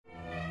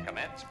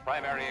Commence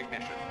primary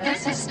ignition.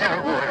 This is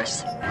Star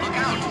Wars. Look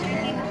out!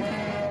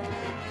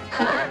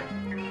 Core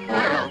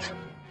World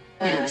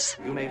News.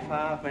 You may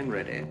fire when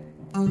ready.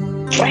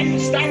 From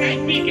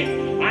Starlight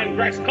Beacon, I'm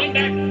Rex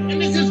Condact, and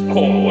this is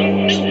Core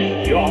World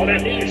News. Your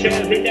news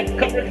shares in-depth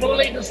coverage for the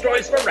latest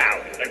stories from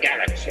around the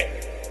galaxy.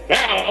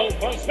 Now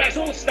for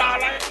special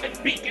Starlight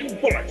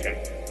Beacon Bulletin,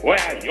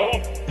 where your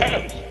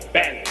hosts,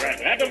 Ben, Red,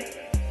 and Adam,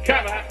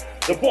 cover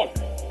the book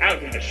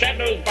Out in the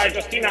Shadows by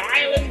Justina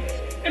Ireland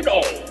and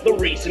all the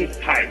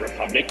recent High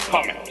Republic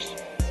comics.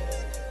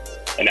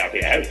 And now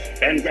here's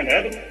Ben, Red, and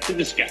Adam to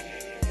discuss.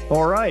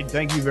 All right,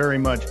 thank you very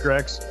much,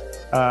 Grex.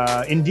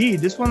 Indeed,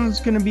 this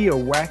one's going to be a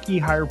wacky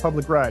High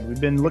Republic ride.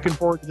 We've been looking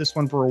forward to this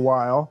one for a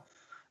while.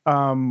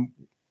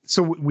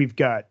 So we've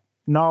got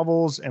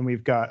novels and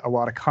we've got a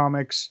lot of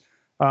comics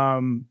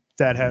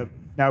that have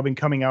now been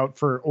coming out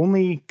for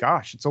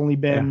it's only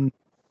been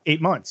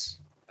 8 months.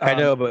 I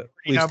know, but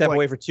we step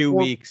away for 2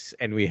 4 weeks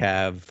and we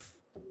have,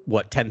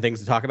 10 things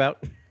to talk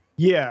about?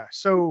 Yeah,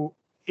 so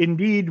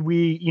indeed, if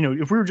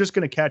we were just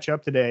going to catch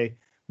up today,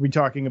 we'd be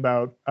talking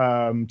about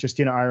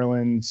Justina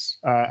Ireland's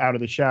Out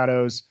of the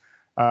Shadows,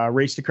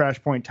 Race to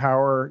Crash Point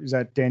Tower. Is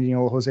that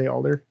Daniel Jose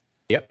Alder?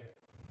 Yep.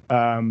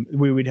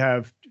 We would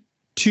have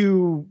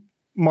 2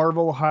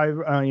 Marvel High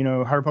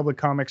Republic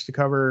comics to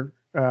cover,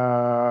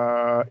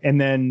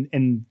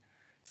 and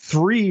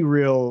 3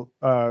 real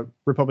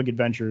Republic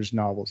Adventures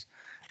novels.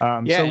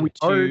 So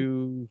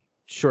 2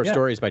 short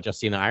stories by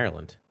Justina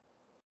Ireland.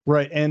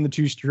 Right, and the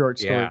 2 short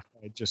stories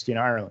by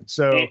Justina Ireland.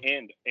 So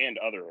and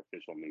other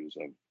official news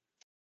of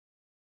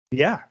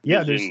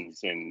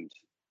there's and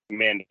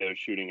Mando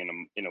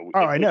shooting in a week.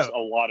 I know. A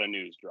lot of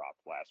news dropped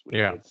last week.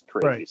 Yeah. It's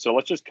crazy. Right. So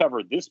let's just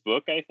cover this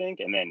book, I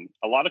think, and then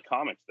a lot of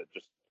comics that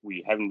just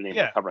we haven't been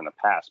able to cover in the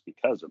past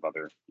because of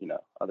other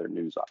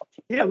news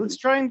options. Yeah, let's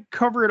try and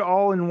cover it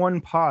all in one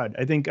pod.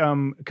 I think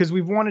because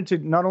we've wanted to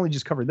not only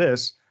just cover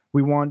this,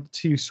 we want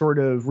to sort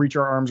of reach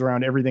our arms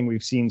around everything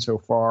we've seen so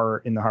far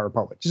in the High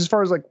Republic, just as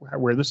far as like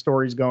where the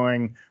story's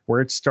going, where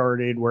it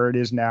started, where it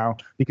is now.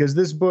 Because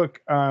this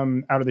book,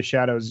 Out of the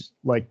Shadows,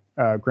 like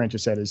Grant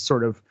just said, is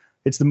sort of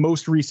it's the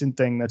most recent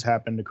thing that's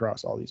happened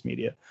across all these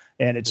media,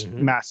 and it's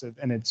massive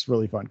and it's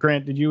really fun.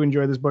 Grant, did you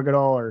enjoy this book at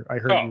all, or I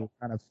heard you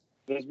kind of?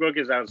 This book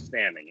is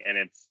outstanding, and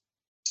it's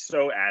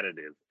so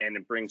additive, and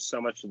it brings so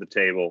much to the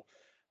table.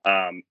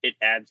 It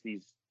adds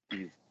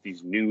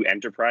these new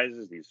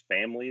enterprises, these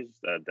families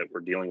that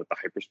we're dealing with the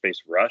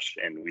hyperspace rush,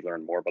 and we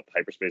learn more about the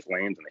hyperspace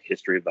lanes and the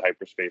history of the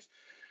hyperspace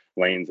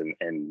lanes and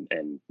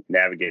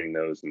navigating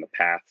those and the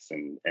paths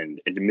and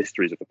the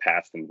mysteries of the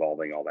past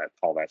involving all that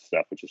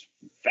stuff, which is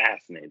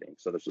fascinating.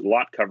 So there's a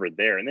lot covered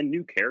there, and then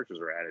new characters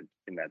are added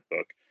in that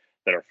book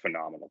that are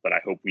phenomenal that I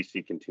hope we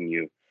see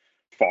continue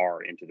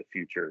far into the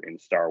future in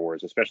Star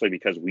Wars, especially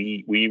because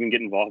we even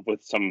get involved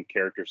with some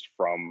characters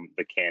from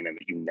the canon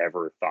that you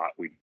never thought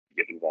we'd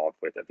get involved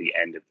with at the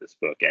end of this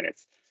book. And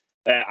it's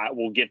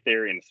we'll get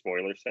there in the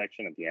spoiler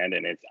section at the end,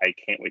 and I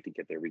can't wait to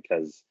get there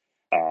because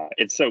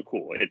it's so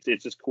cool.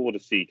 It's just cool to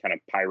see kind of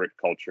pirate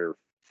culture,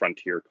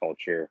 frontier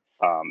culture,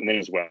 and then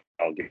as well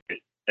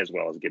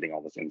as getting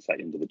all this insight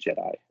into the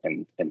Jedi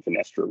and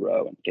Finestra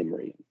Row and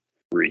Imri and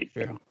Reef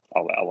and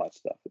all that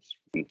stuff. It's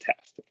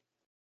fantastic.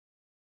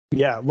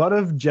 Yeah, a lot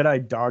of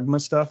Jedi dogma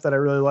stuff that I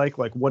really like.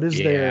 Like, what is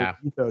their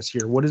ethos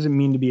here? What does it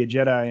mean to be a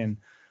Jedi? And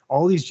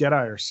all these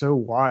Jedi are so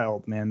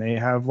wild, man. They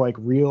have like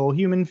real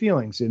human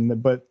feelings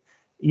but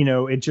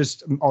it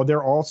just,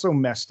 they're all so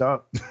messed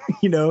up.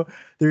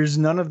 There's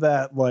none of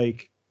that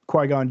like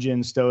Qui-Gon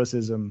Jinn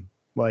stoicism,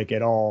 like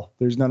at all.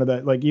 There's none of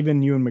that. Like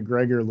even Ewan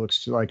McGregor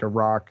looks like a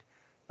rock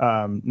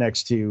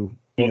next to,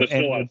 there's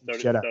still a lot of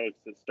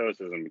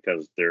stoicism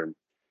because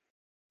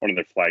one of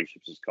their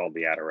flagships is called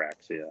the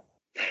Ataraxia.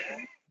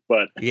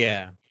 But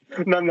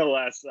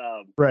nonetheless,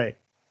 right.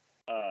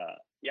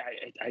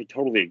 I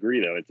totally agree.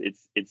 Though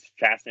it's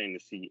fascinating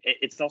to see.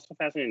 It's also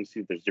fascinating to see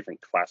that there's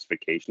different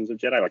classifications of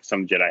Jedi. Like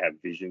some Jedi have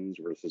visions,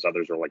 versus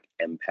others are like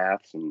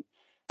empaths and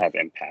have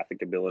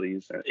empathic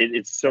abilities. And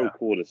it's so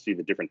cool to see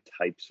the different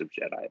types of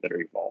Jedi that are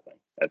evolving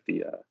at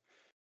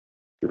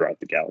throughout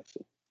the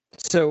galaxy.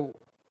 So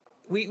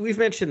we've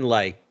mentioned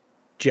like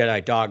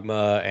Jedi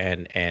dogma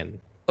and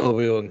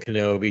Obi-Wan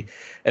Kenobi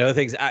and other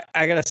things.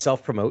 I gotta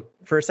self-promote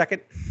for a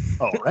second.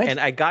 All right. And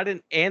I got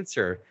an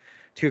answer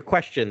to a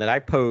question that I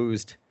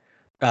posed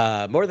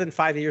more than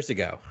 5 years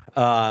ago.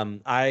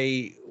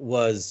 I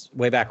was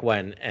way back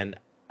when, and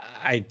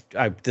I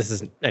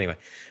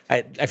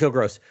feel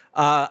gross.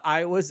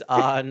 I was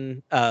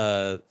on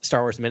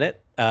Star Wars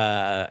Minute.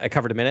 I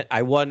covered a minute.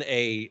 I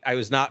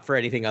was not for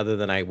anything other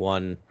than I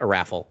won a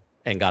raffle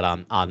and got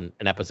on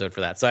an episode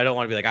for that. So I don't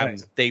want to be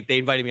like, they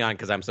invited me on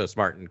because I'm so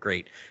smart and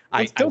great.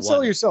 Don't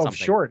sell yourself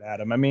short,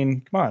 Adam. I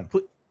mean, come on.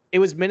 It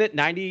was minute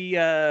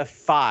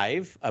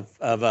 95 of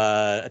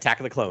Attack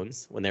of the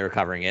Clones when they were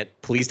covering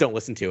it. Please don't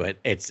listen to it.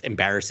 It's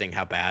embarrassing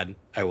how bad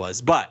I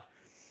was. But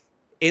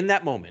in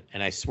that moment,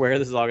 and I swear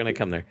this is all going to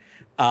come there,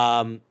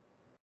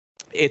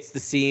 it's the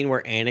scene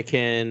where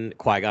Anakin,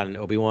 Qui-Gon, and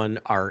Obi-Wan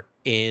are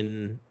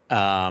in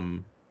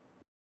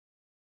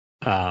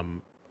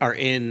are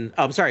in.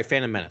 Oh, I'm sorry,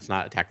 Phantom Menace,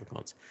 not Attack of the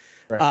Clones.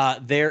 Right.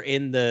 They're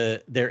in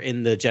the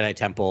Jedi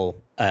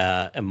Temple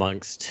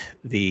amongst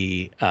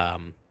the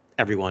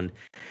everyone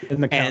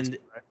In the council, and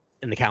right?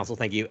 in the council.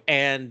 Thank you.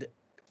 And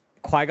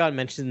Qui-Gon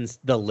mentions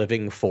the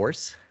living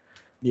force.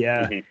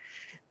 Yeah. Mhm.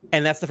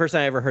 And that's the first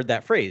time I ever heard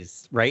that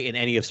phrase, right, in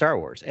any of Star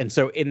Wars. And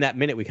so in that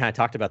minute, we kind of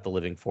talked about the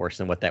living force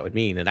and what that would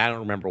mean. And I don't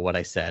remember what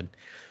I said,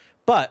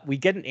 but we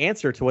get an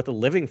answer to what the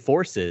living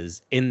force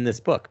is in this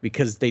book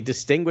because they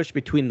distinguish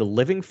between the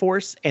living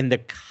force and the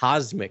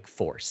cosmic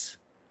force,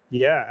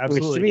 Yeah, which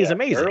absolutely. to me is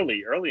amazing.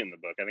 Early in the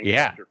book, I think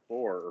Yeah. chapter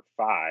 4 or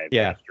 5,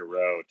 Yeah. Master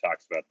Rowe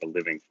talks about the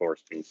living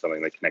force being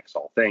something that connects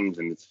all things,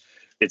 and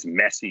it's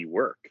messy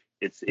work.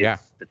 It's Yeah.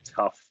 the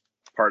tough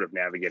part of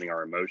navigating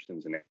our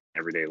emotions in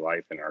everyday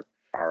life and our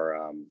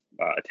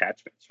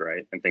attachments,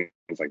 right, and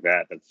things like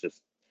that. That's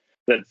just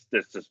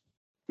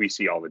we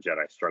see all the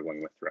Jedi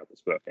struggling with throughout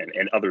this book,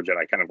 and other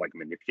Jedi kind of like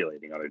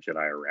manipulating other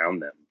Jedi around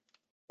them,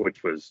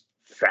 which was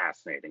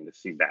fascinating to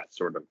see that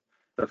sort of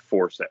the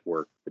force at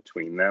work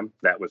between them.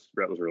 That was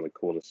really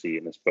cool to see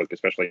in this book,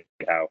 especially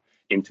how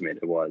intimate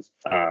it was.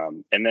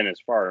 And then as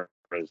far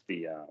as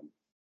the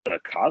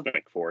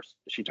cosmic force,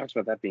 she talks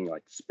about that being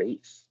like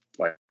space,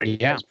 like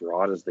Yeah. as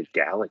broad as the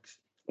galaxy,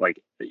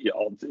 like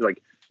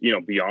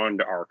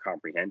beyond our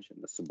comprehension,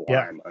 the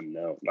sublime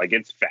unknown. Like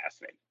it's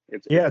fascinating.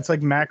 It's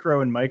like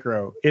macro and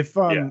micro. If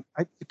a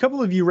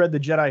couple of you read the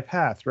Jedi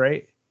Path,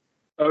 right?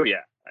 Oh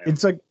yeah.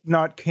 It's like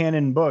not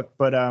canon book,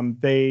 but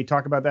they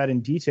talk about that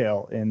in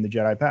detail in the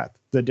Jedi Path,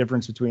 the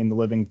difference between the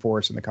living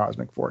force and the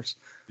cosmic force.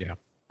 Yeah.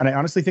 And I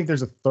honestly think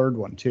there's a third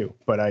one too,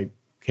 but I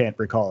can't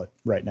recall it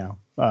right now.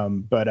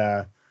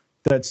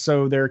 That's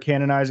so they're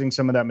canonizing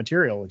some of that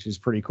material, which is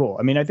pretty cool.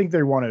 I mean, I think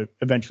they want to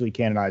eventually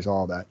canonize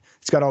all that.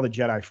 It's got all the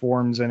Jedi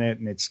forms in it,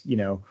 and it's,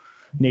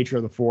 nature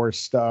of the Force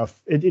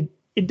stuff. It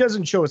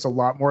doesn't show us a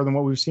lot more than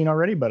what we've seen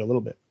already, but a little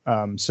bit.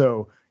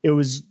 So it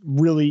was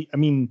really, I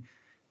mean,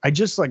 I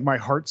just like my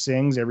heart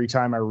sings every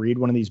time I read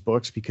one of these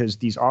books because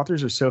these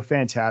authors are so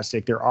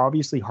fantastic. They're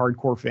obviously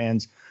hardcore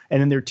fans, and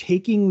then they're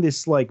taking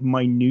this like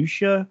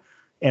minutia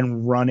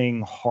and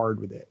running hard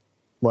with it.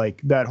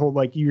 Like that whole,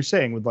 like you're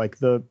saying with like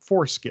the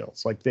force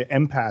skills, like the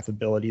empath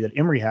ability that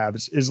Imri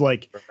has is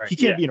like, he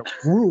can't be in a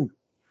room,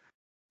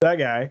 that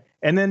guy.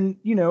 And then,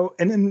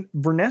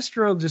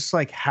 Vernestra just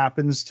like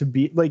happens to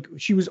be like,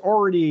 she was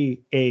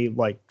already a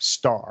like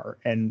star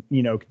and,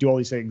 could do all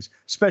these things,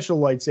 special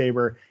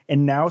lightsaber.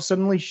 And now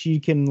suddenly she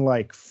can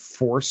like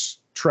force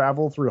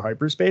travel through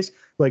hyperspace.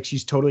 Like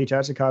she's totally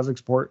attached to cosmic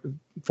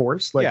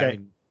force. Like Yeah,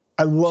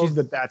 I love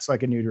that that's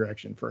like a new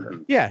direction for her.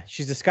 Yeah,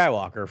 she's a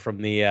Skywalker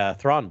from the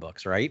Thrawn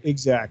books, right?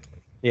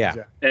 Exactly. Yeah.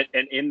 Exactly.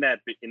 And in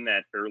that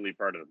early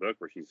part of the book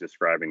where she's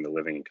describing the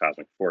living and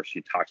cosmic force,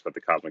 she talks about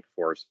the cosmic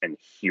force and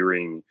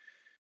hearing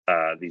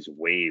these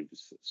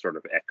waves sort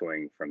of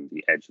echoing from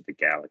the edge of the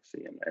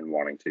galaxy and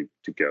wanting to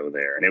go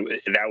there. And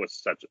that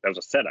was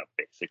a setup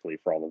basically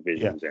for all the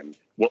visions. And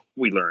what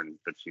we learned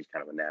that she's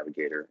kind of a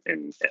navigator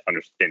and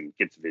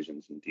gets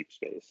visions in deep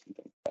space and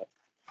things like that.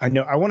 I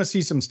know I want to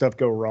see some stuff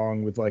go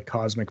wrong with like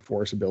cosmic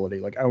force ability.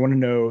 Like I want to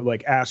know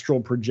like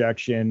astral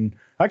projection.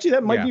 Actually,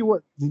 that might be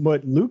what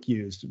Luke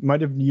used. Might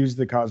have used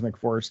the cosmic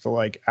force to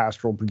like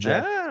astral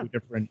project to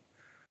different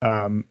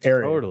areas.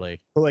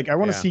 Totally. But like I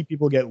want to see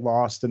people get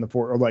lost in the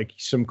force or like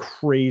some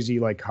crazy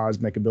like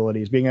cosmic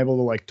abilities. Being able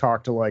to like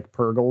talk to like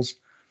Purgles.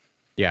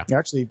 Yeah.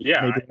 Actually,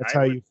 maybe that's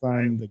how you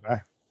find the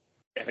guy.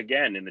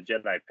 Again, in the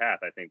Jedi Path,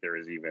 I think there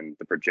is even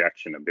the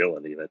projection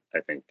ability that I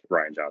think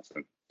Rian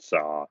Johnson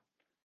saw.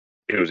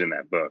 It was in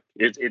that book.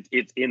 It's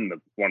in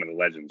one of the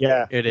legends.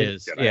 Yeah, it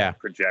is. Jedi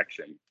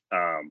projection.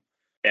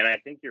 And I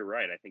think you're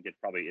right. I think it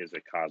probably is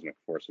a cosmic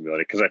force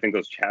ability because I think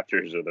those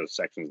chapters or those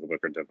sections of the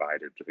book are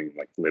divided between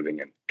like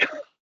living and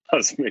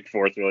cosmic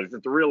force abilities.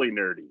 It's really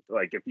nerdy.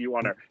 Like if you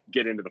want to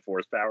get into the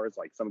force powers,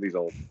 like some of these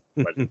old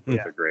legends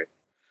books are great.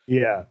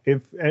 Yeah.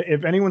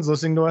 If anyone's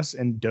listening to us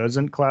and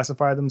doesn't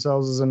classify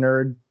themselves as a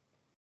nerd,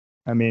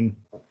 I mean,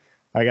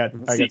 I got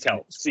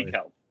Seek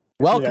help.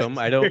 Welcome.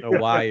 I don't know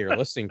why you're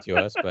listening to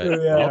us, but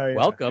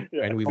welcome,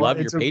 and we love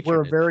your patronage.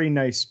 We're a very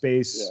nice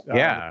space.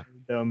 This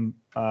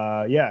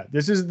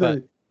is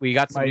we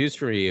got some news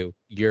for you.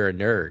 You're a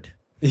nerd.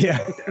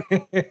 Yeah,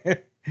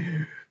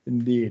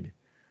 indeed.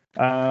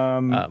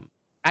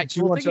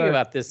 Actually, thinking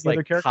about this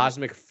like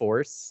cosmic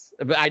force,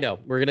 but I know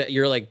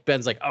you're like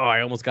Ben's like, oh, I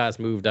almost got us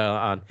moved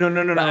on.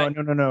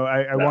 No.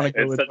 I want to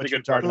go with what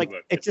you're talking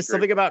about. It's just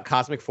something about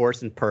cosmic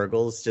force and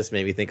Purgles just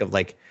made me think of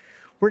like,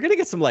 we're gonna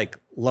get some like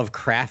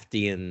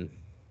Lovecraftian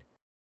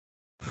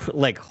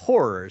like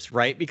horrors,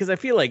 right? Because I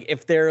feel like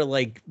if there are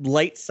like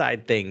light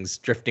side things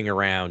drifting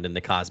around in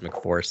the cosmic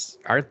force,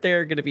 aren't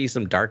there gonna be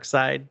some dark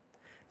side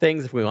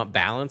things if we want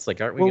balance? Like,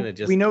 aren't we gonna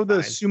just? We know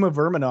the Summa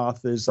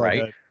Verminoth is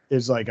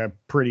like a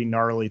pretty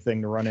gnarly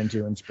thing to run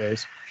into in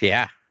space.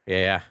 Yeah. We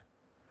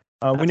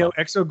know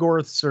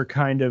Exogorths are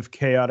kind of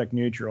chaotic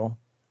neutral.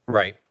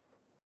 Right.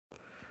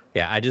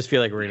 Yeah, I just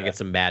feel like we're going to get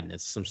some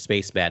madness, some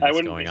space madness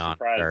going on.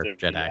 I wouldn't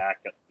be surprised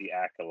if the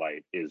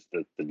Acolyte is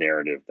the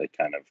narrative that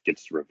kind of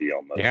gets to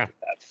reveal most of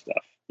that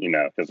stuff.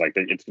 because like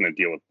it's going to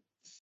deal with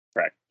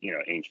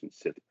ancient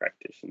Sith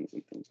practitioners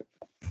and things like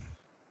that.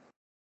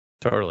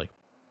 Totally.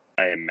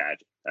 I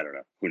imagine. I don't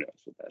know. Who knows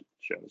what that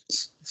show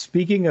is.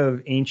 Speaking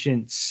of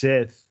ancient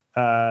Sith,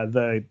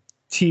 the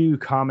two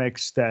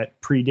comics that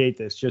predate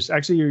this just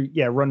actually,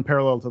 run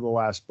parallel to the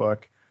last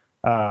book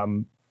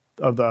of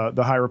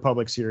the High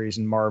Republic series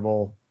in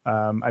Marvel.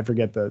 I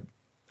forget the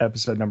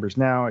episode numbers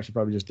now. I should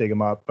probably just dig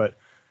them up, but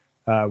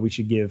we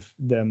should give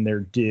them their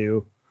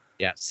due.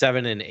 Yeah,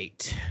 7 and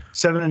 8.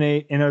 7 and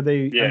 8. And are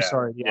they? Yeah, I'm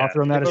sorry. The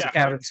author on that is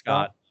Kevin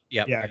Scott.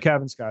 Yep. Yeah,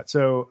 Kevin Scott.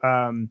 So,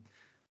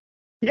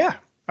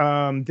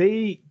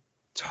 they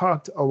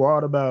talked a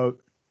lot about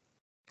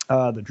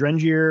the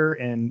Drengir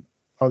and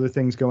other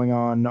things going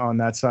on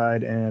that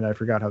side, and I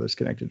forgot how this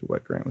connected to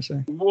what Grant was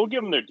saying. We'll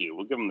give them their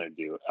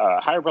due.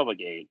 High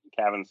Republic 8,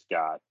 Kevin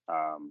Scott.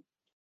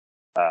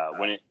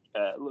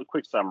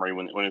 Quick summary: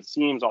 when it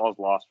seems all is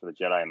lost for the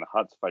Jedi and the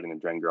Hutts fighting the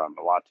Drengir on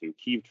Malatu,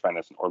 Keeve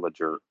Trennis and Orla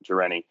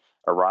Jareni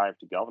arrive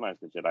to galvanize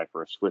the Jedi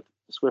for a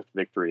swift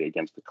victory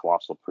against the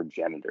colossal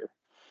progenitor.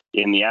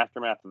 In the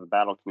aftermath of the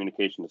battle,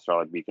 communication to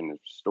Starlight Beacon is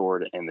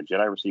restored, and the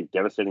Jedi receive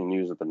devastating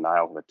news that the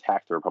Nihil have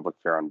attacked the Republic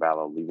Fair on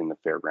Valo, leaving the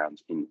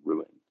fairgrounds in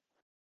ruin.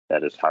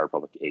 That is High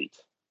Republic 8.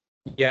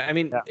 Yeah, I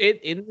mean,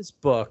 in this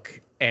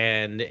book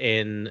and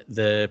in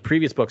the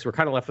previous books, we're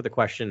kind of left with the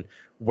question,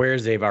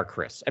 where's Avar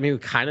Kriss? I mean, we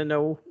kind of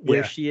know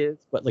where she is,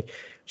 but like,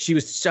 she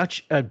was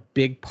such a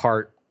big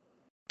part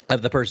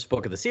of the first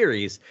book of the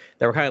series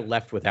that we're kind of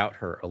left without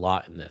her a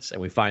lot in this.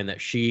 And we find that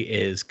she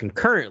is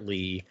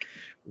concurrently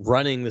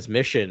running this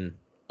mission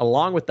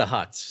along with the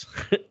Hutts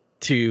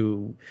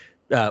to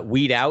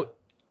weed out,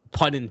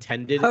 pun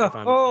intended.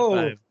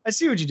 I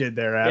see what you did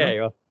there,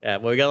 Adam. Yeah,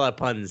 well, we got a lot of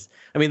puns.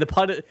 I mean,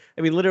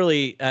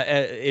 literally,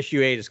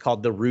 issue 8 is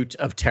called The Root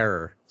of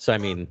Terror. So, I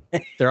mean,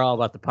 they're all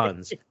about the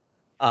puns.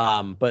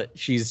 But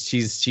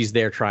she's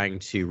there trying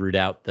to root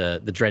out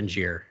the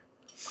Drengir.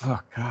 Oh,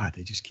 God,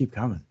 they just keep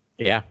coming.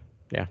 Yeah.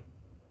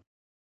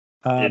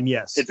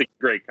 Yes. It's a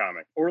great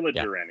comic. Orla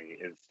Jareni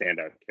is a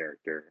standout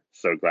character.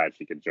 So glad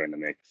she could join the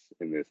mix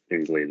in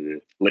these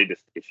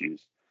latest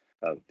issues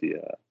of the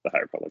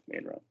High Republic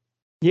main run.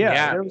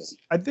 Yeah.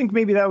 I think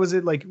maybe that was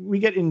it. Like we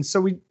get in,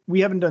 so we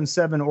haven't done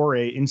 7 or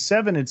 8. In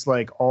 7, it's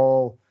like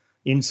all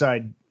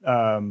inside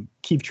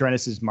Keeve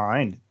Trennis's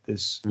mind.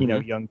 This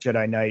young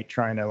Jedi Knight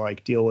trying to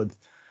like deal with,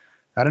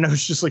 I don't know,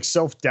 it's just like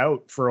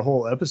self-doubt for a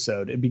whole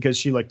episode because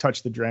she like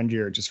touched the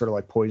Drengir, just sort of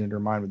like poisoned her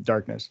mind with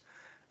darkness.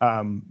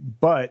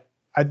 But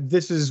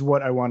this is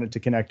what I wanted to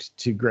connect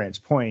to Grant's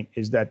point,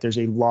 is that there's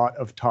a lot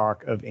of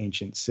talk of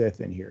ancient Sith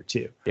in here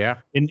too. Yeah.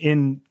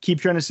 In Keeve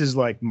Trennis's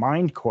like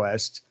mind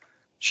quest,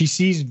 she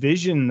sees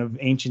vision of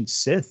ancient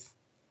Sith,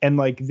 and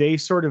like they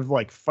sort of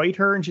like fight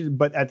her,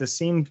 but at the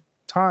same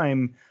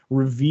time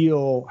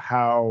reveal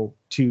how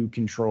to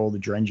control the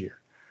Drengir.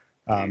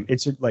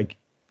 It's like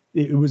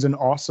it was an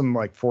awesome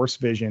like force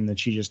vision that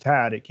she just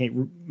had. It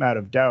came out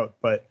of doubt,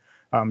 but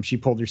she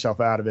pulled herself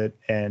out of it,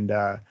 and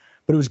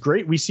but it was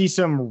great. We see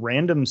some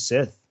random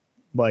Sith,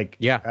 like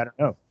I don't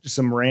know, just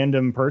some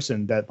random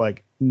person that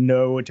like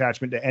no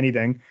attachment to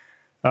anything.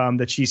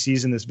 That she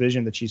sees in this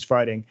vision that she's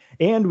fighting.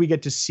 And we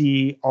get to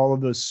see all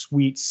of those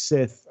sweet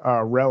Sith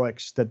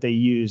relics that they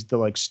used, the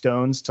like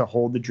stones to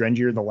hold the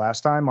Drengir the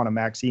last time on a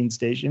Maxine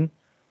station.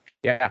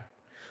 Yeah.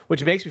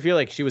 Which makes me feel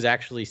like she was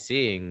actually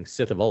seeing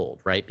Sith of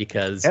old, right?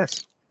 Because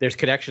there's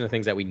connection to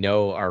things that we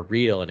know are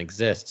real and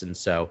exist. And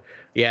so,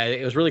 yeah,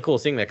 it was really cool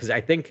seeing that, because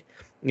I think,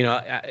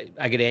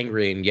 I get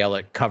angry and yell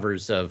at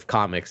covers of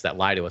comics that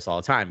lie to us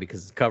all the time,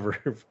 because the cover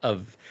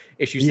of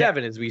issue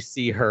 7 is we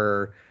see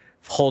her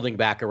holding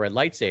back a red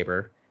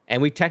lightsaber,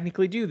 and we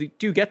technically do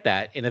get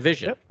that in a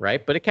vision,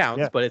 right? But it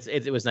counts. But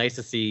it was nice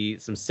to see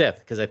some Sith,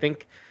 because I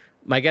think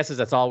my guess is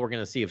that's all we're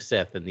going to see of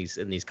Sith in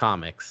these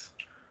comics.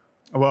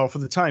 Well, for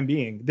the time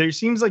being, there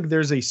seems like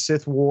there's a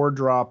Sith war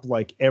drop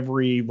like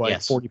every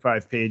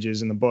 45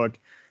 pages in the book,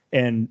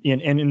 and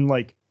in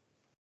like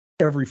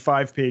every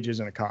 5 pages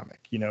in a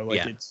comic.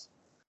 It's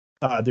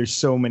there's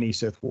so many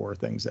Sith war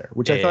things there,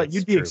 which I thought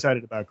you'd be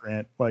excited about,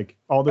 Grant. Like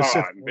all the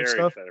Sith I'm war very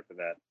stuff. excited for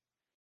that.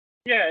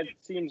 Yeah, it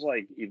seems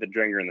like the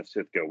Drengir and the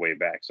Sith go way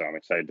back, so I'm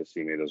excited to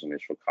see maybe those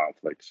initial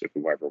conflicts if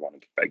we ever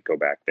wanted to go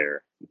back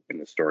there in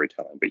the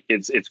storytelling. But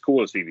it's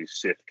cool to see these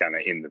Sith kind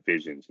of in the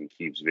visions, in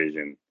Keeve's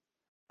vision,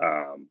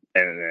 and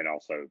then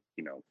also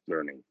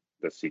learning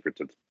the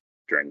secrets of the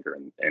Drengir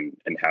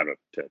and how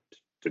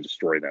to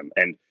destroy them.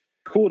 And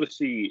cool to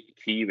see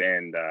Keeve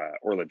and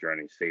Orla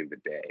Jareni save the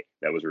day.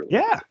 That was really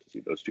cool to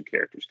see those two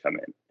characters come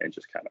in and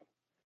just kind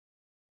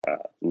of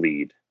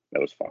lead.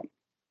 That was fun.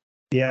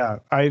 Yeah,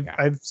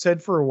 I've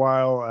said for a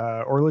while,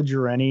 Orla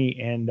Jareni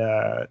and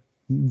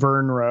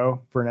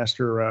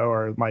Vernester Rowe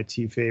are my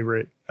 2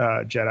 favorite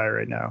Jedi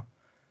right now.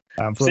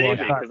 For Save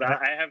me, because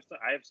I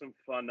have some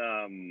fun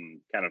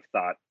kind of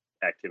thought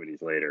activities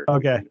later.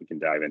 Okay, we can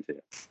dive into.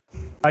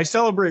 I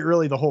celebrate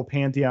really the whole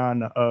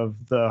pantheon of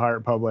the High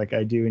Republic.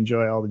 I do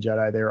enjoy all the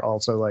Jedi. They're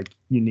also like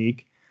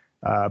unique.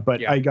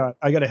 But I got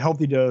a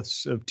healthy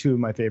dose of 2 of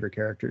my favorite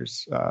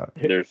characters.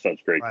 They're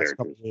such great characters.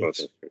 Both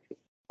those characters.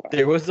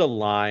 There was a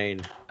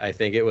line, I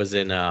think it was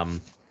in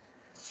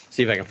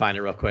see if I can find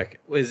it real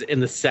quick. It was in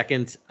the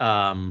second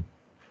in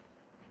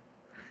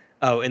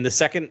the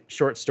second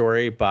short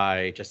story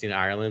by Justina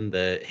Ireland,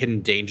 The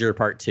Hidden Danger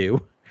Part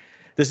 2.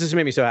 This just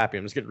made me so happy.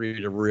 I'm just gonna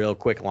read a real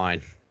quick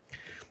line.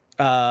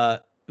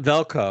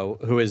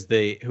 Velko, who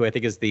I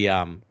think is the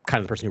kind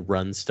of the person who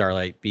runs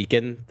Starlight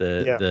Beacon,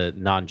 the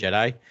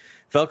non-Jedi.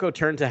 Velko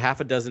turned to half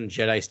a dozen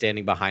Jedi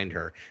standing behind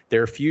her.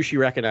 There are few she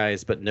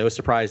recognized, but no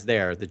surprise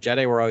there. The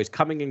Jedi were always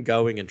coming and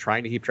going, and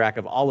trying to keep track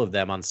of all of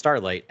them on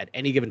Starlight at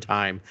any given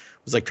time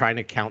was like trying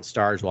to count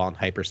stars while in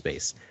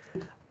hyperspace.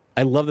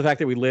 I love the fact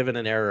that we live in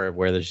an era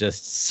where there's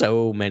just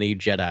so many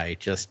Jedi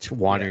just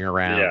wandering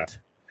around.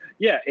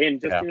 Yeah,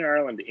 and Justina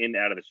Ireland in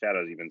Out of the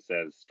Shadows even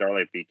says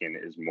Starlight Beacon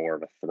is more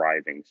of a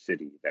thriving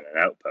city than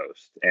an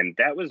outpost, and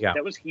that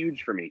was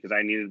huge for me because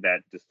I needed that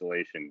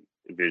distillation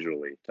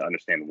visually to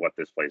understand what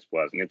this place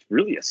was, and it's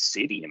really a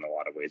city in a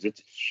lot of ways.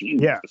 It's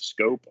huge. Yeah. The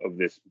scope of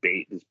this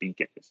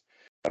beacon is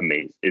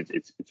amazing.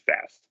 It's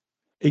vast.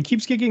 It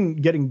keeps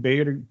getting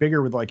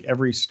bigger with like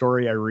every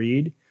story I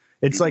read.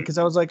 It's like, because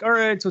I was like, all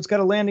right, so it's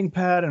got a landing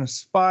pad and a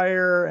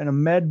spire and a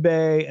med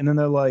bay, and then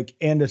they're like,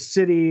 and a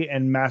city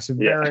and massive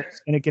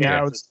barracks, and it can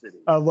house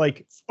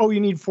like, oh, you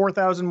need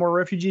 4,000 more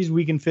refugees?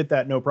 We can fit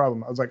that, no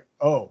problem. I was like,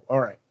 oh, all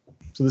right,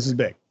 so this is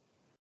big.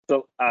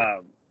 So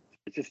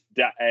it's just,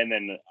 and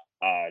then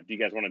do you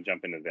guys want to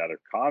jump into the other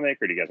comic,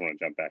 or do you guys want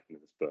to jump back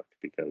into this book?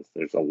 Because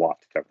there's a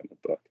lot to cover in the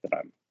book that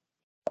I'm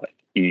like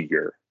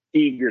eager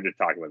to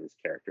talk about these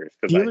characters.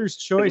 Dealer's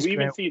choice.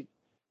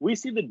 We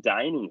see the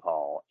dining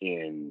hall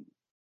in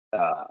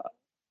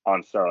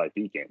on Starlight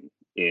Beacon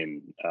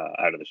in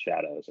Out of the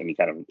Shadows, and he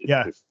kind of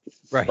this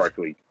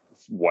sparkly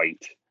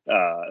white,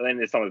 and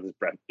it's some of this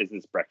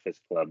breakfast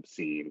club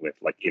scene with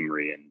like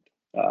Imri and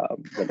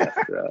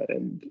Vanessa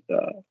and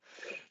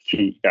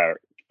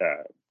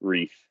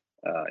Reef.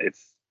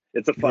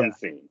 It's a fun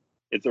scene.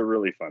 It's a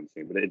really fun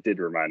scene, but it did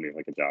remind me of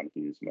like a John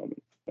Hughes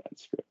moment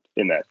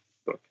in that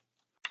book.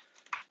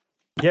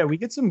 Yeah, we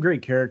get some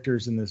great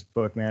characters in this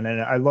book, man.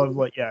 And I love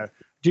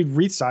dude,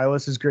 Reith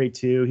Silas is great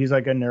too. He's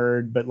like a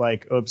nerd, but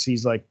like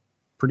he's like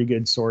pretty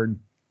good sword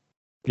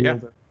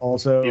wielder.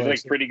 Also, he's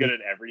like pretty good at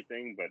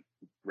everything, but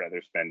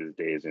rather spend his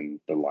days in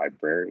the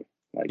library.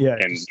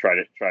 And try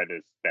to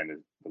spend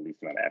the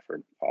least amount of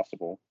effort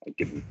possible, like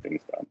getting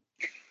things done.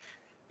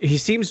 He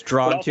seems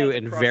drawn to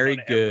and very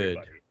good.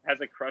 Has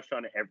a crush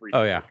on every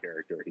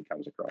character he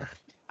comes across.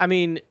 I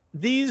mean,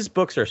 these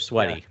books are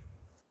sweaty.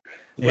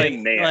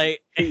 Even Nan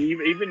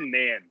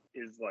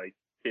is like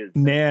his.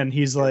 Nan,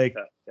 he's like,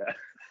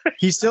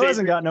 he still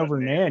hasn't gotten over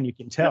Nan. You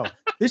can tell.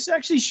 This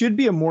actually should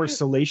be a more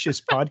salacious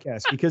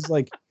podcast because,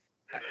 like,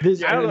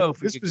 this. I don't know if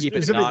this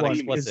specific one.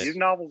 These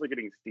novels are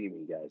getting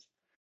steamy, guys.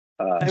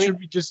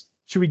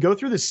 Should we go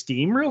through the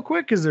steam real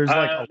quick? Because there's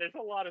there's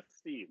a lot of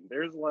steam.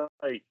 There's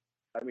like.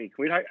 I mean,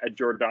 can we talk?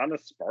 Jordana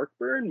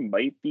Sparkburn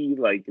might be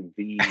like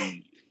the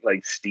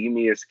like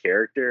steamiest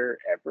character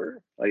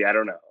ever. Like, I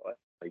don't know.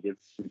 Like,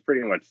 it's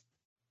pretty much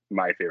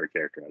my favorite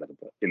character out of the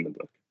book, in the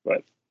book.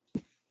 But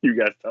you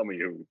guys tell me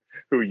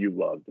who you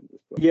loved in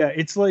this book. Yeah,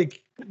 it's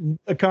like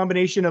a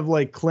combination of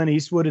like Clint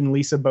Eastwood and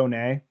Lisa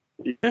Bonet.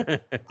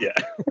 Yeah.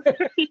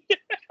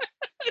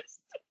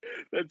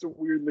 That's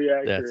weirdly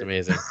accurate. That's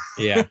amazing.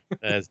 Yeah,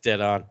 that's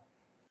dead on.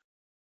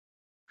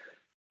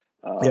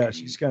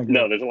 She's kind of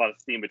no. There's a lot of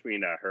steam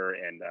between her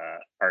and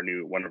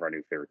one of our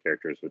new favorite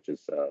characters, which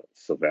is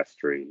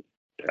Silvestri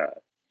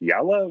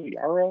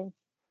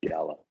Yalo.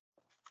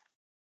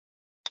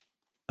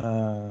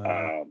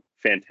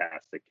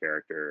 Fantastic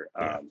character.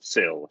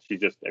 Sil. She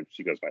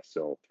goes by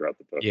Sil throughout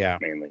the book. Yeah,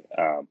 mainly.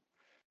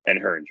 And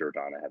her and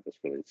Jordana have this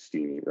really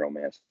steamy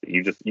romance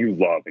that you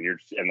love,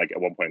 and like at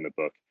one point in the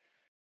book,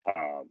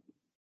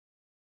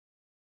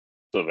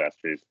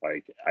 Silvestri's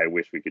like, I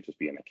wish I could just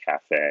be in a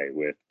cafe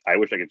with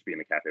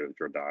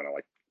Jordana,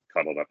 like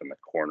cuddled up in the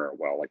corner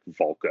while like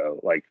Volko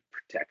like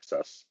protects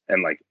us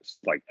and like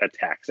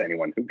attacks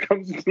anyone who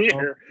comes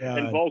near.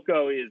 And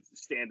Volko is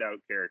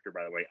standout character,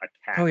 by the way, a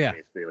cat,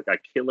 basically like a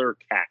killer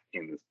cat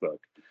in this book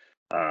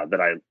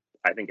that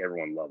I think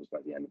everyone loves by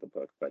the end of the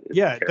book. But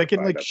that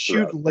can like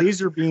shoot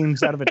laser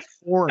beams out of its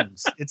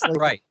horns. It's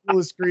like the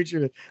coolest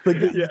creature. Like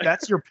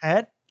that's your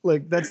pet.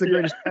 Like that's the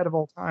greatest pet of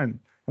all time.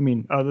 I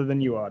mean, other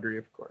than you, Audrey,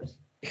 of course.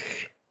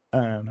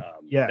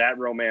 That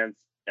romance,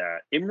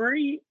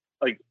 Imri,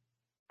 like,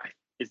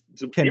 is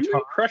Imri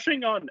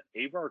crushing on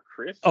Avar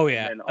Kriss? Oh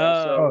yeah, and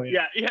also,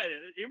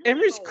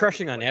 Imri's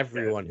crushing on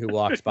everyone who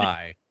walks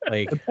by.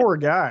 Like the poor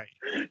guy.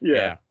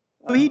 Yeah.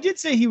 Well, he did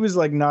say he was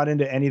like not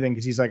into anything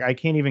because he's like, I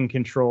can't even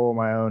control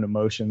my own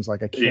emotions.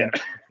 Like I can't.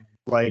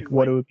 Like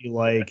what it would be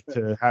like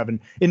to have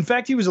in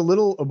fact, he was a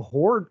little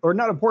abhorred, or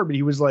not abhorred, but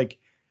he was like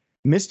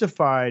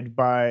mystified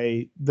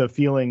by the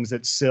feelings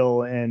that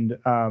Sil and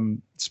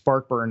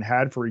Sparkburn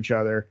had for each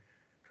other.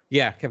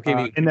 Yeah, kept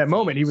getting in that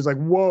moment. He was like,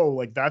 "Whoa,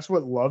 like that's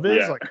what love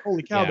is! Like,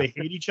 holy cow, they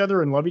hate each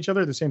other and love each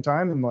other at the same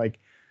time." And like,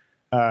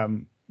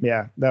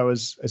 that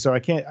was so. I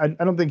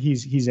don't think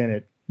he's in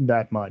it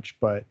that much,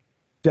 but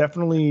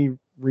definitely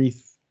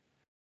Reith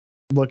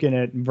looking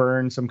at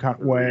Vern some kind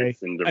of way.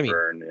 It's into I mean,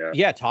 Vern, yeah.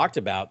 Yeah, talked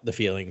about the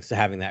feelings,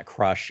 having that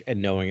crush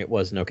and knowing it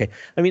wasn't okay.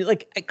 I mean,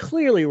 like,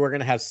 clearly we're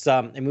gonna have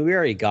some. I mean, we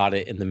already got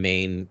it in the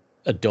main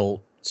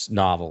adult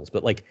novels,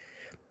 but like,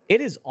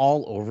 it is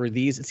all over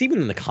these. It's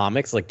even in the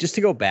comics. Like, just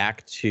to go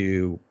back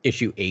to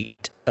issue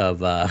 8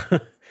 of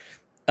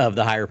of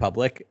the High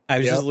Republic, I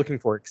was just looking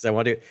for it because I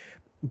wanted to.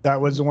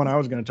 That was the one I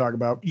was going to talk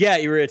about. Yeah,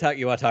 you were gonna talk.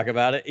 You want to talk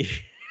about it?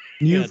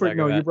 You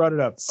brought it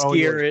up.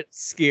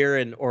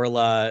 Skier and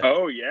Orla.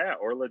 Oh yeah,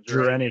 Orla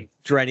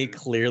Drenny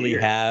clearly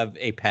have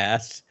a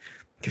past.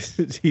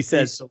 He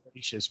says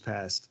salacious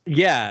past.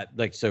 Yeah,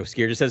 like so.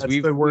 Skier just says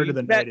we've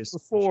met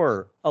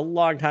before a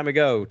long time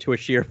ago. To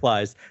which she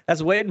replies,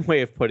 "That's one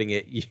way of putting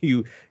it.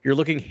 You're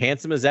looking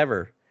handsome as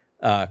ever,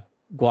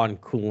 Guan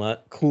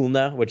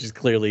Kulna," which is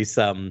clearly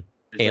some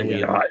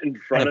alien. Not in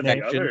front of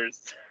the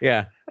others.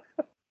 Yeah.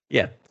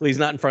 Please,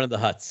 not in front of the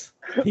Hutts.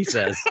 He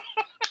says.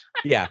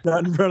 Yeah.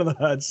 Not in front of the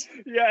Hutts.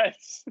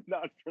 Yes,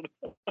 not in front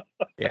of the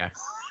Hutts. Yeah.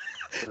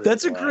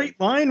 That's a great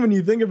line when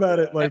you think about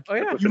it. Like,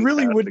 you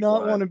really would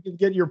not want to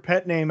get your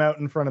pet name out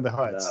in front of the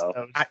Hutts.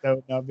 No. That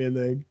would not be a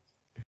thing.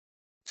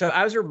 So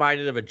I was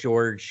reminded of a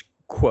George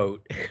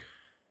quote.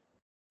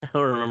 I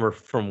don't remember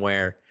from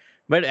where.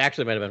 Might have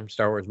been from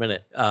Star Wars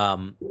Minute,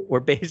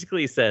 where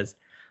basically he says,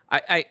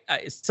 I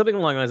something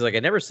along the lines like, I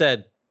never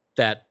said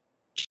that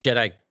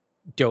Jedi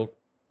don't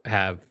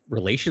have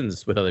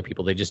relations with other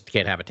people. They just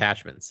can't have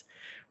attachments.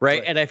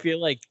 Right. And I feel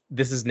like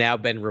this has now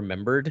been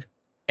remembered,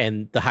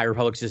 and the High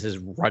Republic just is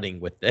running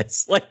with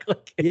this. Like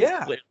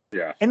yeah.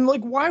 And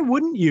like, why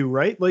wouldn't you?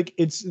 Right. Like,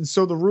 it's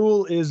so the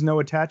rule is no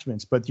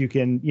attachments, but you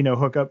can,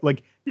 hook up.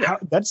 Like,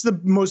 that's the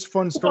most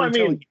fun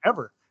storytelling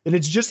ever. And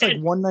it's just like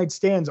one night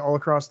stands all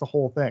across the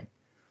whole thing.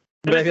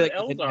 But I feel like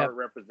Elzar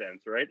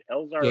represents, right?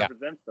 Elzar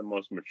represents the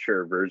most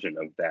mature version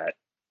of that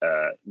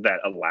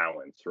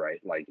allowance, right?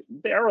 Like,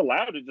 they're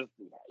allowed to just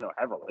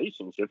have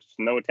relationships,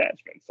 no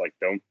attachments. Like,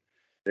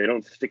 they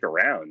don't stick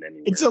around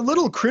anymore. It's a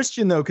little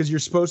Christian though, because you're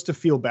supposed to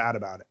feel bad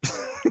about it.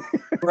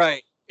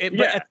 Right.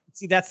 But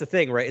see, that's the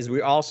thing, right? Is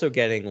we're also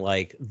getting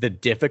like the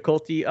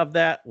difficulty of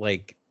that.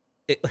 Like,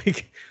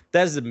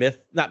 that is a myth,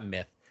 not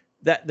myth.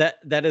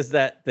 That is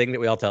that thing that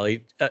we all tell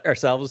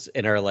ourselves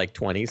in our like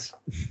 20s,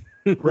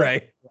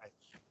 right?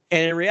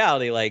 And in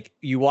reality, like,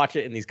 you watch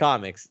it in these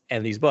comics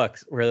and these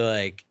books where they're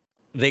like,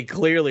 they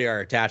clearly are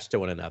attached to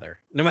one another,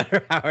 no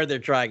matter how hard they're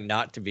trying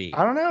not to be.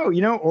 I don't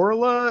know.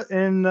 Orla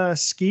and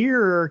Skier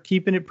are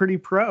keeping it pretty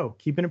professional.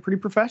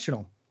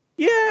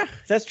 Yeah,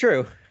 that's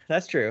true.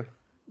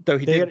 Though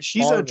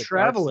she's a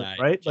traveler,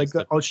 right? Like,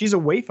 she's a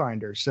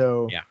wayfinder.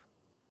 So yeah.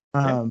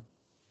 I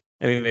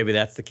mean, maybe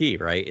that's the key,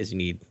 right?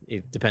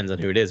 It depends on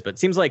who it is, but it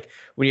seems like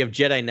when you have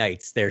Jedi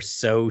Knights, they're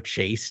so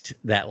chaste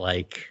that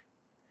like,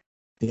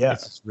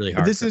 it's really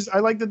hard. I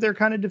like that they're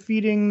kind of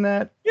defeating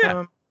that.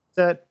 Yeah.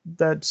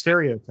 That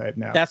stereotype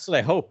now. That's what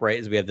I hope, right?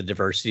 Is we have the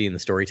diversity in the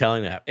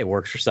storytelling, that it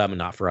works for some and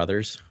not for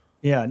others.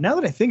 Yeah. Now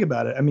that I think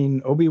about it, I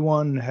mean,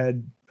 Obi-Wan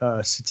had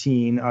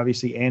Satine,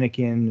 obviously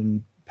Anakin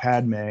and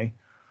Padme.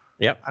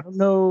 Yep. I don't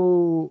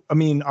know. I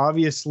mean,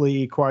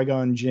 obviously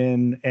Qui-Gon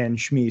Jinn and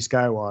Shmi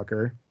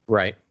Skywalker.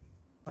 Right.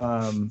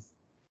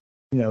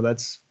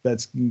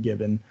 That's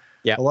given.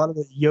 Yeah. A lot of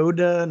the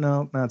Yoda,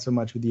 no, not so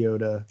much with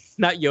Yoda.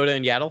 Not Yoda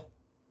and Yaddle.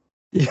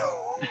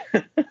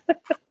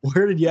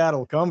 Where did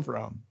Yaddle come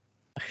from?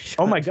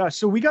 Oh my gosh!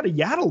 So we got a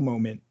Yaddle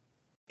moment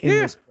in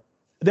this.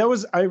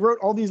 I wrote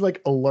all these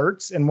like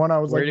alerts, and one I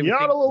was like,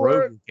 Yaddle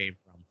alert. Came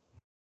from?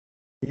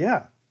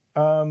 Yeah.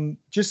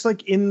 Just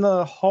like in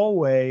the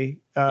hallway,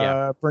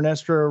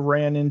 Vernestra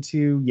ran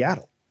into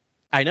Yaddle.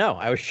 I know.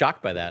 I was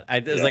shocked by that.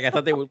 I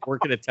thought they weren't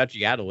going to touch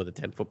Yaddle with a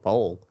 10-foot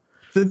pole.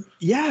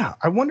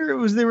 I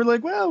wonder they were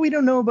like, well, we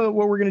don't know about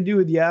what we're going to do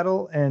with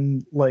Yaddle.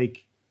 And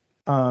like,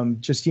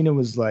 Justina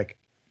was like,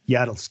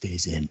 Yaddle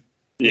stays in.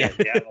 Yeah,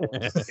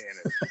 Yaddle is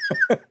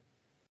canon.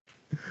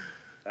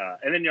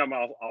 And then I'm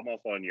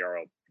also on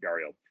Yariel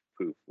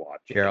Poof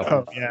watch.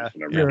 Oh, yeah.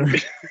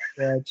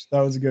 That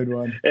was a good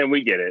one. And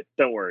we get it.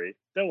 Don't worry.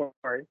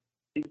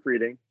 Keep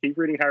reading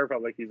High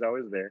Republic. He's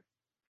always there.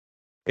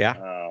 Yeah.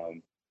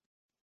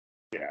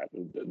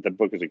 The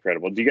book is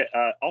incredible. Do you get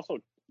also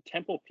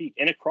Temple Peak,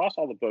 and across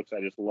all the books, I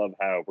just love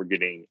how we're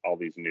getting all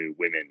these new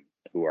women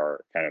who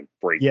are kind of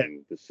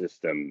breaking the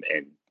system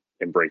and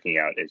breaking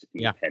out as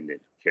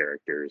independent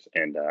characters,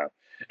 and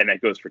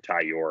that goes for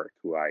Ty York,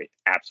 who I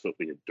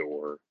absolutely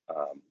adore.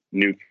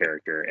 New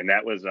character, and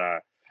that was I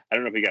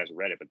don't know if you guys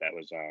read it, but that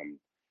was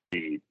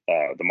the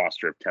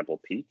Monster of Temple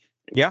Peak.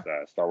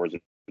 Star Wars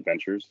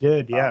Adventures.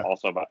 Good, yeah.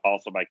 Also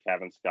by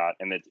Kevin Scott,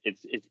 and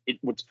it's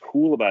what's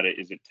cool about it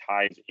is it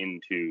ties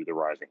into the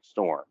Rising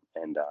Storm,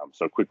 and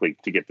so quickly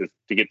to get through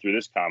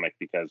this comic,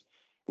 because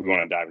we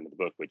want to dive into the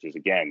book, which is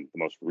again the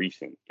most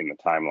recent in the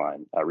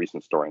timeline,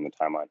 recent story in the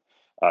timeline.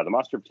 The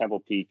Monster of Temple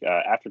Peak,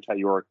 after Ty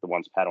York, the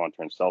once Padawan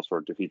turned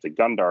sellsword, defeats a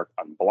Gundark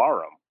on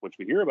Balarum, which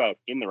we hear about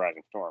in the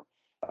Rising Storm.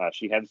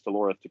 She heads to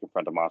Lorith to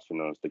confront a monster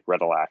known as the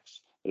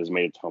Gretalax that has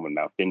made its home in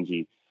Mount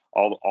Binji,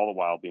 all the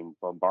while being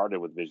bombarded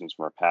with visions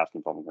from her past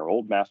involving her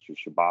old master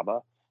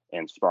Shababa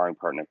and sparring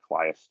partner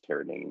Caius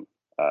Terradine,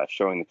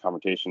 showing the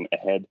confrontation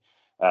ahead.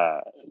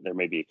 There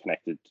may be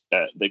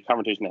the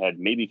confrontation ahead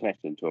may be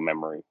connected to a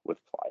memory with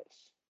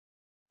Caius.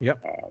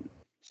 Yep.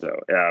 So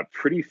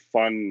pretty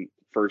fun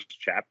first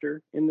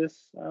chapter in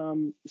this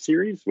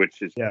series,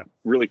 which is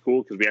really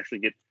cool because we actually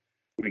get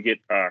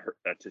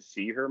to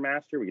see her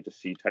master. We get to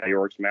see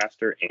Tyorik's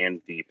master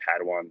and the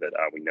Padawan that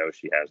we know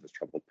she has this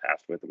troubled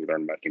past with that we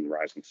learned about in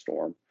Rising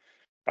Storm.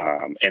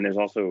 And there's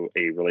also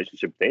a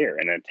relationship there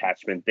and an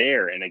attachment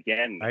there. And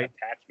again,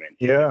 attachment.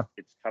 Yeah.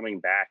 It's coming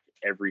back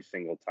every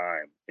single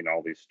time in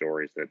all these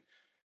stories that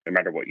no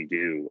matter what you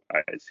do,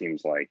 it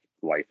seems like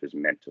life is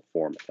meant to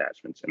form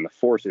attachments. And the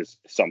Force is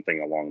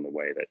something along the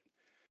way that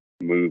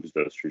moves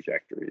those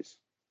trajectories,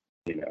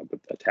 but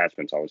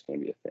attachment's always going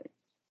to be a thing.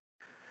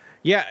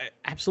 Yeah,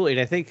 absolutely.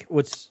 And I think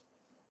what's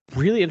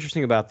really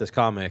interesting about this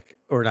comic,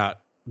 or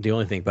not the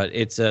only thing, but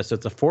it's a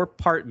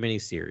 4-part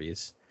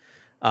miniseries.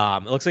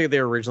 It looks like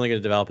they were originally going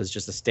to develop as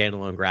just a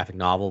standalone graphic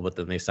novel, but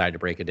then they decided to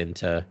break it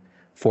into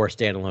 4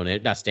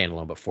 standalone, not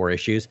standalone, but 4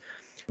 issues.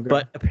 Okay.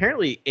 But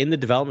apparently in the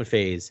development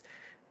phase,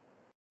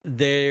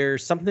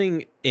 there's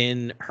something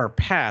in her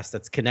past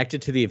that's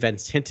connected to the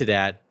events hinted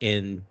at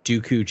in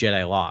Dooku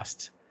Jedi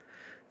Lost.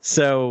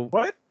 So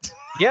what?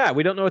 Yeah,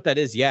 we don't know what that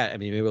is yet. I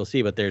mean, maybe we'll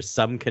see, but there's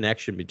some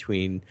connection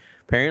between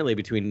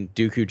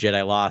Dooku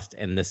Jedi Lost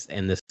and this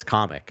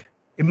comic.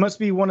 It must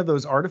be one of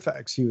those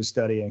artifacts he was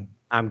studying.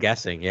 I'm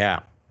guessing, yeah.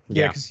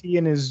 Yeah, because he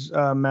and his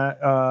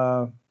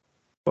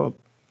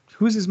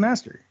who's his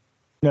master?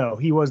 No,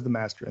 he was the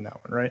master in that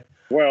one, right?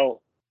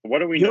 Well, what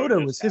do we know?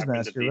 Yoda was his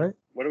master, right?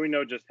 What do we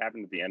know just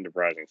happened at the end of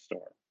Rising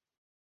Storm?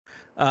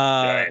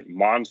 Giant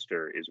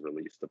monster is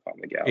released upon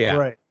the galaxy. Yeah.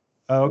 Right.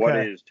 Okay. What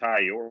is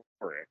Tyorik?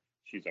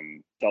 She's a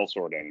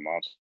sellsword and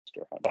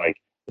monster hunt.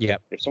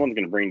 If someone's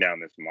going to bring down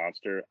this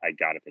monster, I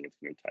gotta think it's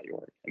going to be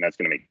Tyorik, and that's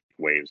going to make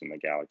waves in the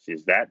galaxy.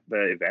 Is that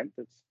the event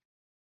that's?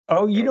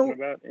 Oh, you know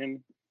about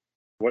in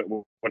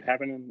what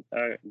happened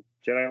in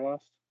Jedi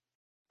Lost?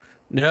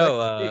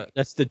 No,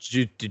 that's the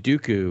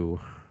Dooku.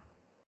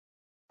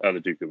 Oh, the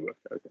Dooku book.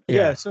 Okay.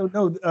 Yeah. So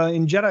no,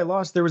 in Jedi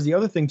Lost, there was the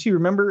other thing too.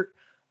 Remember,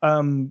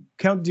 Count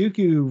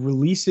Dooku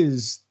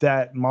releases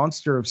that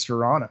monster of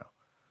Serrano,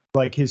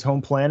 like his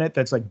home planet.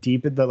 That's like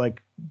deep in the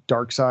like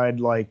dark side,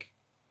 like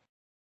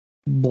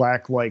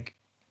black, like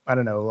I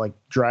don't know, like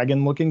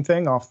dragon looking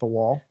thing off the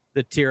wall.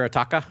 The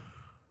Tirataka.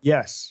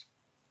 Yes.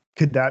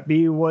 Could that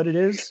be what it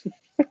is?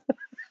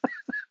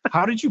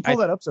 How did you pull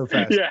that up so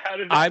fast? Yeah,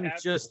 I'm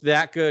just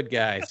that good,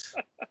 guys.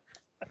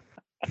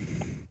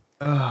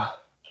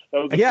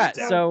 Yeah,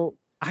 so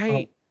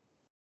I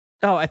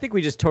think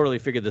we just totally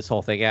figured this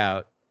whole thing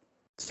out.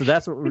 So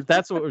that's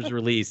what was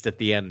released at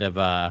the end of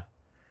I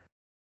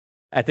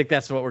think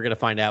that's what we're gonna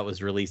find out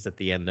was released at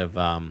the end of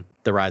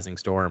the Rising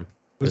Storm.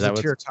 Was that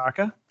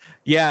Tirataka?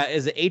 Yeah,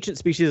 is an ancient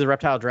species of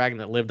reptile dragon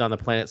that lived on the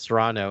planet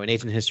Serrano. In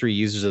ancient history,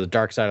 users of the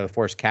dark side of the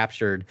Force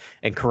captured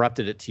and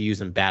corrupted it to use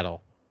in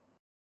battle.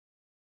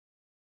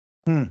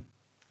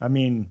 I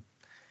mean,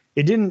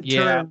 it didn't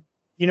turn,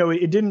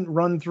 it didn't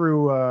run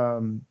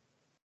through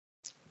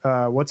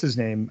what's his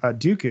name?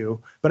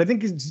 Dooku, but I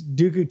think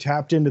Dooku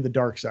tapped into the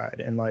dark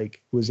side and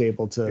like was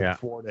able to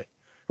thwart it.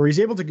 Or he's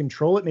able to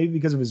control it maybe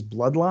because of his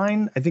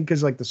bloodline. I think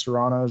because like the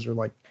Serranos are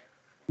like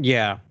he's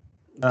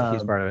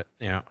part of it.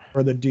 Yeah.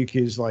 Or the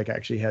Dooku's like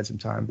actually had some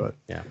time, but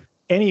yeah.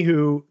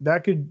 Anywho,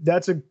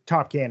 that's a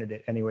top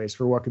candidate anyways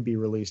for what could be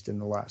released in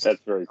the last.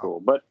 That's very cool.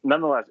 But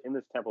nonetheless, in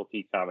this Temple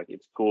Peak comic,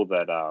 it's cool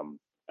that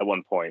at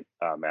one point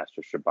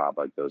Master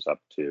Shababa goes up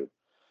to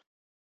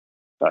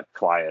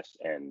Caius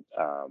and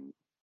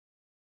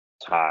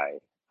Ty,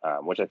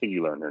 which I think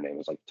you learned her name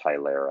is like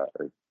Tylera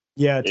or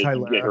Tylera.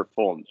 You get her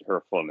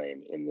full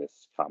name in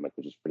this comic,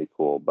 which is pretty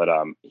cool. But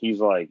he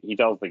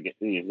tells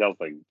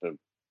the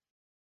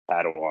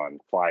Padawan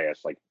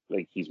Caius like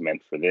he's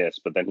meant for this,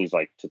 but then he's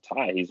like to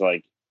Ty, he's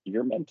like,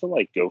 you're meant to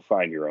like go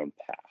find your own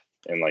path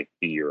and like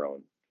be your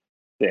own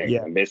thing,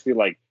 and basically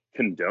like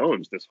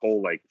condones this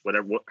whole like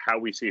how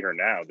we see her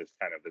now, this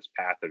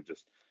path of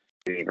just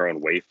being her own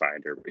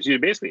wayfinder. She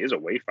basically is a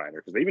wayfinder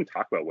because they even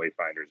talk about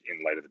wayfinders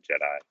in Light of the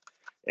Jedi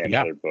and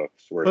other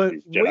books where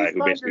these Jedi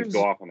who basically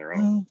go off on their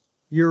own.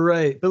 You're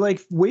right, but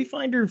like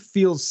Wayfinder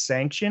feels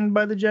sanctioned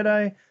by the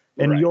Jedi.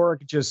 And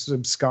Yorick just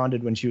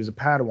absconded when she was a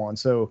Padawan,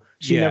 so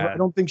I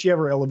don't think she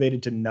ever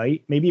elevated to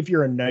knight. Maybe if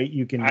you're a knight,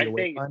 you can be a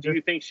Wayfinder. Do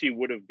you think she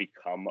would have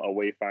become a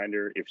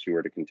Wayfinder if she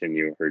were to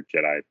continue her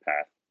Jedi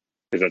path?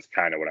 Because that's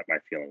kind of what my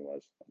feeling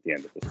was at the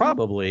end of this.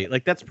 Probably,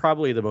 like that's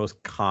probably the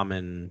most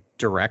common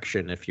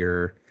direction. If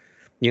you're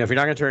not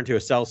going to turn into a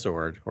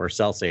sellsword or a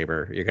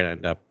sellsaber, you're going to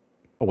end up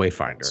a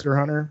Wayfinder, Monster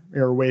Hunter,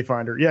 or a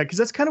Wayfinder. Yeah, because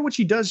that's kind of what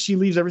she does. She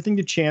leaves everything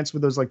to chance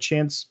with those like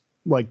chance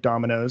like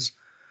dominoes.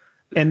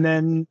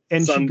 And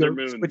she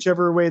goes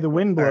whichever way the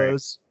wind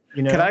blows.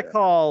 Right. Can I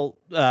call?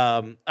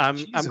 I'm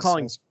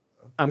calling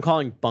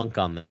bunk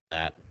on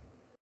that.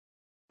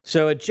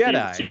 So a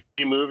Jedi,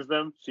 she moves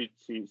them. She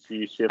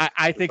shifts.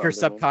 I think her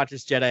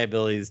subconscious Jedi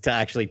abilities to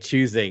actually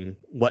choosing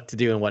what to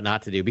do and what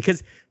not to do,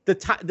 because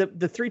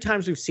the 3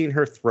 times we've seen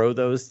her throw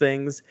those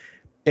things,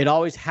 it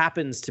always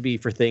happens to be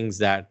for things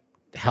that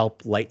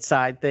help light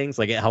side things,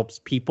 like it helps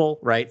people,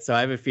 right? So I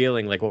have a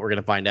feeling like what we're going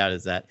to find out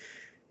is that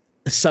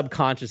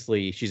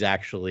subconsciously she's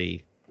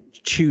actually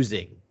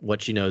choosing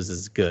what she knows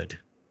is good.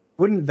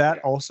 Wouldn't that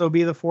also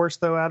be the Force,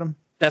 though, Adam?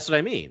 That's what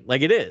I mean.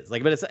 Like it is,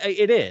 like, but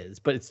it is,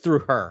 but it's through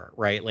her,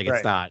 right? Like it's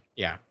Right. not,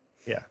 yeah.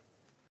 Yeah.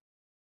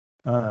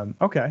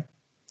 Okay,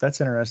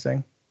 that's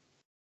interesting.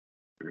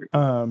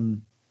 There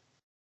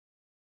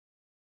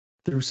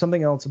was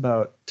something else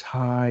about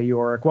Ty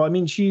York. Well, I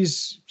mean,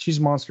 she's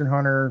Monster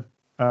Hunter.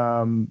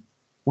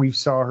 We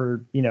saw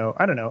her, you know,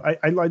 I don't know.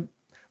 I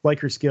like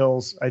her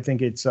skills. I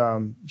think it's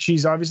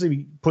she's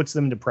obviously puts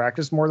them to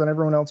practice more than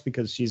everyone else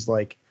because she's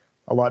like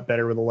a lot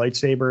better with a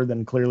lightsaber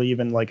than clearly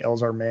even like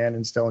Elzar Mann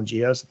and Stellan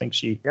Gios. I think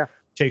she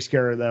takes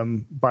care of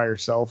them by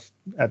herself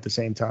at the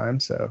same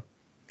time. So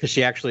Because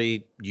she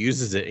actually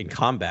uses it in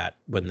combat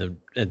when the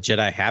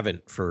Jedi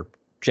haven't for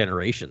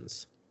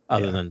generations,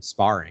 other than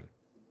sparring.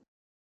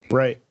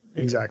 right,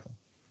 exactly.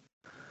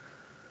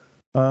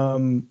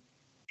 Should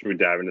we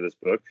dive into this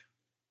book?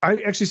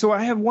 So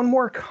I have one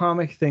more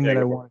comic thing that I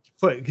go for wanted to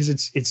put because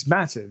it's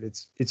massive.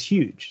 It's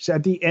huge. So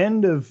at the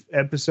end of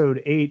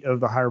episode 8 of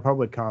the High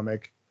Republic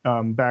comic,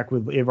 back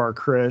with Ivar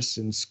Chris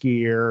and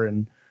Skier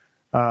and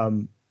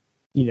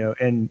you know,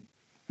 and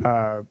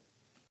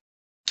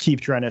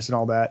Keith Trennis and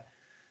all that,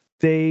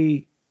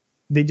 they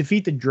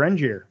defeat the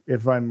Drengir,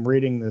 if I'm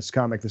reading this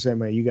comic the same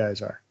way you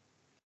guys are.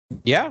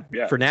 Yeah,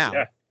 for now.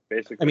 Yeah,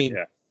 basically. I mean,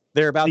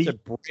 they're about to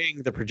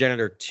bring the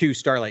progenitor to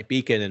Starlight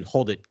Beacon and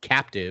hold it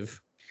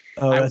captive.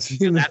 Oh, I that's would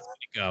say that's going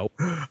to go.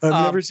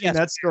 I've never seen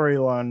that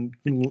storyline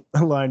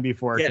line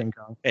before, Yeah. King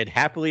Kong. And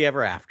happily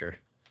ever after.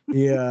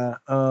 Yeah.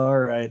 All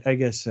right. I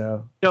guess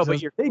so. No, So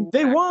but you're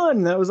they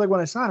won. That was like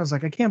when I saw it, I was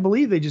like, I can't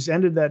believe they just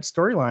ended that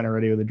storyline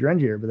already with the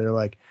Drengir. But they're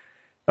like,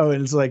 oh,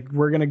 and it's like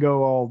we're gonna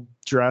go all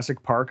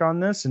Jurassic Park on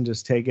this and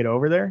just take it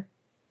over there.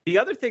 The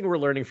other thing we're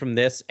learning from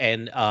this,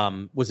 and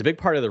was a big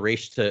part of the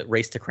race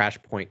to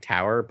Crash Point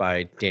Tower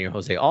by Daniel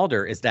Jose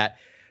Alder, is that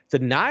the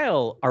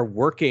Nile are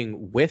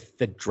working with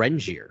the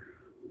Drengir.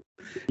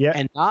 Yeah.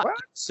 And not What?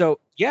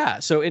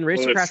 so in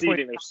Race to Crash Point,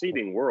 they're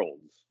seeding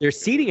worlds. they're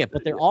seeding it,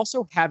 but they're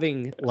also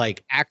having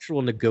like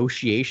actual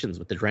negotiations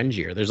with the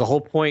Drengir. There's a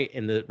whole point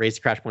in the Race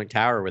to Crash Point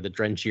Tower where the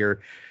Drengir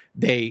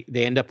they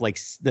end up like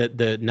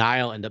the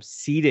Nile end up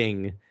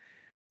seeding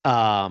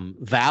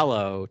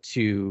Valo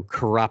to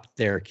corrupt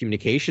their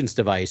communications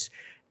device,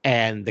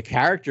 and the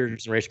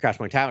characters in Race to Crash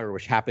Point Tower,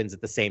 which happens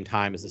at the same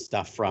time as the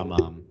stuff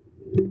from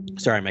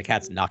sorry, my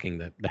cat's knocking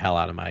the hell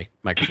out of my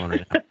microphone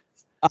right now.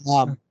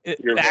 It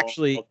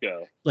actually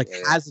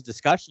has a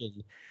discussion.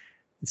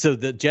 So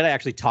the Jedi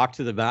actually talked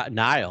to the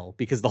Nile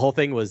because the whole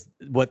thing was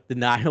what the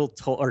Nile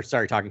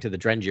talking to the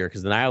Drengir,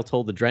 because the Nile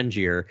told the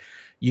Drengir,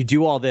 you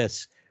do all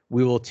this,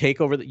 we will take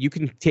over you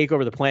can take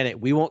over the planet.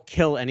 We won't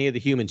kill any of the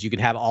humans. You can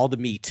have all the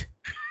meat.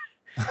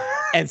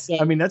 And so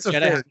I mean, that's a Jedi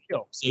fair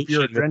deal. If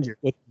you're a Drengir.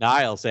 with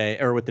Nile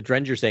with the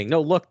Drengir saying,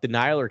 no, look, the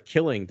Nile are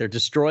killing. They're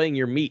destroying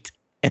your meat.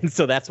 And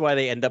so that's why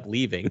they end up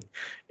leaving,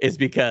 is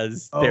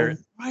because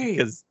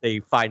because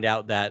they find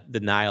out that the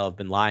Nile have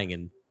been lying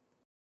and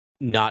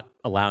not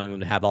allowing them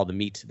to have all the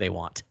meat they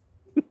want.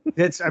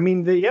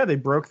 They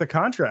broke the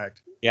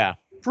contract. Yeah.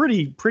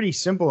 Pretty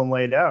simple and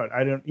laid out.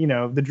 I don't,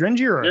 the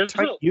Drengir are a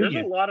tight There's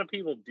union. a lot of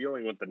people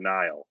dealing with the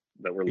Nile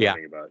that we're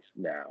learning about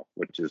now,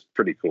 which is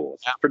pretty cool.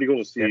 It's pretty cool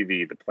to see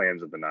the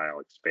plans of the Nile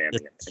expanding.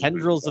 The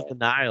tendrils of the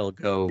Nile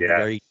go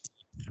very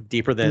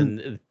deeper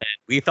than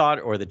we thought,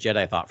 or the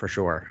Jedi thought for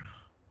sure.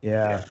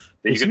 Yeah.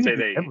 You could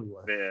say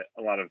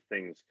a lot of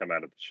things come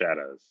out of the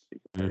shadows.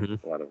 A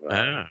lot of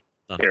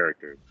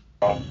characters.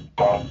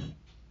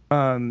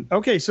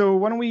 Okay, so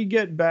why don't we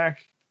get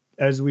back,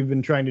 as we've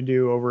been trying to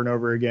do over and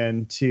over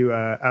again, to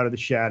Out of the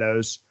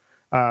Shadows.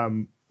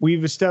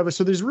 We've established,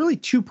 so there's really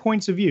 2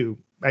 points of view.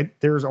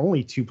 There's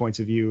only 2 points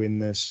of view in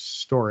this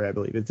story, I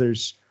believe.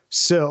 There's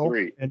Syl.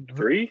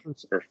 Three?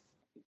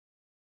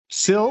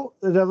 Syl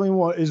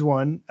definitely is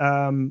one,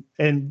 and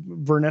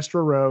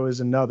Vernestra Rowe is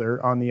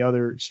another on the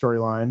other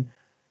storyline.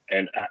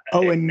 And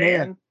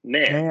Nan.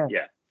 Yeah.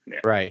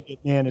 Right.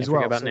 Nan as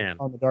well. About Nan.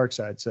 On the dark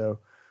side. So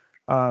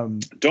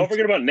don't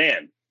forget about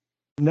Nan.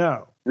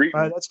 No.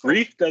 That's cool.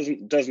 Reef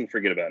doesn't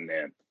forget about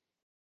Nan.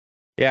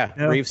 Yeah,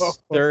 No. Reef's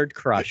third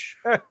crush.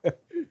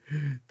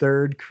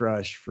 Third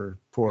crush for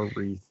poor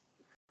Reef.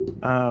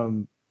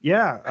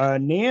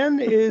 Nan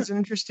is an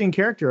interesting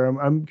character.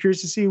 I'm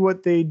curious to see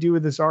what they do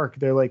with this arc.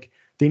 They're like,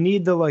 they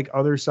need the like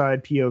other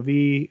side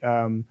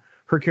POV.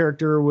 Her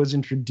character was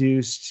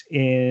introduced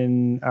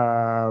in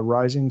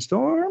Rising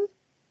Storm.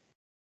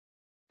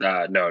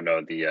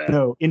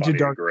 No, Into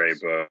Dark Gray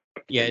book.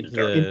 Yeah, Into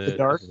the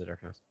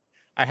Darkness.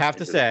 I have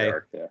to say,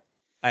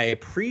 I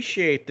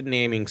appreciate the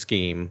naming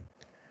scheme.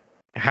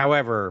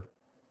 However,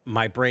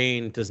 my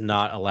brain does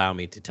not allow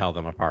me to tell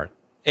them apart.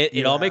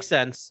 It all makes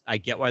sense. I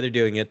get why they're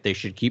doing it. They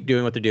should keep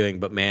doing what they're doing,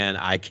 but man,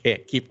 I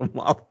can't keep them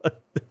all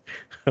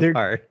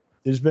apart.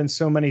 There's been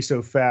so many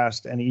so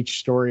fast, and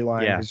each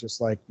storyline is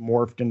just like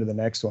morphed into the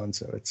next one.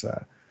 So it's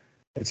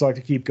It's like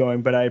to keep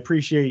going, but I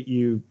appreciate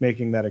you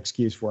making that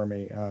excuse for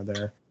me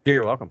there.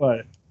 You're welcome.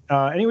 But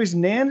anyways,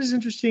 Nan is an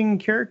interesting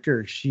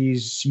character.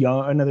 She's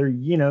young, another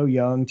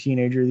young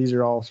teenager. These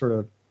are all sort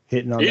of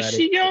hitting on Is that.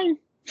 she young?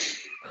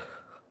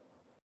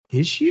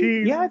 Is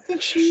she? Yeah, I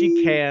think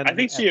She can. I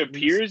think she at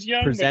appears least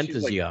young. present but she's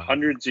as like young.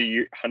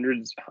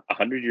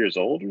 100 years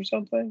old or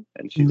something.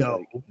 And she's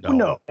No, like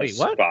no, a Wait,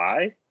 what?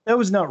 spy. that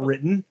was not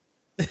written.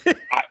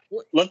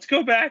 Let's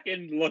go back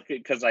and look at,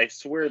 because I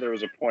swear there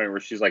was a point where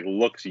she's like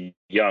looks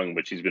young,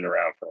 but she's been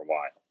around for a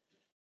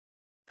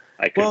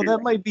while. Well,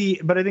 that might be,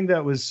 but I think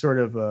that was sort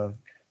of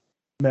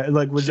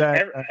like, was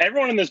that?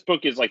 Everyone in this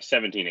book is like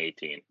 17,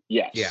 18.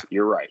 Yes, Yeah.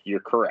 You're right. You're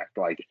correct.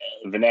 Like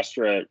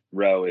Vanestra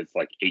Rowe is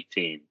like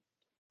 18,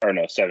 or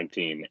no,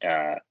 17.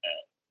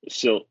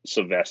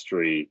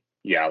 Silvestri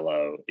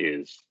Yallo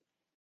is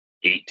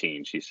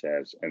 18, she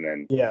says, and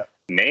then Yeah,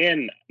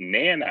 Nan,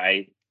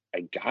 I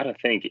gotta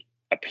think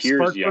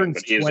appears young,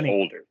 Sparkburn's but is 20.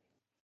 older.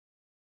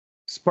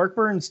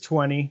 Sparkburn's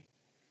 20.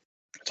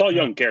 It's all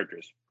young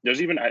characters.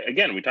 There's even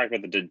again, we talked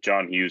about the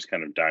John Hughes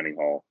kind of dining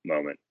hall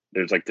moment.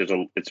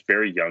 It's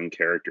very young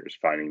characters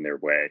finding their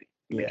way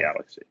in the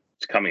galaxy.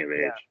 It's coming of age.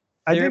 Yeah.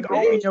 I They're think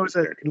all we know is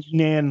that characters.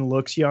 Nan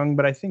looks young,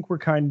 but I think we're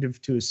kind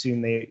of to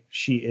assume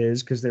she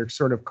is, because they're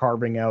sort of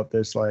carving out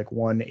this like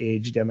one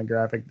age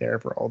demographic there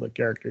for all the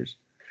characters.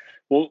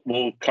 We'll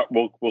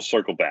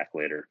circle back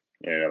later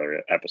in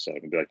another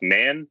episode and be like,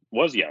 Nan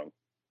was young.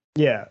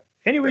 Yeah.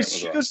 Anyways, That was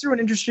she rough. goes through an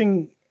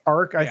interesting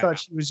arc. I Yeah. thought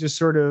she was just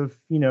sort of,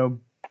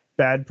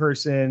 bad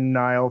person,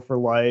 Nile for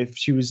life.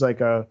 She was like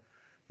a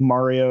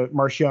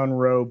Marchion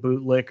Rowe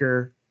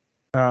bootlicker.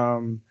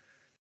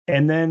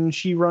 And then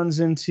she runs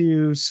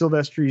into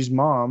Silvestri's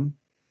mom,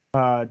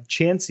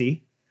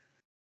 Chansey.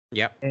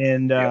 Yep.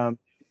 And Yep.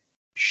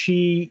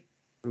 she,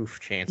 Oof,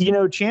 chance.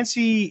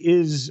 Chansey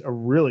is a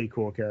really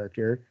cool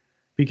character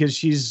because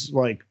she's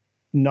like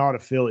not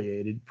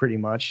affiliated pretty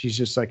much. She's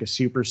just like a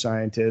super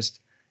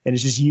scientist and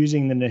is just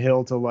using the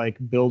Nihil to like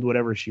build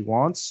whatever she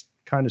wants,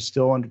 kind of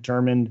still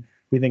undetermined.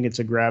 We think it's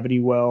a gravity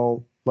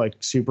well, like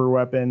super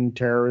weapon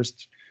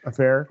terrorist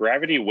affair.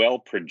 Gravity well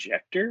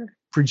projector.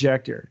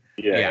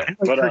 Yeah.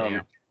 But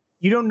Like,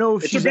 you don't know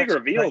if it's a she's big actually,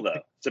 reveal like,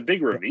 though. It's a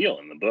big reveal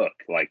in the book.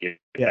 Like if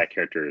Yeah. that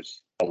character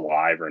is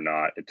alive or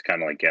not. It's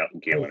kind of like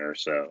Galen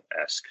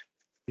Erso-esque.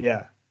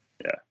 Yeah.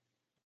 Yeah.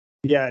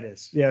 Yeah, it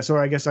is. Yeah, so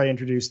I guess I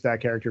introduced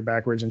that character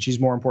backwards, and she's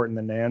more important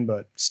than Nan,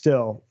 but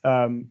still,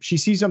 she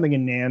sees something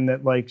in Nan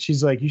that like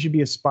she's like, you should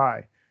be a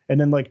spy, and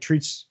then like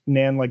treats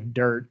Nan like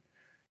dirt,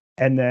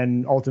 and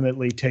then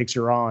ultimately takes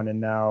her on, and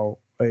now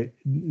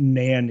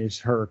Nan is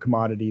her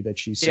commodity that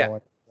she's Yeah.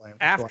 selling.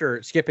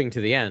 After skipping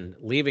to the end,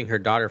 leaving her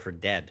daughter for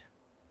dead,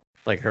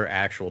 like her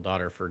actual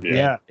daughter for dead,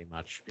 Yeah. pretty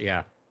much.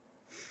 Yeah,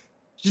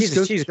 Just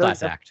goes she's to a show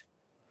class you- act.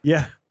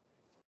 Yeah,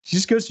 she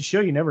just goes to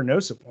show you never know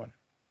someone.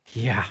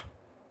 Yeah,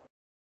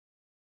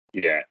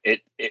 Yeah,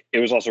 it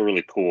was also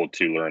really cool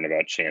to learn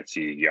about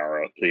Chansey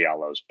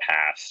Yallo's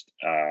past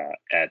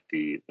at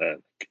the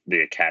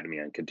Academy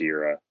on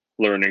Kadira,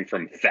 learning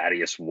from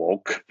Thaddeus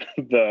Wolk,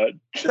 the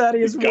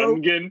Thaddeus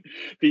Wolk.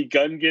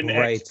 Gungan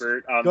Right.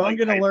 expert on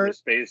Gungan like alert.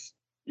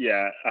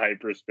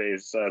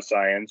 hyperspace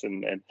science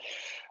and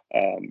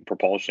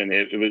propulsion.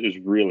 It was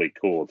really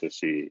cool to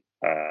see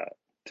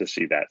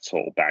that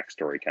whole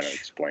backstory kind of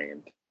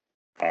explained,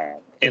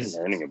 and Is-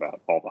 learning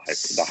about all the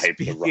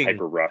Speaking-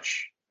 hyper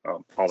rush.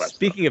 All that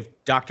Speaking of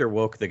Dr.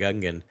 Woke the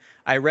Gungan,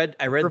 I read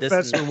this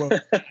Professor in-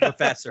 Wolk.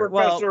 Professor.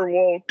 Well, Professor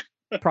Wolk.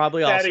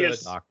 probably also a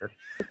Thaddeus. doctor.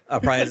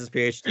 Probably has his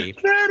PhD.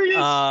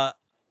 Thaddeus.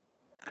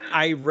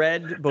 I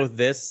read both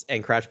this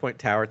and Crouch Point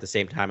Tower at the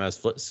same time. I was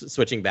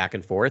switching back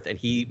and forth, and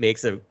he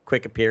makes a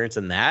quick appearance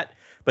in that,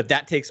 but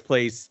that takes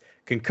place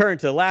concurrent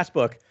to the last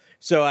book.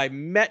 So I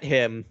met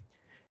him,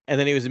 and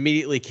then he was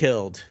immediately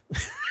killed.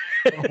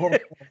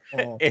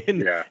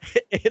 and, Yeah.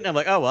 and I'm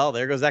like, oh well,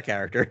 there goes that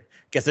character.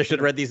 Guess I should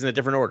have read these in a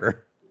different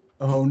order.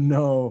 Oh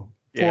no.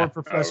 Yeah.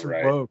 Poor Professor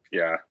right. Woke.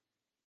 Yeah.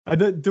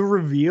 The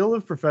reveal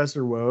of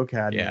Professor Woke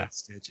had me Yeah. in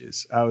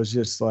stitches. I was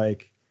just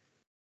like,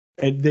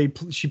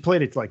 she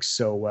played it like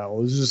so well.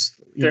 It was just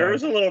There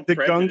was a little the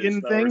prejudice,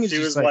 Gungan though, thing where is she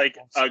just was like-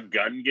 like, a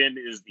Gungan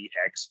is the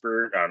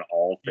expert on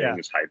all Yeah.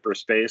 things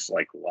hyperspace.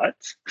 Like what?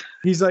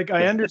 he's like,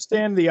 I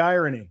understand the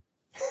irony.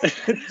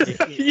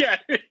 Yeah.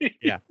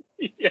 Yeah.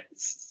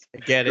 Yes.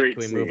 Get it? Great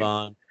Can we move scene.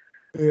 on?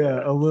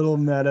 Yeah, a little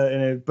meta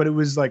in it, but it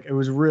was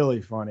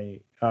really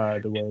funny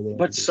the way they.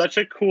 But introduced such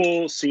a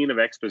cool scene of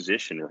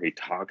exposition where he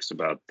talks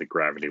about the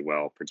gravity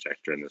well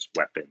projector and this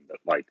weapon that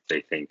like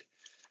they think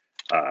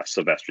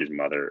Silvestri's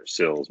mother,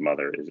 Syl's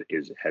mother,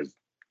 has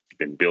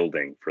been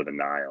building for the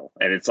Nile,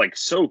 and it's like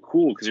so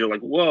cool because you're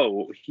like,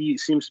 whoa, he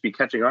seems to be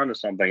catching on to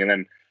something, and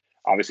then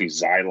obviously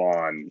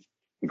Xylon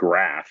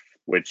Graph,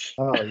 which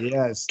it. Oh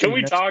yes. can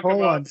we Next talk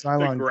poll on about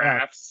Cylon the Graph.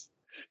 graphs?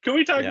 Can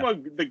we talk Yeah.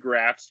 about the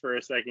graphs for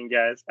a second,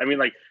 guys? I mean,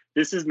 like,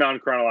 this is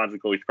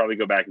non-chronological. We should probably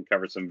go back and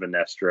cover some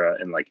Vanestra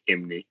and like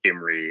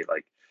Imri,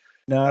 like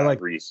No, I like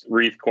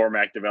Reith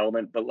Cormac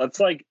development. But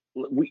let's like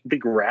the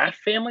Graph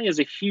family is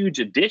a huge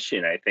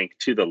addition, I think,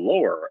 to the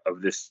lore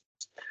of this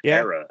Yeah.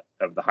 era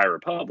of the High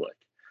Republic.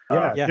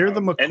 Yeah. They're the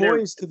and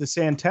McCoys to the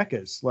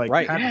Santecas, like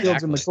Right,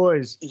 Hatfields and exactly.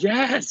 McCoys,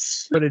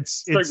 Yes, but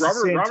it's like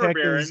Robert Santecas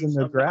Barons and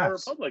the of the High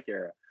Graphs. Republic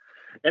era,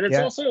 and it's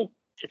Yeah.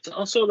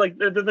 also like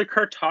the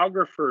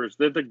cartographers,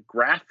 they're the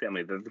Graph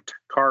family, they're the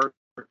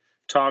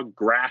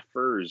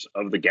cartographers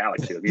of the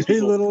galaxy. Like, these They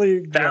people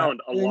literally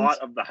found a things. lot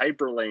of the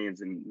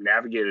hyperlanes and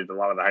navigated a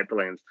lot of the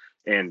hyperlanes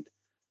and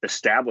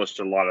established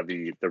a lot of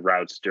the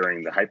routes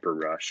during the hyper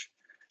rush,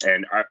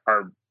 and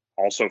are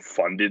also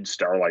funded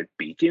Starlight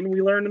Beacon.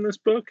 We learned in this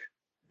book,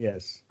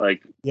 Yes.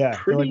 like Yeah.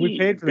 They're like, we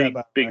paid for big, that.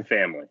 By the way. big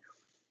family.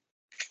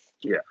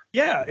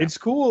 Yeah, it's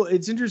cool.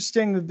 It's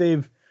interesting that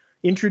they've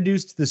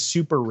introduced the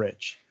super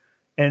rich.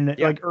 And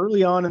Yeah. like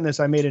early on in this,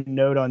 I made a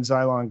note on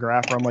Xylon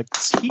Graph where I'm like,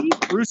 is he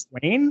Bruce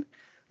Wayne?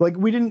 Like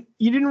you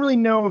didn't really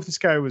know if this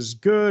guy was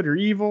good or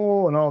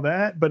evil and all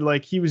that, but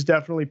like he was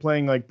definitely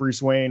playing like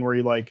Bruce Wayne, where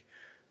he like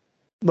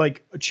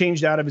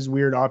changed out of his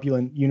weird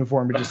opulent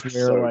uniform to just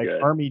wear So like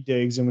good. army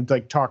digs and would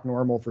like talk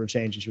normal for a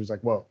change. And she was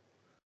like, whoa,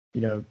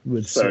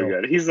 with So Syl.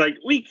 good. He's like,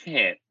 we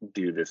can't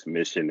do this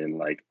mission in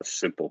like a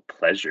simple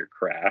pleasure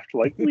craft.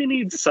 Like, we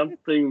need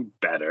something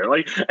better.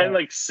 Like, and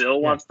like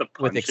Syl wants to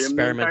punch With him the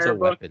experimental entire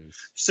book. weapons.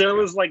 Syl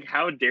is like,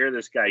 how dare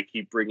this guy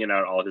keep bringing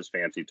out all his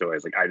fancy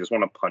toys? Like, I just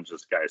want to punch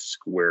this guy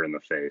square in the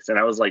face. And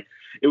I was like,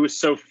 it was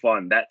so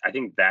fun. I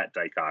think that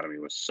dichotomy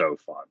was so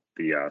fun.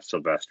 The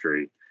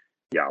Silvestri,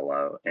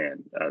 Yalo,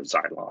 and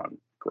Xylon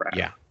Graph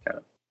Yeah. kind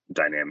of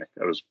dynamic.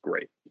 That was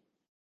great.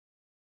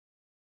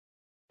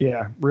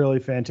 Yeah, really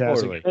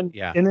fantastic. Totally, And,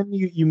 yeah. and then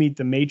you meet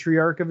the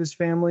matriarch of his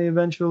family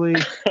eventually.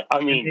 I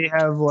And mean, they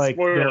have like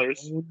their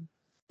spoilers. own-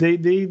 they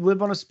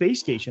live on a space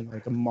station,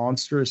 like a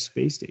monstrous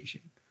space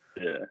station.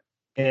 Yeah.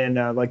 And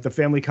like the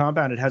family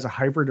compound, it has a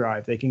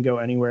hyperdrive. They can go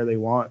anywhere they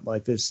want.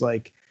 Like this,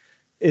 like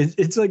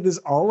it's like this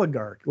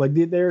oligarch. Like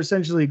they're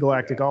essentially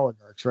galactic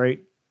oligarchs, right?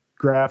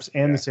 Graphs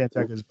and the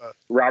Santecas both.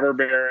 Robber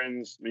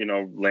barons,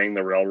 laying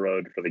the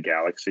railroad for the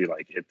galaxy.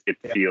 Like it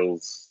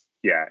feels,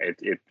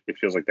 it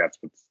feels like that's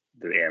what's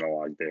the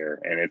analog there,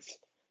 and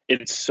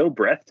it's so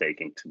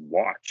breathtaking to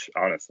watch.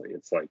 Honestly,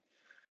 it's like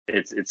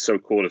it's so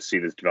cool to see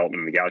this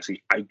development in the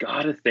galaxy. I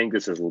gotta think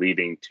this is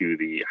leading to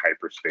the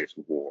hyperspace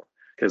war,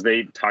 because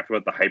they talked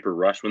about the hyper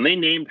rush when they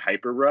named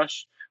Hyper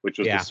Rush, which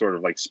was this sort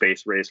of like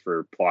space race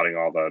for plotting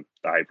all the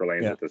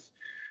hyperlanes with this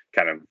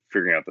kind of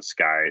figuring out the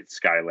sky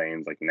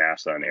lanes, like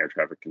NASA and air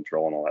traffic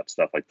control and all that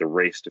stuff, like the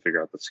race to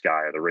figure out the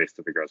sky, or the race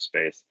to figure out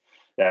space.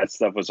 That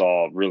stuff was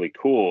all really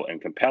cool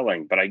and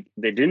compelling, but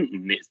they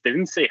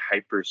didn't say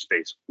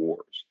hyperspace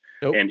wars.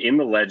 Nope. And in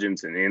the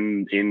Legends and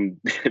in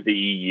the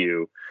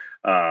EU,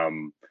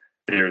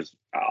 there's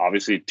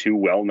obviously two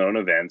well-known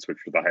events, which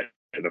were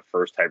the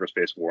first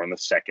hyperspace war and the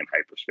second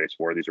hyperspace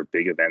war. These are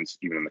big events,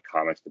 even in the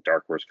comics, the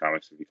Dark Horse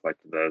comics, if you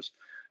collected those.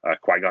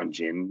 Qui-Gon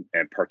Jinn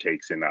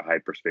partakes in a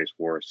hyperspace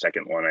war,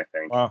 second one, I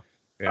think. Wow.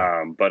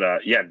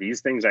 Yeah. These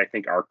things I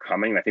think are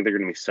coming. I think they're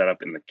going to be set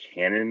up in the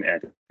canon, and I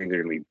think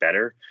they're going to be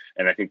better.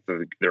 And I think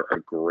they're a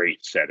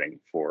great setting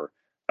for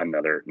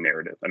another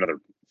narrative, another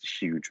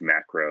huge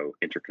macro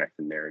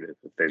interconnected narrative.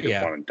 If they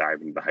just want to dive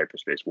into the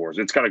hyperspace wars,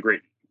 it's got a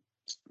great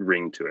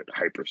ring to it.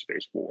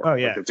 Hyperspace war. Oh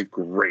yeah,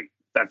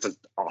 that's just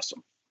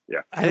awesome.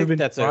 Yeah, I think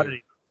that's I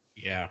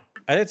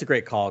think it's a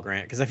great call,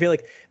 Grant, because I feel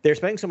like they're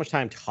spending so much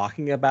time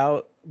talking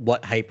about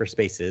what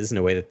hyperspace is in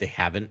a way that they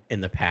haven't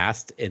in the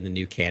past in the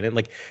new canon.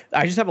 Like,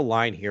 I just have a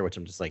line here, which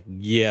I'm just like,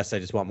 yes, I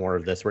just want more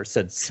of this, where it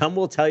said, some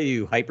will tell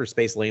you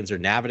hyperspace lanes are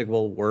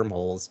navigable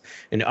wormholes,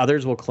 and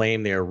others will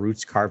claim they are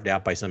routes carved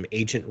out by some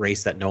ancient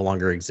race that no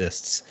longer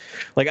exists.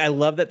 Like, I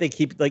love that they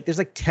keep, like, there's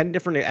like 10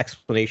 different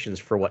explanations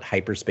for what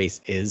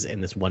hyperspace is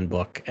in this one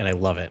book, and I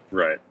love it.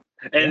 Right.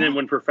 And then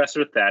when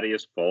Professor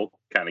Thaddeus Folk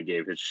kind of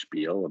gave his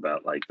spiel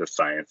about like the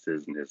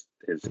sciences and his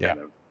kind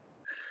of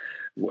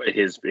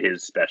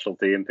his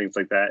specialty and things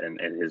like that, and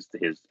his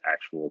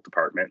actual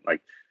department,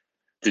 like,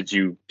 did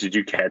you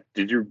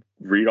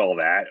read all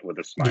that with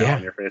a smile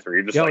on your face, or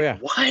you're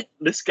just what,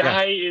 this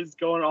guy is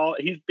going all,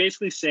 he's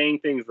basically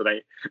saying things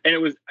that and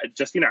it was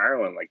Justina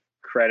Ireland, like,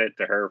 credit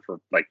to her for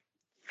like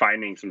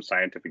finding some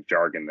scientific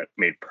jargon that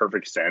made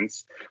perfect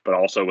sense, but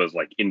also was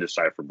like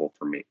indecipherable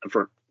for me,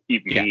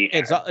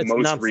 it's most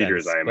nonsense,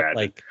 readers, I imagine.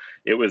 Like,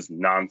 it was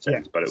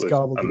nonsense, but it was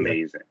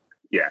amazing.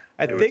 Yeah,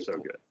 I think was so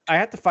good. I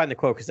have to find the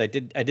quote, because I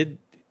did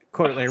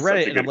quote it and I read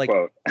it, and I'm like,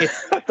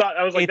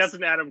 I was like, that's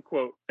an Adam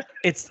quote.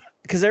 It's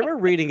because I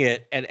remember reading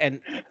it,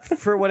 and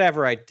for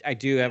whatever I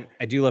do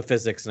love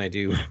physics, and I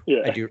do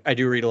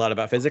read a lot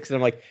about physics, and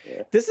I'm like,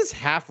 this is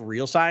half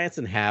real science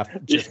and half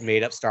just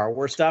made up Star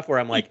Wars stuff, where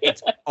I'm like,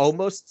 it's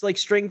almost like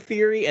string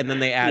theory, and then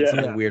they add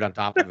something weird on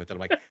top of it. And I'm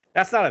like,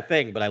 that's not a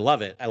thing, but I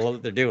love it. I love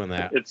that they're doing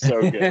that. It's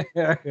so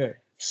good.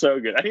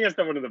 So good. I think that's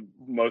one of the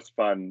most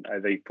fun, I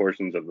think,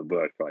 portions of the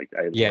book. Like,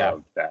 I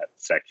love that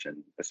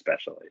section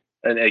especially.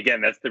 And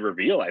again, that's the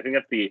reveal. I think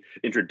that's the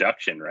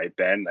introduction, right,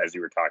 Ben? As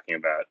you were talking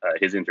about,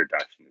 his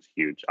introduction is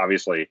huge.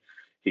 Obviously,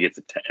 he gets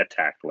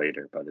attacked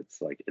later, but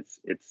it's like it's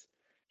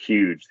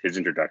huge. His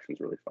introduction is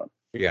really fun.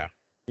 Yeah.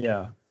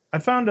 I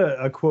found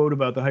a quote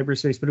about the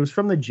hyperspace, but it was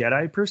from the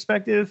Jedi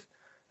perspective.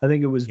 I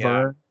think it was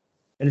Vern.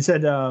 And it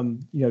said,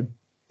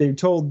 they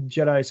told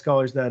Jedi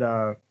scholars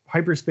that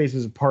hyperspace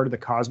is a part of the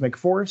cosmic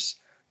force,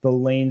 the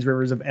lanes,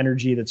 rivers of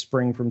energy that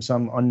spring from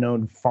some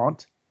unknown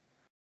font.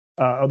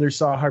 Others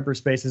saw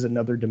hyperspace as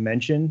another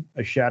dimension,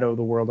 a shadow of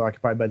the world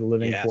occupied by the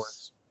living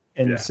force.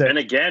 And Yeah. And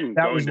again,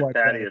 that going was to like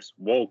Thaddeus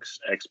Wolk's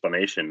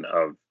explanation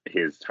of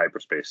his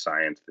hyperspace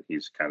science that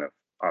he's kind of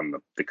on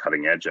the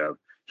cutting edge of,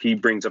 he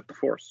brings up the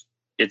Force.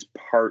 It's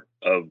part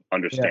of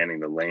understanding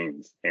the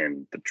lanes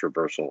and the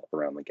traversal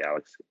around the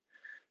galaxy.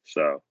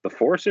 So the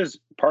Force is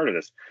part of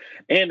this.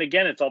 And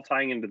again, it's all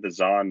tying into the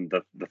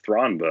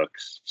Thrawn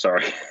books.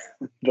 Sorry,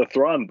 the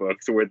Thrawn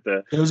books with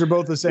the... Those are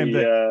both the same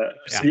thing.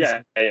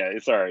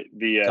 Sorry.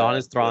 Zahn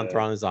is Thrawn,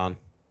 Thrawn is Zahn.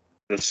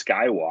 The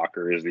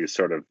Skywalker is these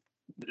sort of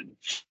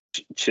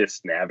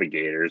Chiss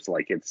navigators.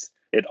 Like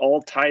it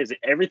all ties,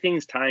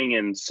 everything's tying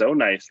in so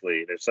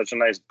nicely. There's such a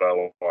nice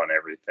bow on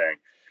everything.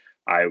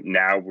 I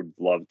now would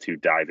love to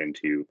dive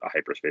into a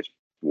hyperspace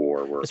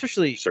war where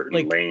especially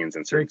certain lanes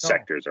and certain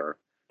sectors are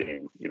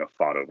being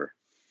fought over.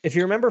 If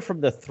you remember from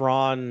the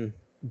Thrawn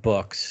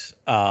books,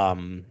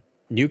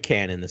 new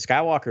canon, the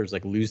Skywalkers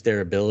like lose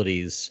their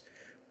abilities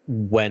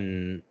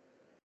when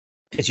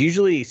it's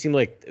usually seemed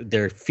like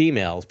they're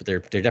females, but they're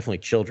definitely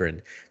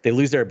children. They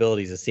lose their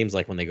abilities. It seems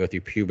like when they go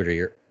through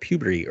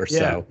puberty or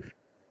so.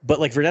 But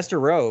like Vernestra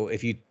Rowe,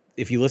 if you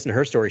listen to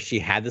her story, she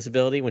had this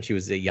ability when she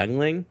was a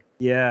youngling.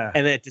 Yeah.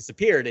 And then it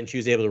disappeared and she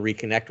was able to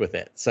reconnect with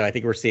it. So I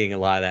think we're seeing a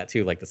lot of that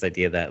too. Like this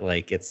idea that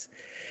like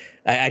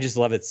I just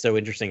love it. So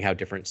interesting how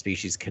different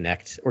species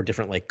connect or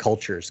different like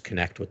cultures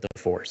connect with the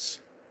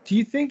Force. Do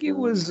you think it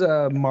was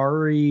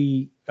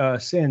Mari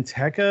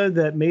Santeca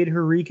that made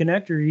her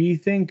reconnect, or do you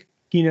think,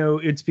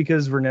 it's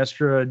because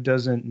Vernestra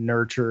doesn't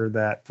nurture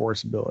that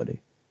Force ability?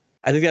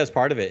 I think that was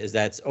part of it, is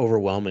that's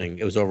overwhelming.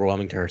 It was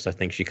overwhelming to her. So I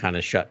think she kind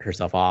of shut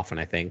herself off. And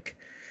I think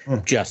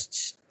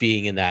just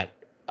being in that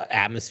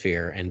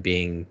atmosphere and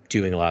doing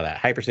a lot of that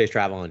hyperspace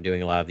travel and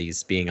doing a lot of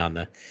these, being on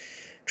the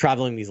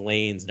traveling these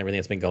lanes and everything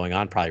that's been going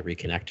on probably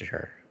reconnected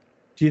her.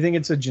 Do you think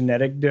it's a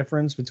genetic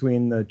difference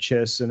between the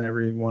Chiss and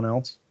everyone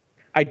else?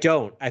 I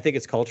don't. I think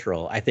it's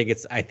cultural.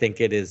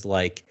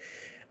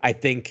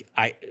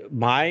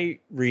 My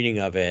reading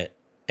of it,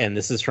 and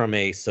this is from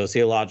a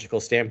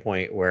sociological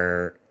standpoint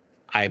where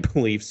I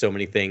believe so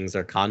many things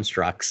are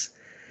constructs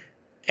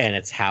and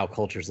it's how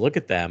cultures look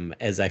at them,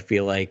 as I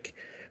feel like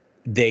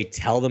they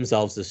tell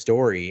themselves the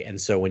story.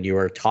 And so when you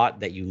are taught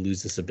that you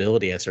lose this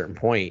ability at a certain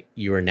point,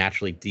 you are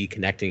naturally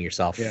deconnecting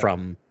yourself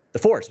from the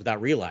Force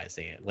without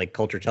realizing it. Like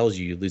culture tells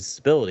you lose this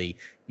ability,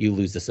 you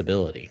lose this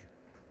ability.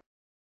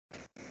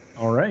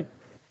 All right.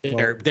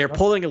 They're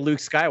pulling a Luke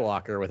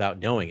Skywalker without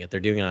knowing it.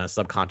 They're doing it on a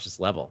subconscious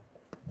level.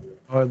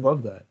 Oh, I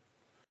love that.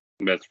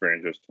 That's very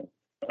interesting.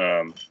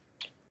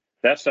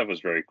 That stuff was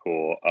very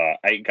cool.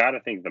 I gotta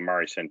think the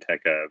Mari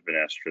Santeca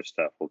Vernestra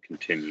stuff will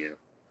continue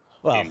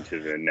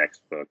into the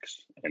next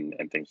books and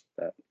things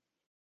like that.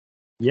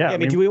 Yeah, I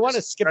mean, do we want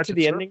to skip to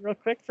the ending real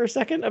quick for a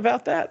second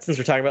about that, since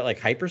we're talking about like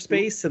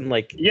hyperspace and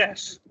like?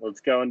 Yes, let's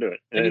go into it.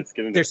 Let's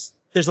get into it.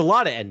 There's a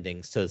lot of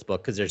endings to this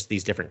book because there's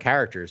these different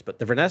characters, but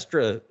the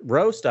Vernestra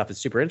Rowe stuff is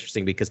super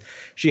interesting because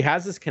she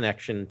has this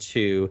connection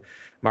to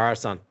Mara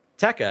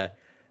Santeca,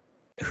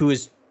 who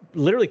is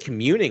literally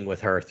communing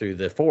with her through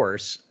the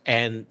Force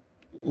and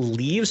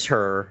leaves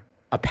her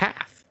a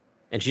path.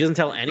 And she doesn't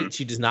tell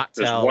she does not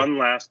tell. There's one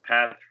last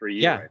path for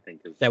you, I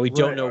think. That we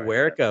don't know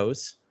where it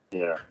goes.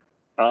 Yeah.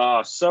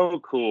 Oh, so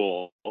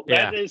cool.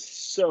 That is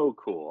so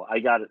cool. I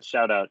got it.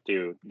 Shout out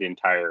to the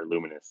entire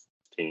Luminous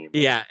team.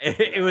 Yeah,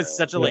 it was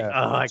such a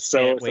I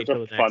can't wait till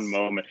the fun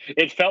moment.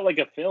 It felt like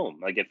a film.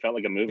 Like it felt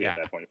like a movie at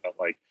that point. It felt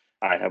like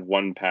I have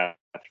one path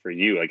for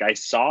you. Like I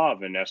saw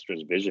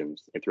Vernestra's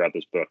visions throughout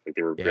this book. Like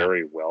they were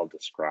very well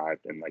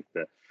described, and like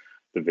the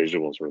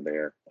visuals were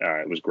there.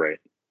 It was great.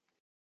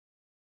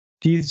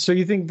 So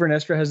you think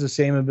Vernestra has the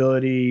same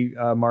ability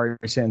Mari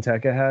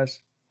Santeca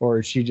has, or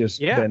is she just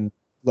been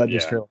led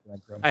this trail?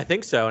 I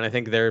think so, and I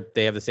think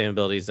they have the same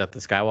abilities that the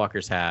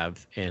Skywalkers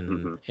have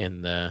in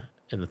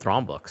the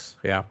Thrawn books.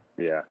 Yeah.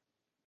 Yeah.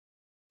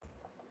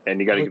 And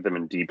you got to get them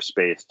in deep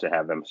space to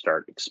have them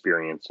start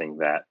experiencing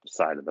that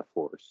side of the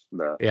Force.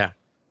 The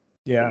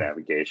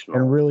navigational,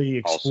 and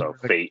really also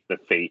the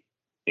fate,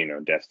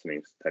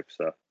 destinies type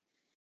stuff.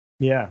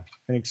 Yeah,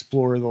 and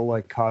explore the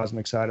like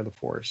cosmic side of the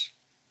Force.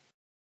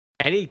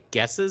 Any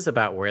guesses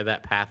about where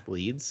that path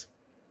leads?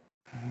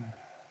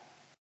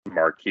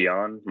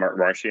 Marcion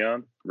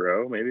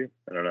Row, maybe?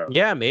 I don't know.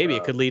 Yeah, maybe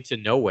it could lead to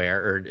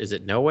nowhere, or is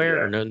it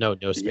nowhere or no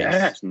space?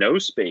 Yes, no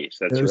space.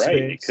 That's no right.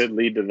 Space. It could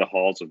lead to the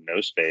halls of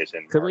no space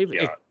and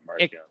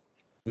Marcion.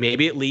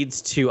 Maybe it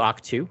leads to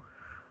Ahch-To.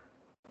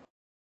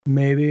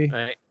 Maybe.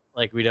 Right?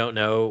 Like we don't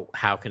know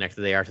how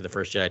connected they are to the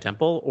First Jedi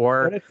Temple,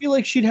 but I feel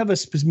like she'd have a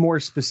more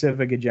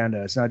specific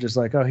agenda. It's not just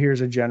like, oh,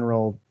 here's a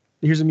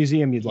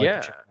museum you'd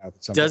like to check out.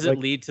 Does it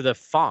lead to the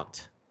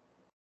font?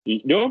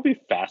 You know what would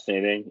be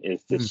fascinating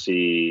is to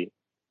see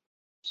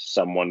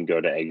someone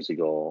go to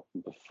Exegol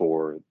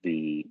before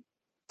the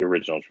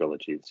original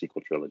trilogy, the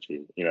sequel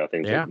trilogy,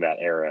 things like that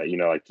era,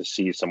 like to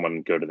see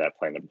someone go to that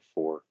planet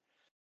before.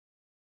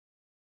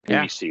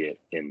 Yeah. we see it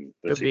in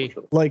the Could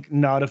sequel be. trilogy. Like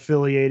not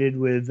affiliated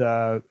with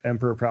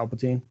Emperor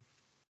Palpatine.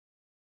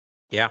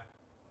 Yeah.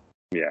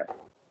 Yeah.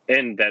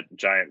 And that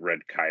giant red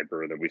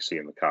Kyber that we see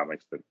in the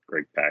comics that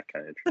Greg Pak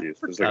kind of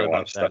introduced. There's like a Forgot lot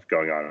about of stuff that.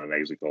 going on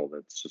Exegol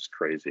that's just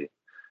crazy.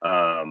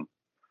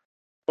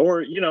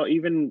 Or,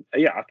 even,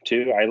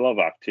 Octu. I love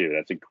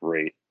Octu.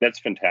 That's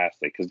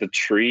fantastic because the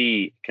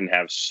tree can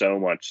have so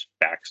much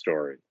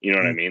backstory. You know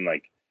what I mean?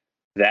 Like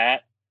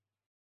that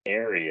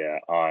area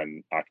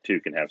on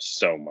Octu can have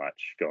so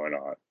much going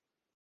on.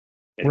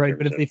 in Right, terms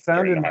but if of they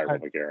found during it the in High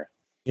Republic era.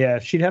 Yeah,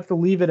 she'd have to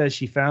leave it as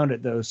she found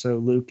it, though, so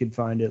Luke could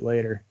find it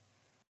later.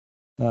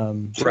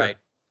 Right.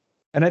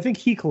 And I think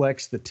he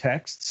collects the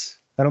texts.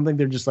 I don't think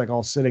they're just like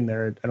all sitting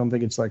there. I don't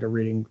think it's like a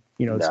reading.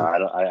 It's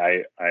No,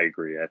 I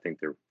agree. I think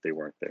they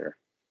weren't there.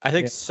 I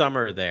think Yeah.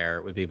 Summer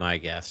there would be my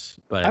guess,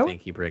 but I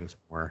think he brings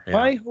more. Yeah.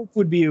 my hope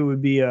would be it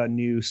would be a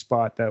new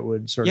spot that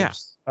would sort Yeah.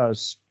 of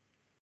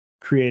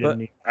create a But-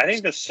 new. I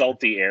think the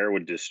salty air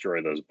would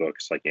destroy those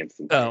books like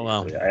instantaneously. Oh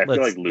well, I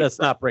feel like Luke. let's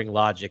not bring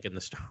logic in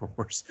the Star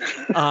Wars.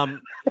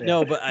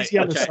 No, but Easy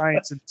on the okay.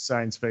 science and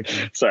science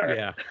fiction. Sorry.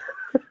 Yeah.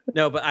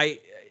 No, but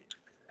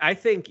I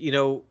think,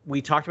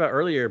 we talked about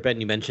earlier, Ben,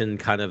 you mentioned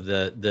kind of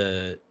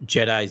the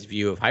Jedi's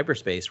view of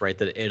hyperspace, right?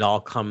 That it all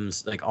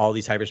comes, like all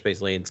these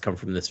hyperspace lanes come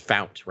from this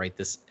fount, right?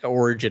 This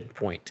origin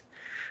point.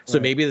 So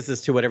Right. maybe this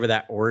is to whatever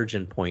that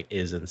origin point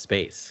is in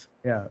space.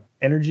 Yeah,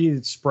 energy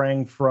that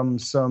sprang from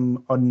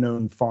some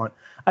unknown font.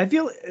 I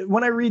feel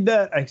when I read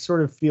that, I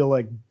sort of feel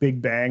like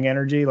Big Bang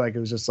energy. Like it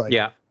was just like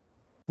Yeah.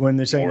 when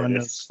they're saying unknown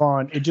Mortis.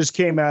 font, it just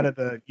came out of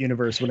the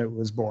universe when it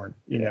was born.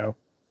 Yeah.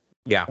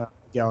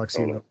 Galaxy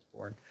when Totally. it was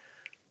born.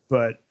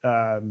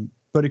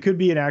 But it could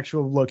be an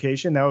actual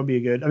location. That would be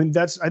good. I mean,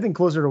 that's I think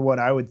closer to what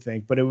I would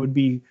think. But it would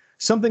be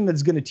something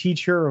that's going to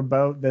teach her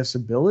about this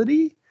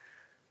ability.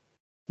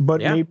 But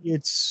Yeah. maybe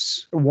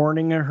it's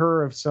warning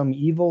her of some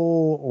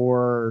evil,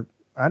 or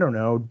I don't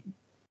know,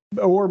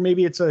 or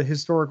maybe it's a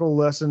historical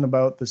lesson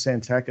about the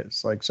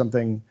Santekas, like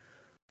something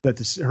that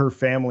her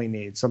family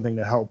needs, something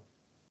to help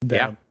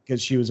them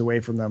because she was away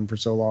from them for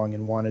so long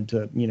and wanted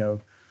to,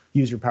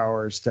 use her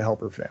powers to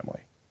help her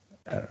family.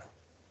 I don't know.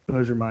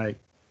 Those are my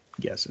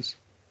guesses.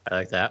 I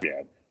like that.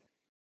 Yeah.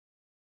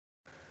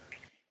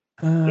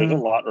 There's a Uh,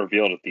 lot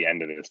revealed at the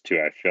end of this too.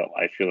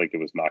 I feel like it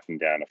was knocking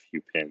down a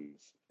few pins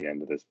at the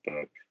end of this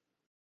book.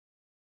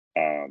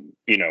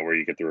 Where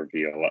you get the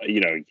reveal.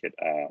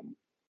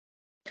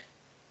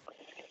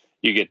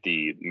 You get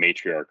the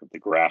matriarch of the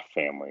Graf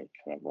family,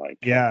 kind of like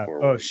yeah. coming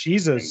Oh, forward.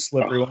 she's a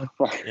slippery one.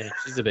 Yeah,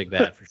 she's a big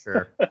bad for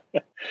sure.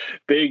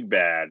 Big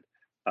bad.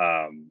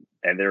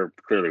 And they're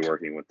clearly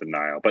working with the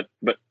Nile, but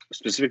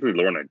specifically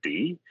Lorna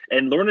D.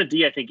 And Lorna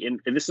D, I think, and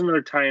this is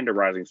another tie into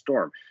Rising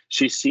Storm.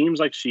 She seems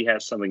like she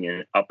has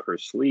something up her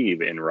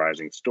sleeve in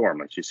Rising Storm.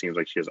 Like she seems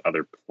like she has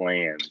other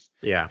plans.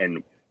 Yeah.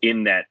 And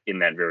in that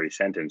very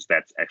sentence,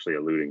 that's actually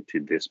alluding to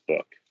this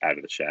book, Out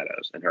of the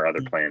Shadows. And her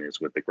other plan is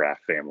with the Graf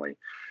family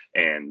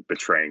and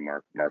betraying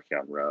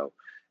Marchion Ro.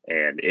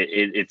 And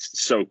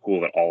it's so cool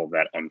that all of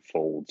that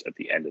unfolds at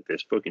the end of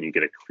this book, and you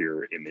get a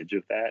clearer image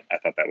of that. I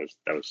thought that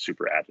was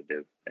super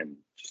additive and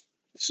just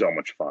so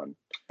much fun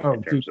Oh,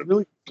 in terms dude, of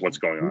really, what's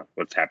going on,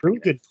 what's happening. really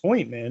good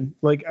point, man.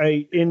 Like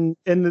and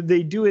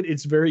they do it.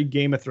 It's very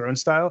Game of Thrones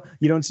style.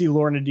 You don't see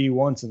Lorna D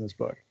once in this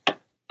book,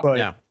 but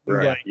Yeah.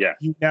 Right. like, Yeah.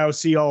 you now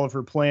see all of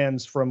her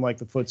plans from like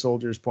the foot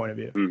soldiers' point of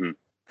view. Hmm.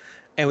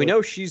 And we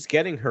know she's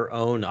getting her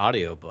own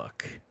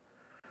audiobook.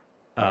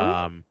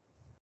 Coming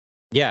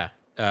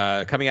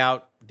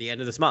out the end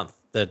of this month.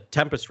 The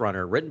Tempest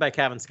Runner, written by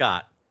Kevin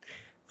Scott.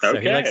 So he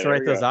Okay, likes to there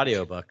write we those go.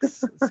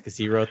 audiobooks because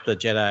he wrote the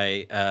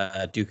Dooku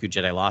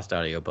Jedi Lost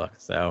audiobook.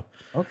 So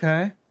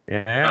Okay.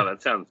 yeah. Oh,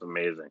 that sounds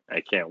amazing.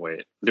 I can't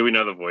wait. Do we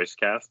know the voice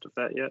cast of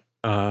that yet?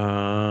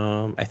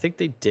 I think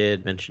they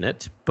did mention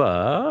it,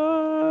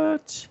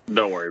 but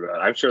Don't worry about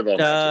it. I'm sure they'll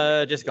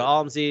mention it. Jessica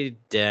Almsey,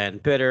 Dan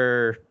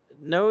Bitter.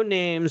 No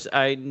names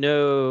I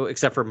know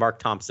except for Mark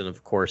Thompson,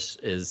 of course,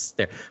 is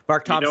there.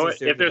 Mark You know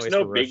Thompson. what? If there's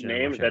no big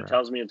names, that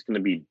tells me it's going to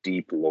be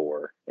deep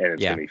lore and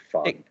it's Yeah. going to be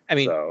fun. I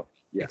mean, so,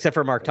 yeah. Except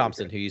for Mark That'd be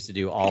Thompson, who used to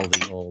do all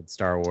the old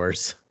Star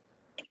Wars.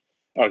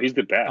 Oh, he's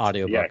the best.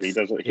 Audiobooks. Yeah, he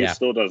does. He Yeah.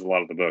 still does a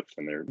lot of the books,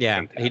 and they're Yeah,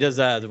 fantastic. he does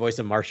the voice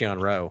of Marchion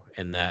Ro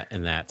in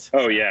that.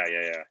 Oh yeah.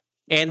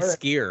 And All right.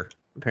 Skier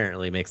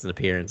apparently makes an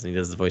appearance, and he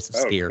does the voice of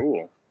Oh, Skier.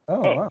 cool. Oh,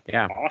 Oh. wow.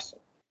 Yeah. Awesome.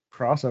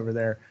 Crossover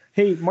there.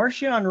 Hey,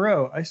 Marchion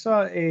Ro, I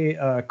saw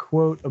a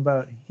quote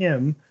about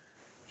him.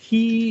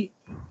 They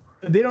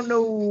don't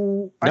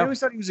know. I No. always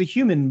thought he was a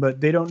human, but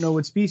they don't know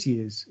what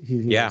species he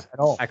Yeah. is at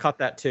all. I caught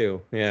that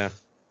too. Yeah.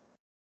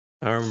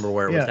 I don't remember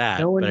where it was at,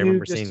 no one but I knew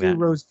remember just seeing who that.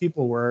 Ro's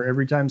people were.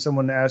 Every time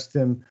someone asked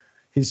him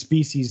his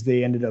species,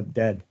 they ended up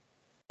dead.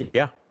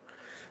 Yeah.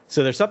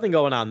 So there's something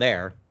going on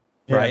there,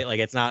 Yeah. right? Like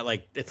it's not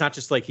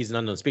just like he's an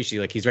unknown species.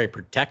 Like he's very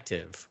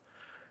protective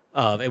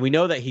of, and we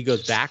know that he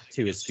goes back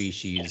to his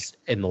species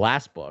in the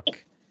last book,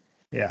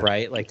 Yeah.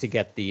 right? Like to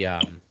get the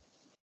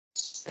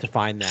to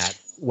find that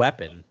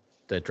weapon,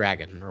 the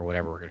dragon or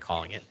whatever we're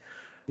calling it.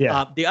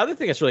 Yeah. The other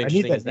thing that's really I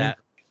need interesting is that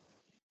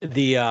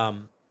that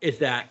is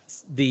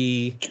that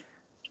the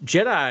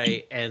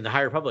Jedi and the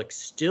High Republic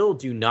still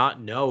do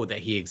not know that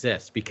he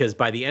exists, because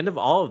by the end of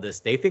all of this,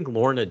 they think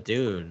Lorna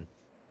Doone,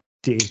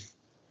 D.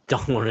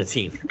 Lorna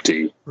Dean,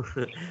 D.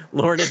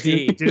 Lorna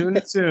D.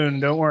 Dune soon.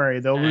 Don't worry.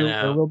 There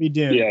will be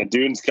Dune. Yeah,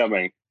 Dune's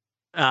coming.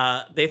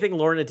 They think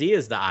Lorna D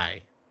is the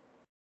eye.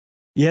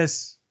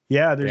 Yes.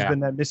 Yeah. There's Yeah.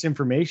 been that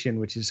misinformation,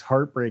 which is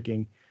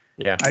heartbreaking.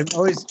 Yeah.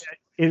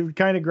 It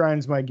kind of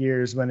grinds my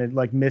gears when it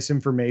like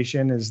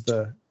misinformation is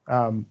the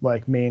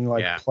like main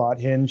like Yeah. plot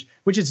hinge,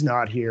 which it's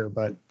not here,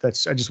 but I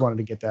just wanted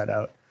to get that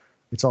out.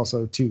 It's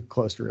also too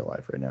close to real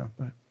life right now,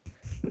 but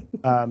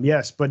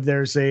yes, but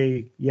they're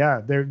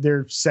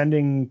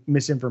sending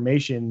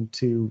misinformation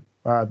to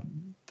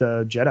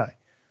the Jedi,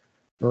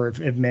 or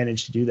if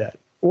managed to do that,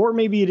 or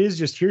maybe it is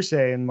just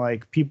hearsay and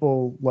like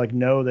people like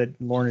know that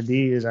Lorna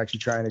D is actually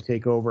trying to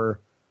take over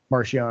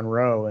Marchion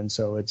Ro, and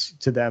so it's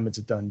to them it's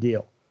a done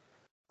deal.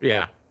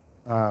 Yeah.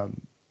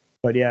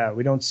 But yeah,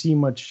 we don't see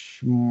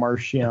much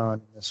Marchion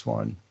in this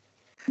one.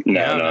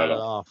 No, not no, at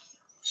all.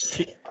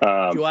 Do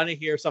no. you want to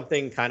hear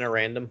something kind of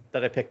random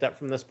that I picked up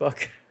from this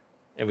book?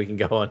 And we can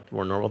go on to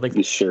more normal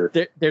things. Sure.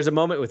 There's a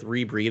moment with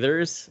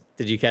rebreathers.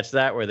 Did you catch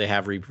that? Where they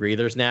have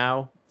rebreathers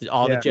now?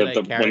 All Yeah. the Jedi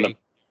When carry.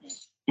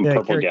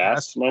 purple carry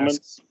gas moment.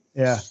 masks.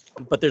 Yeah.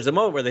 But there's a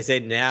moment where they say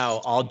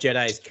now all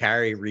Jedis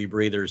carry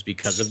rebreathers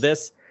because of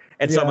this.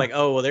 And so I'm Yeah. like,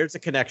 oh, well, there's a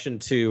connection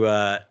to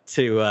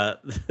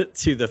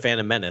the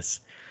Phantom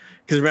Menace.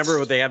 Because remember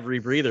when they have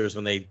rebreathers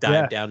when they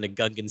dive down to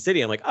Gungan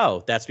City? I'm like,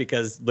 oh, that's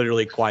because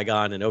literally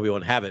Qui-Gon and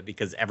Obi-Wan have it,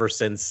 because ever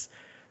since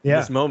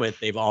this moment,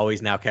 they've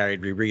always now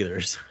carried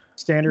rebreathers.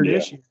 Standard Yeah.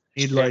 issue.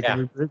 Need like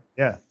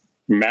Yeah.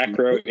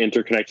 Macro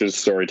interconnected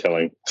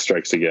storytelling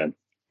strikes again.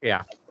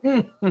 Yeah.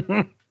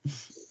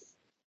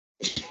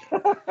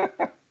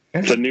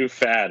 It's a new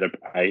fad,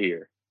 I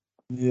hear.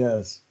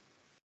 Yes.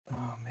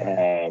 Oh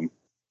man.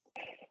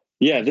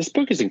 Yeah, this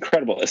book is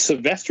incredible.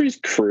 Silvestri's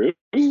crew,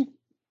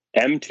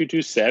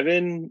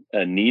 M227,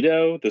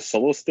 Nito, the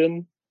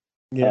Sullustan.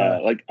 Yeah.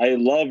 Like I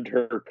loved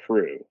her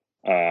crew.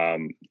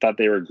 Thought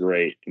they were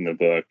great in the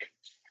book.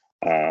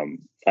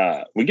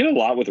 We get a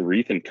lot with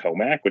Reath and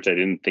Comac, which I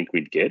didn't think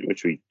we'd get,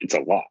 it's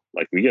a lot.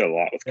 Like we get a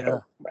lot with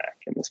Comac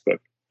in this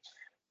book.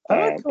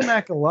 I like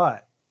Comac a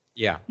lot.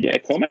 Yeah. Yeah,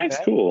 Comac's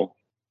cool.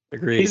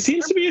 Agreed. He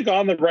seems to be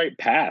on the right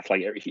path.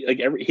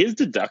 His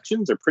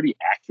deductions are pretty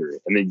accurate,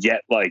 and then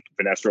yet like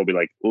Venestra will be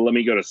like, well, "Let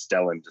me go to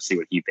Stellan to see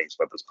what he thinks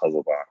about this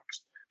puzzle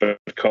box." But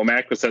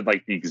Comac was said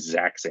like the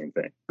exact same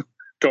thing.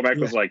 Comac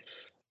was like,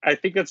 "I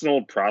think that's an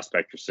old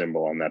prospector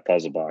symbol on that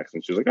puzzle box,"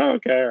 and she was like, "Oh,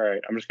 okay, all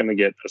right. I'm just going to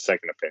get a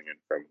second opinion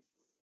from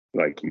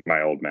like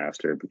my old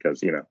master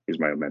because he's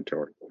my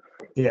mentor."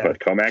 Yeah. But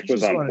Comac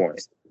was on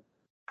point.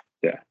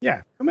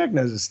 Yeah. Comac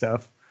knows his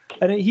stuff.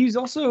 And he's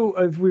also,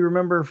 if we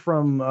remember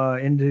from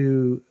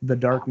Into the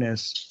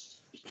Darkness,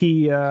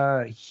 he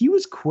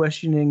was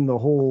questioning the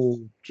whole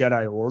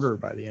Jedi Order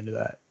by the end of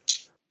that.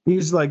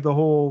 He's like the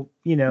whole,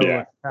 And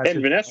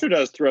Venestra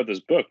does throughout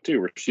this book too,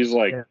 where she's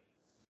like,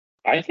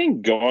 I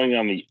think going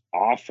on the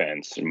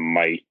offense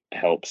might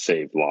help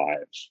save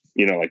lives.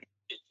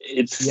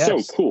 It's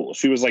so cool.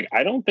 She was like,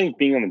 I don't think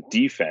being on the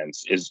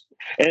defense is,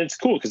 and it's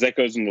cool because that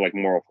goes into like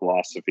moral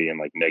philosophy and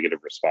like negative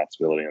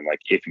responsibility and like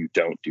if you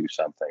don't do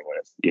something when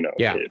it's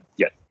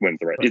when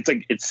the right. It's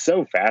like it's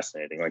so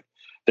fascinating. Like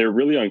they're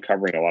really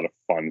uncovering a lot of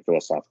fun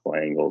philosophical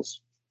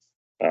angles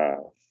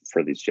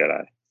for these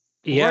Jedi.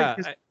 Yeah.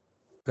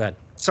 Go ahead.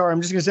 Sorry,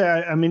 I'm just gonna say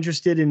I'm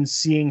interested in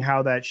seeing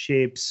how that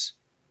shapes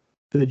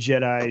the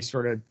Jedi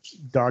sort of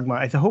dogma.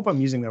 I hope I'm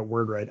using that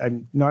word right.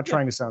 I'm not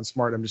trying to sound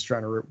smart. I'm just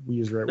trying to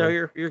use the right word. No,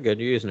 you're good.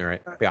 You're using it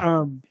right.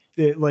 Yeah.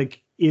 It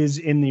like is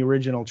in the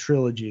original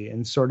trilogy,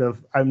 and sort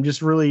of I'm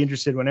just really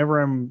interested whenever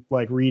I'm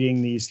like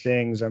reading these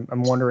things. I'm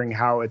wondering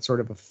how it sort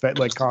of affect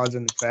like cause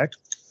and effect.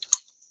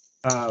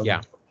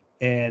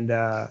 And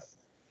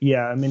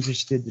I'm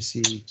interested to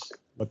see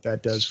what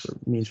that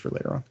means for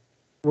later on.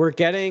 We're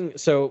getting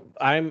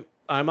I'm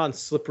on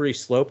slippery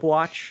slope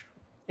watch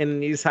in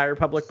these High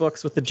Republic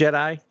books with the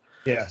Jedi.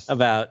 Yes.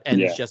 About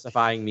ends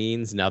justifying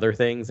means and other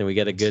things, and we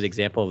get a good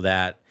example of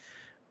that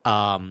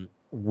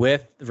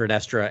with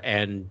Vernestra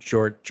and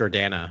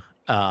Jordana,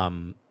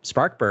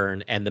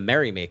 Sparkburn, and the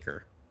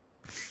Merrymaker.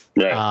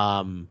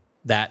 Right.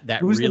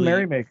 Who's the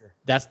Merrymaker?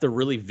 That's the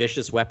really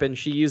vicious weapon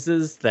she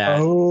uses that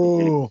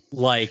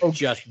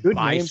just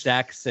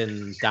bisects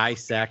and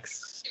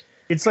dissects.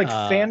 It's like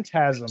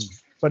Phantasm,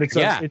 but it's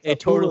it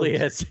totally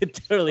is. It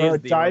totally is a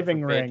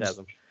diving ring.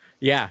 Phantasm.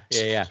 Yeah.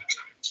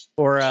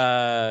 Or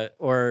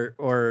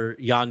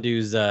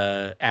Yondu's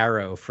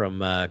arrow from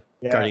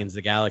Guardians of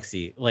the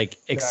Galaxy,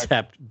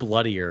 except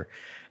bloodier.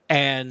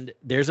 And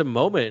there's a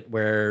moment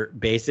where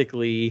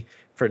basically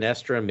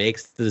Vernestra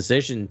makes the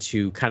decision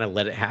to kind of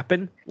let it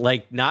happen,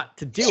 like not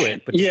to do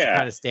it, but to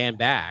kind of stand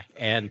back.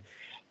 And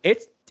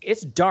it's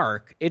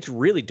dark. It's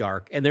really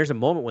dark. And there's a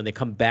moment when they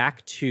come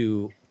back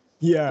to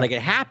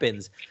it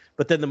happens.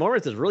 But then the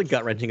moment that's really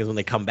gut wrenching is when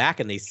they come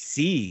back and they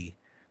see.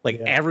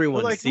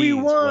 Everyone sees we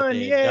won, what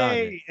they've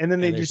done, and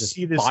then they just just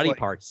see this body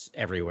parts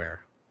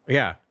everywhere.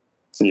 Yeah,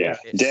 Yeah,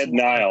 It's Dead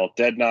Nile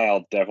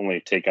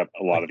definitely take up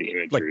a lot of the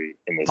imagery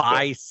in this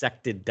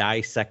book.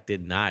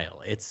 dissected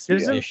Nile. It's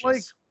Doesn't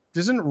vicious.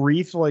 doesn't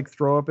Wreath like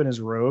throw up in his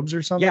robes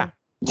or something?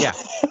 Yeah,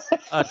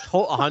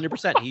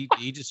 100%.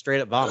 He just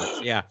straight up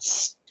vomits. Yeah,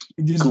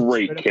 He just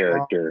Great straight up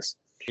character. vomits.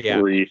 yeah.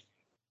 Wreath.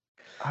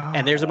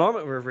 And there's a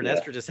moment where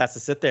Vernestra just has to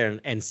sit there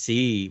and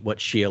see what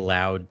she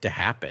allowed to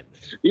happen.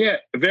 Yeah,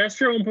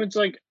 Vastra at one point's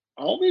like,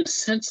 all this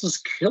senseless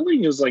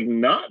killing is like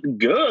not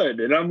good,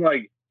 and I'm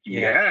like,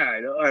 I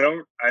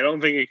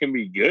don't think it can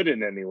be good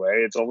in any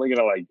way. It's only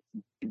gonna like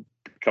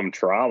become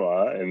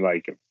trauma and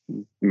like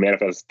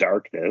manifest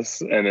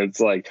darkness, and it's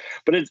like,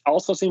 but it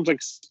also seems like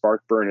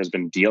Sparkburn has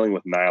been dealing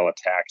with Nile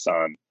attacks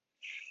on.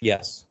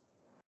 Yes,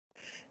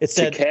 it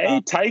said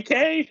Taike,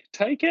 yeah,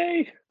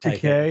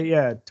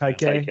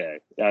 Taike.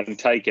 And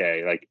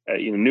Taike, like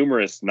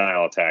numerous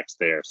Nile attacks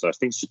there. So I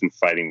think she's been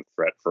fighting the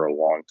threat for a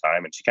long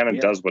time, and she kind of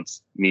does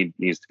what's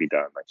needs to be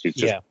done. Like she's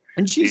just,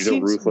 and she's these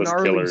are ruthless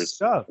killers.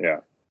 Stuff. Yeah,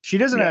 she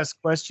doesn't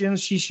ask questions;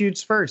 she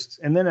shoots first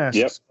and then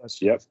asks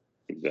questions. Yep,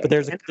 exactly. But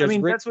there's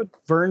that's what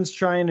Vern's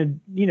trying to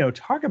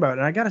talk about,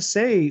 and I gotta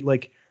say,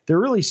 like they're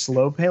really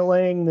slow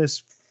playing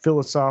this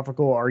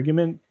philosophical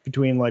argument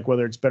between like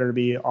whether it's better to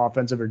be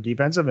offensive or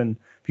defensive, and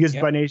because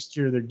by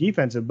nature they're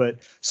defensive, but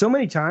so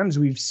many times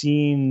we've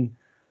seen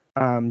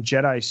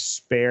Jedi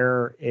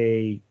spare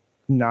a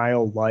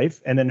Nile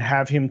life and then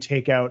have him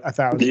take out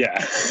 1,000.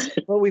 Yeah.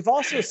 Well, we've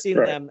also seen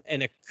them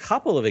in a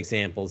couple of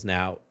examples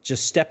now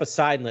just step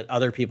aside and let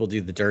other people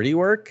do the dirty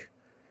work,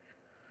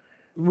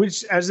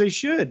 which as they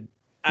should.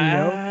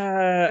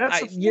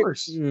 That's of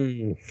course.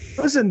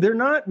 Listen, they're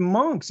not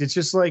monks. It's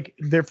just like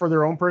they're for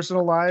their own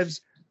personal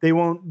lives. They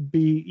won't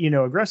be,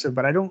 aggressive,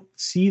 but I don't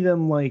see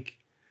them like,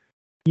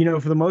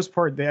 for the most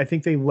part, I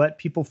think they let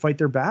people fight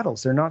their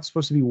battles. They're not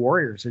supposed to be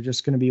warriors. They're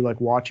just going to be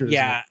like watchers.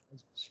 Yeah,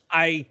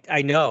 I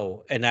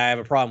know, and I have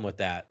a problem with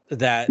that.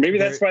 That maybe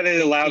that's why they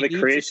allow the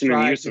creation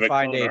and use of a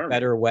find a army.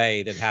 better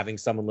way than having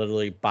someone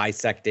literally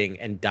bisecting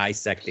and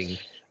dissecting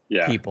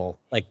people.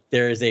 Like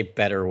there is a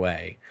better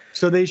way.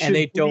 So they should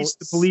police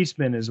the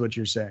policeman, is what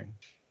you're saying.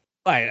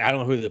 I don't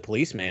know who the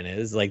policeman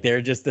is. Like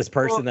they're just this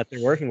person that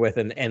they're working with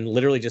and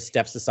literally just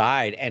steps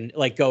aside and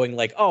like going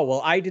like, oh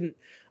well, I didn't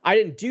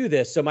do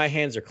this, so my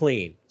hands are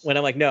clean. When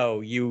I'm like,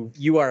 no, you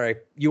are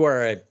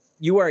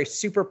a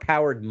super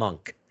powered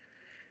monk.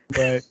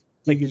 But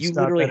like you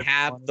literally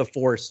have the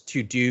force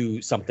to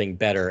do something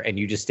better, and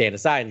you just stand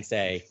aside and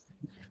say,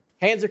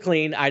 hands are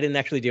clean. I didn't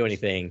actually do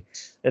anything.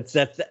 That's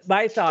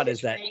my thought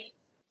is that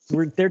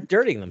they're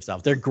dirtying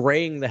themselves. They're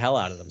graying the hell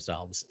out of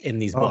themselves in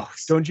these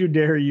books. Don't you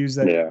dare use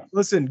that. Yeah.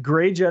 Listen,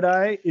 Gray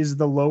Jedi is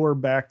the lower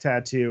back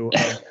tattoo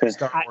of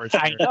Star Wars.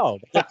 I know.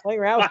 But they're playing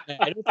around with it.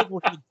 I don't think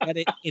we're going to get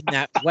it in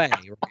that way.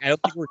 I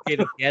don't think we're going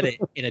to get it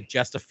in a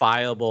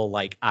justifiable,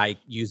 like, I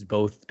use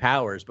both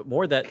powers, but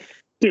more that.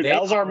 Dude,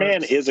 Elzar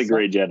Mann is a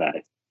Gray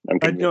Jedi.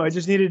 I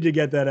just needed to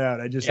get that out.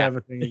 I just have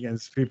a thing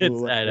against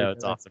people. I know,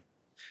 it's awesome.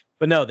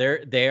 But no,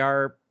 they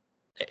are.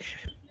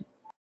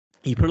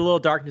 You put a little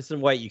darkness in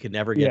white, you could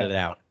never get it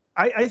out.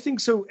 I think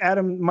so,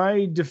 Adam.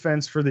 My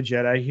defense for the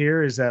Jedi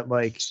here is that,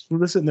 like,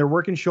 listen, they're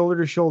working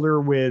shoulder to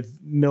shoulder with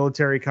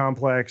military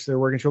complex. They're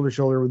working shoulder to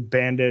shoulder with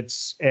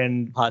bandits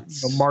and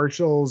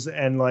marshals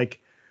and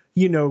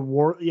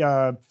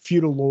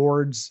feudal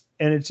lords.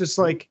 And it's just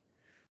like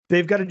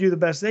they've got to do the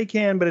best they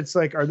can. But it's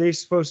like, are they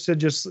supposed to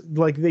just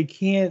like they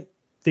can't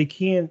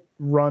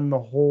run the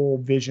whole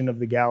vision of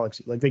the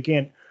galaxy? Like they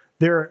can't.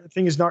 Their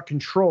thing is not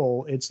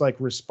control. It's like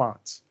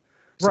response.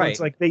 So right. It's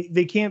like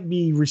they can't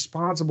be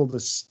responsible to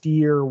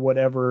steer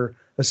whatever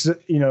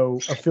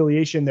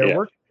affiliation they're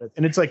working with.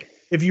 And it's like,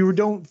 if you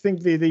don't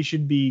think they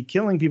should be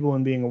killing people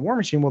and being a war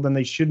machine, well, then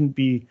they shouldn't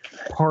be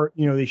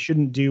they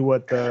shouldn't do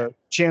what the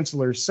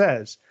Chancellor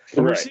says.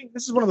 And we're seeing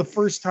this is one of the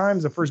first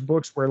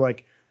books where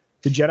like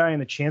the Jedi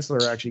and the Chancellor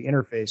are actually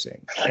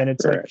interfacing. And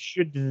it's like,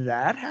 should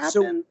that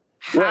happen?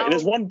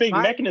 There's one big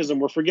mechanism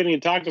we're forgetting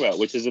to talk about,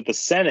 which is that the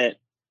Senate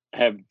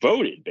have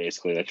voted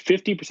basically like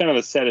 50% of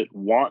the Senate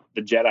want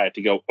the Jedi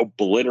to go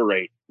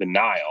obliterate the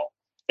Nile,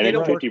 and then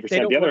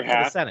 50% the other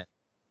half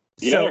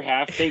other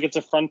half think it's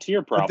a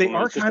frontier problem. But they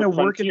are kind of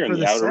working for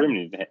the Outer Rim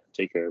need to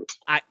take care of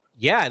it.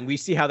 And we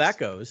see how that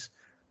goes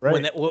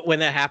when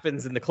that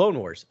happens in the Clone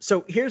Wars.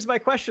 So here's my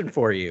question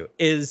for you: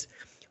 is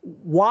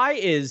why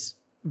is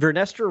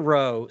Vernestra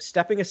Rowe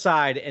stepping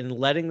aside and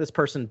letting this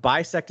person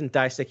bisect and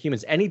dissect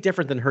humans any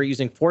different than her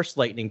using Force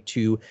lightning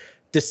to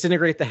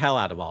disintegrate the hell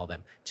out of all of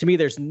them? To me,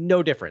 there's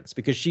no difference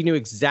because she knew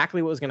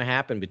exactly what was going to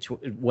happen between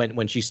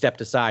when she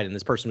stepped aside and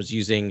this person was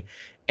using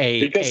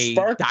because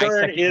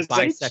Sparkburn is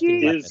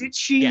bisecting weapon. Did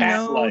she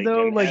know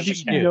though? Like, did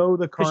she know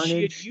the carnage?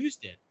 She had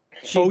used it.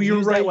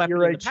 You're right. You're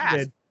right. She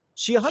did.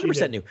 She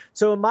 100% knew.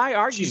 So in my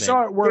argument, she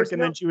saw it work,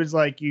 and then she was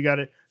like, "You got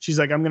it." She's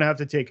like, "I'm going to have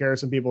to take care of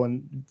some people,"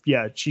 and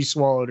she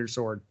swallowed her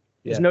sword.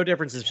 There's no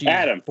difference if she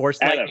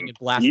forced lightning and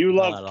blasted. You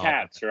love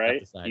cats,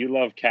 right? You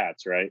love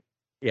cats, right?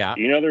 Yeah.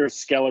 You know their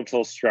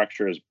skeletal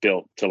structure is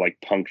built to like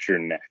puncture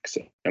necks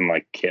and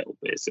like kill,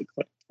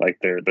 basically. Like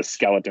they're the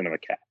skeleton of a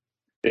cat.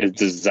 is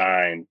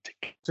designed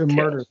To kill,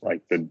 murder.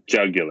 like the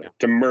jugular,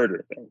 to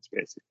murder things,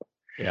 basically.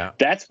 Yeah.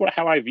 That's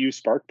how I view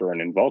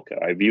Sparkburn and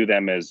Volko. I view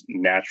them as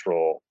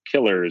natural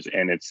killers,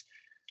 and it's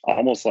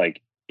almost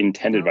like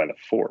intended by the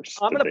Force.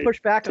 I'm going to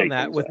push back on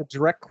that with a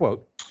direct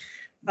quote.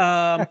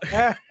 Where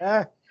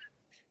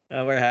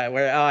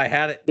I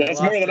had it.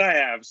 That's more than I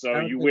have, so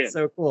you win.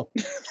 So cool.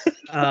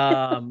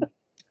 Not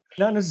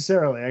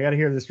necessarily. I got to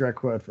hear this direct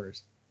quote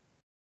first.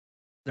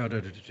 No.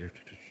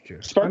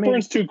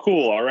 Sparkburn's too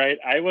cool, all right?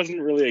 I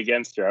wasn't really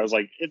against her. I was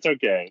like, it's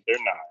okay. They're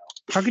not.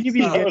 How could you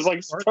be? I was like,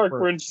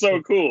 Sparkburn's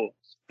so cool.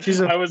 She's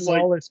a I was like,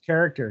 flawless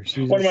character.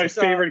 She's one of my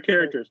favorite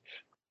characters.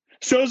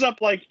 Shows up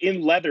like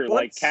in leather,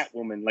 like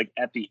Catwoman, like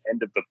at the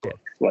end of the book.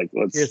 Like,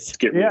 let's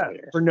get real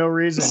here. For no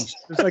reason.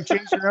 Just like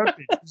change your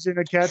outfit. She's in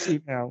a cat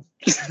seat now.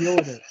 Deal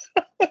with it.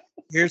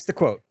 Here's the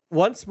quote.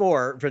 Once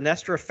more,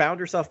 Vernestra found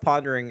herself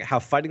pondering how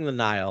fighting the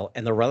Nile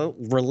and the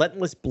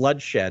relentless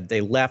bloodshed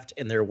they left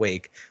in their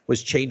wake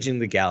was changing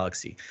the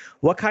galaxy.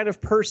 What kind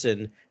of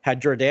person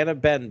had Jordana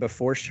been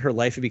before her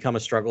life had become a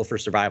struggle for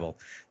survival?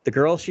 The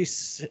girl she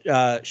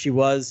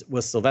was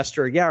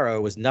Sylvester Yarrow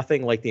was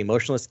nothing like the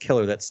emotionless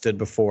killer that stood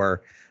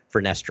before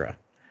Vernestra.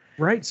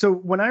 Right. So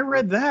when I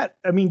read that,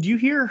 I mean, do you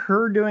hear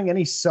her doing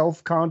any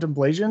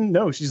self-contemplation?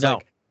 No, she's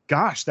like,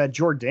 gosh, that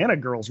Jordana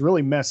girl's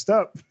really messed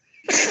up.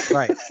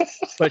 Right.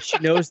 But she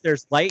knows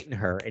there's light in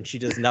her, and she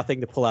does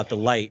nothing to pull out the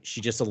light. She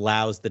just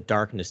allows the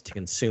darkness to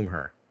consume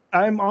her.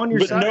 I'm on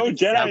your side. But no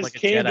Jedis like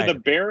came Jedi to the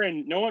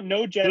Baron. No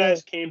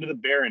Jedis came to the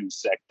Baron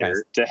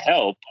sector to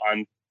help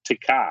on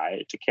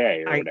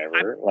Takei or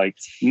whatever. Like,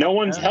 no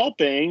one's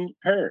helping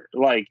her.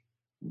 Like,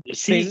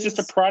 she's just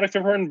a product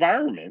of her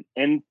environment,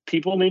 and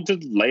people need to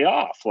lay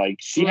off. Like,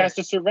 she has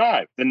to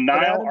survive. The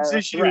Nile Adam's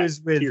issue is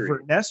with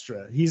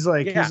Vernestra. He's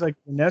like,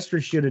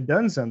 Vernestra should have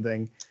done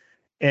something.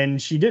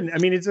 And she didn't. I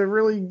mean, it's a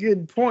really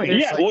good point.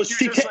 Yeah, well,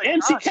 she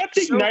kept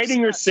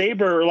igniting her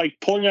saber, like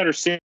pulling out her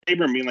saber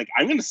and being like,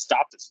 "I'm going to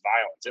stop this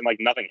violence," and like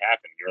nothing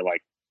happened. You're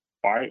like,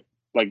 "Why?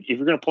 Like, if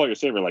you're going to pull out your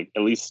saber, like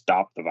at least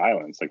stop the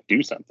violence. Like,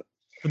 do something."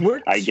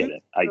 I get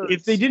it.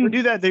 If they didn't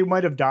do that, they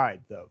might have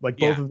died, though. Like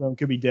both of them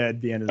could be dead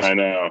at the end of the I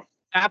know.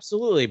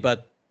 Absolutely,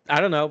 but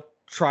I don't know.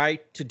 Try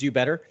to do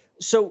better.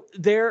 So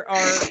we're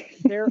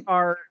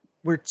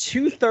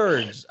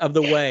 2/3 of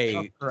the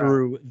way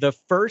through the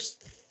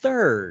first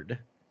third.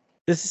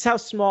 This is how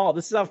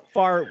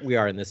far we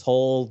are in this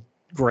whole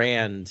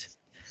grand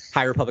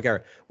High Republic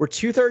era. We're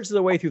 2/3 of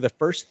the way through the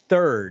first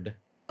third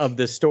of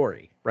this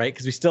story, right?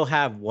 Because we still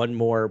have one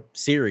more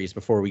series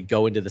before we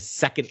go into the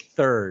second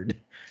third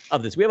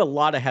of this. We have a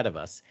lot ahead of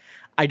us.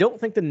 I don't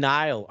think the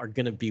Nile are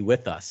going to be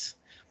with us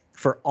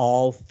for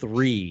all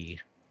three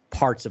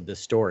parts of this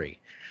story.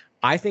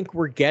 I think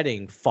we're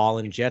getting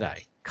Fallen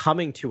Jedi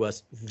coming to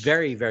us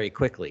very, very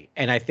quickly.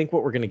 And I think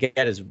what we're going to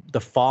get is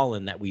the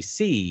Fallen that we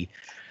see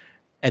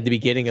at the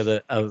beginning of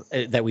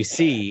that we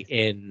see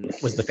in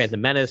was the Phantom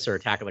Menace or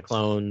Attack of the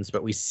Clones,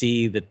 but we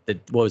see that the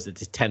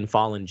 10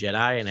 fallen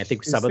Jedi, and I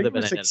think some of them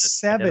like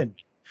seven.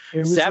 It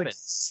was seven. Like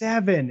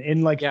seven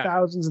in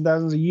thousands and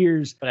thousands of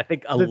years. But I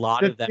think a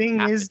lot of that. The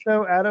thing is,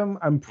 though, Adam,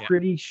 I'm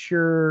pretty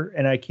sure,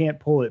 and I can't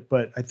pull it,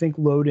 but I think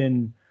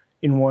Loden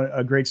in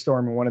A Great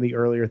Storm in one of the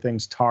earlier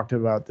things talked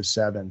about the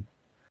seven.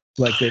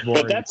 Like they've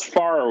already. But that's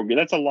far.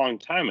 That's a long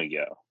time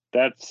ago.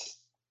 That's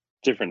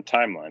different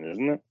timeline,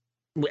 isn't it?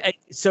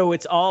 So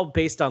it's all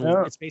based on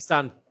it's based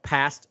on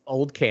past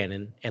old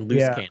canon and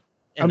loose canon.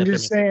 I'm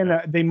just saying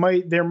that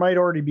there might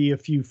already be a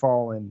few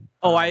fallen.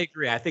 Oh, I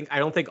agree. I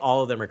don't think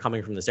all of them are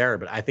coming from this era,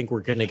 but I think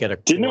we're going to get a.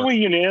 Didn't we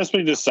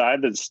unanimously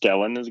decide that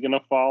Stellan is going to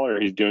fall, or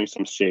he's doing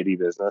some shady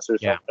business or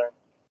something?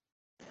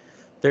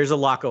 There's a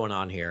lot going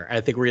on here. I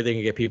think we're either going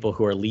to get people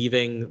who are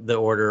leaving the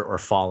order or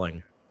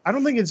falling. I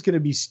don't think it's going to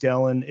be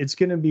Stellan. It's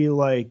going to be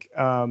like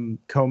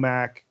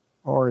Comac,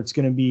 or it's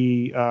going to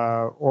be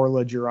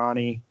Orla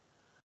Jirani.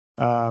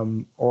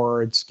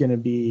 Or it's going to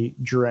be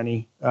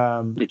Drenny.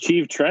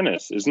 Keeve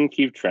Trennis. Isn't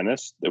Keeve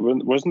Trennis?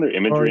 Wasn't there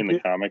imagery in the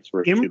comics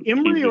where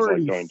Imri was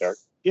already going dark?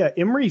 Yeah,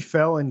 Imri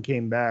fell and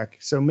came back,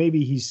 so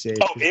maybe he's safe.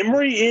 Oh,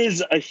 Imri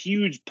is a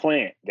huge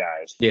plant,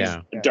 guys. He's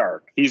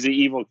dark. He's an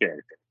evil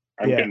character.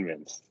 I'm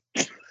convinced.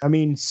 I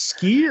mean,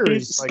 Skier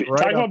is like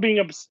talk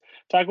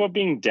about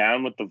being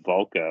down with the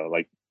Volko,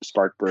 like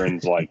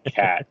Sparkburn's like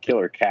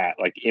killer cat.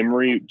 Like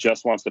Imri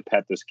just wants to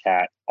pet this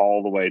cat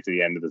all the way to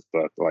the end of this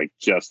book, like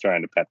just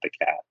trying to pet the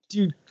cat.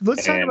 Dude,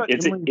 let's talk about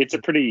Imri. It's a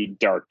pretty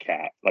dark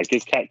cat. Like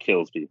his cat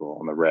kills people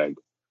on the reg.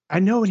 I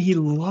know, and he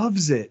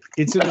loves it.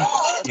 It's a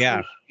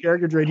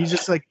character trait. He's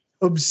just like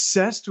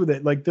obsessed with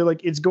it. Like they're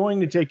like, it's going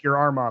to take your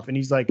arm off, and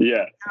he's like,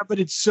 yeah, but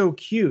it's so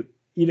cute.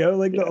 You know,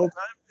 like the whole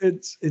time,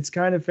 it's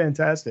kind of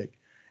fantastic.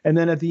 And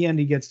then at the end,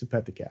 he gets to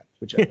pet the cat,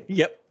 which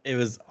yep, it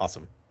was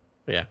awesome.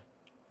 Yeah.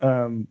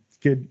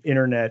 Good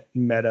internet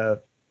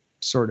meta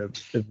sort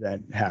of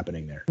event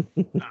happening there.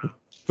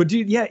 But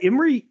dude,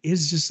 Imri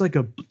is just like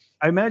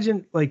I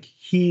imagine like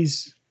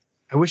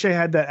I wish I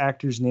had that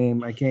actor's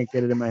name. I can't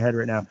get it in my head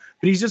right now,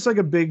 but he's just like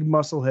a big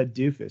musclehead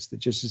doofus that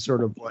just is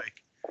sort of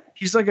like,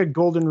 he's like a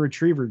golden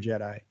retriever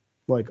Jedi,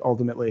 like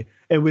ultimately,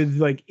 and with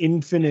like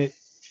infinite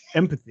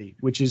empathy,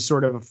 which is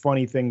sort of a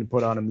funny thing to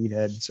put on a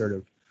meathead. Sort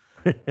of.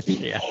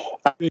 Yeah.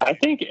 I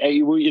think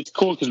it's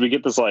cool because we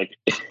get this like.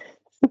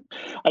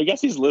 I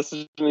guess he's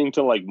listening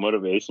to like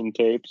motivation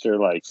tapes or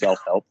like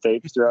self-help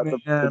tapes throughout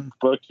the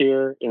book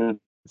here, and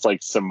it's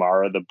like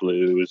Samara the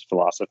Blues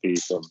philosophy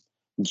from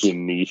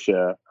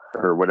Genisha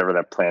or whatever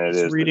that planet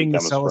is. Reading the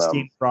that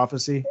Celestine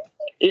Prophecy.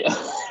 Yeah.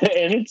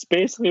 And it's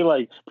basically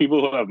like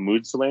people who have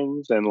mood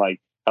swings and like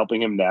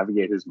helping him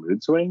navigate his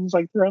mood swings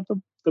like throughout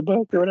the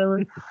book or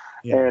whatever.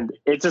 Yeah. And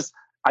it's just,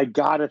 I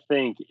gotta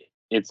think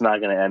it's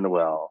not going to end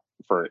well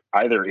for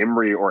either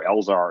Imri or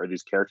Elzar, or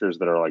these characters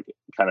that are like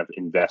kind of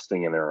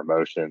investing in their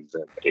emotions.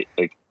 And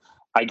like,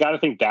 I gotta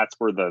think that's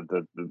where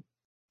the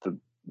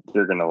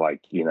they're gonna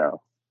like, you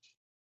know,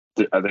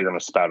 they're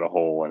gonna spout a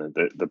hole and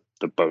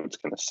the boat's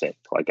gonna sink.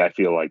 Like I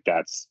feel like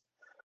that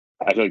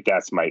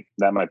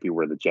might be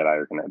where the Jedi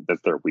are gonna.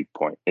 That's their weak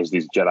point. Is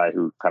these Jedi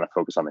who kind of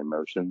focus on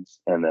emotions,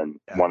 and then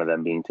one of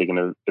them being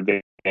taken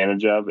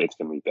advantage of. It's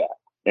gonna be bad,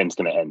 and it's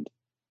gonna end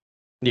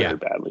very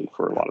badly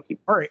for a lot of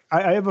people. All right,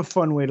 I have a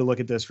fun way to look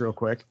at this real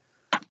quick.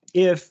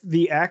 If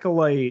the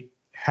Acolyte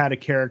had a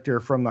character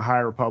from the High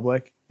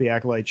Republic, the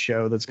Acolyte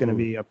show that's going to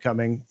be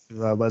upcoming,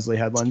 Leslie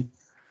Headland,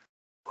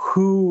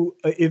 who,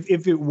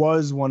 if it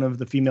was one of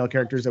the female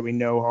characters that we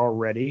know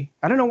already,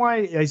 I don't know why.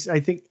 I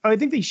think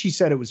that she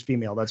said it was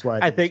female. That's why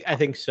I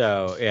think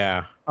so.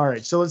 Yeah. All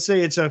right, so let's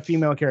say it's a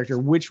female character.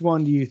 Which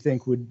one do you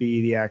think would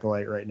be the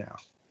Acolyte right now?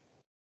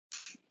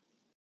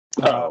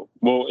 Oh,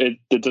 well, it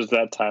does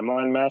that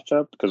timeline match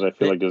up? Because I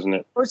feel like, doesn't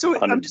it?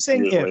 So I'm just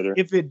saying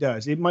if it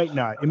does. It might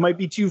not. It might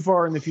be too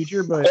far in the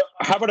future, but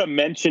how about a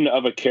mention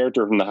of a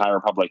character from the High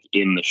Republic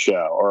in the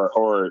show,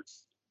 or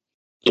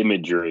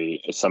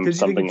imagery,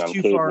 something on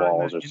cave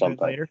walls or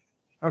something? Later?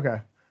 Okay.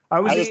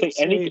 I just think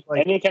any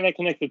kind of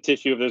connective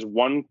tissue. If there's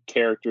one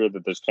character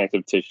that there's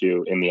connective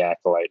tissue in the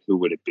Acolyte, who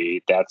would it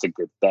be? That's a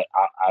good.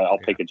 I'll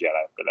pick a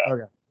Jedi for that.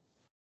 Okay.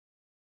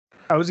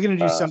 I was going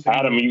to do something.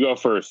 Adam, you go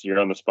first. You're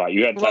on the spot.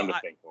 You had time to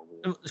think.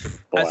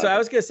 So I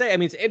was going to say, I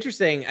mean, it's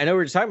interesting. I know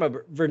we're just talking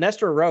about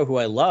Vernestra Rowe, who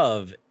I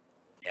love.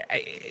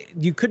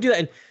 You could do that.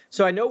 And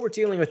so I know we're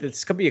dealing with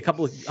this. Could be a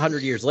couple of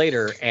 100 years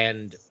later,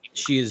 and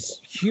she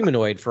is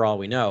humanoid for all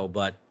we know.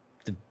 But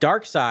the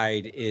dark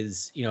side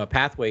is, you know, a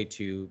pathway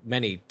to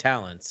many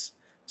talents.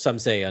 Some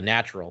say a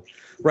natural,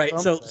 right?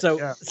 So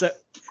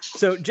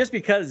just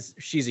because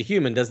she's a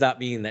human does not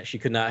mean that she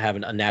could not have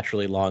an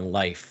unnaturally long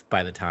life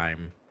by the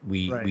time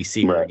we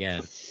see her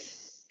again.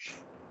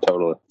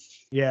 Totally.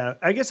 Yeah,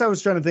 I guess I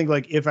was trying to think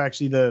like if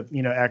actually the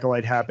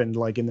Acolyte happened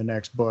like in the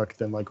next book,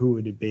 then like who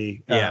would it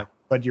be? Yeah,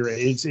 but you're right,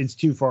 it's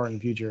too far in the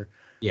future.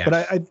 Yeah,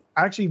 but I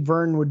actually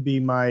Vern would be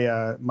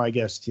my my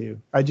guess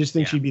too. I just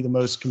think she'd be the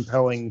most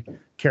compelling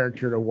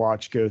character to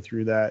watch go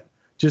through that.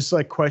 Just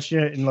like question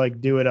it and like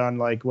do it on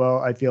like, well,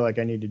 I feel like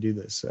I need to do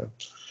this. So,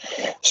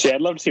 see,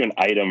 I'd love to see an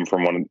item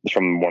from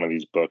one of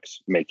these books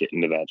make it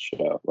into that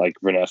show. Like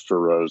Vernestra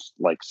Rowe's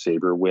like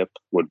saber whip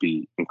would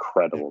be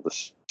incredible to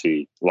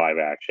see live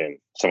action.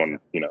 Someone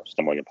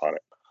stumbling upon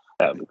it.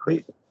 That would be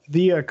crazy.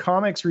 The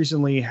comics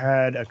recently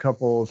had a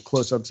couple of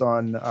close-ups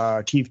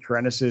on Keith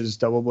Trennis's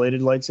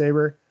double-bladed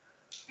lightsaber.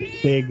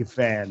 Big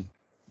fan.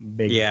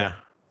 Big fan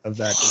of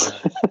that.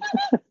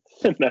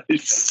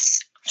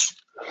 Nice.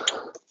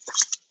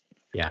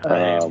 Yeah,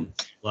 I'm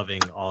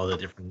loving all the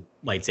different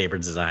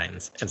lightsaber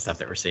designs and stuff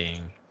that we're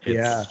seeing.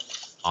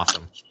 It's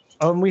awesome.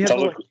 We have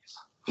like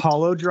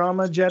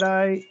holodrama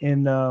Jedi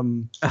in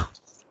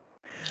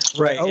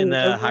in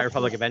the High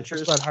Republic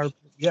Adventures.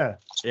 Yeah.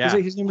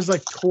 His name was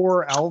like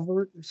Tor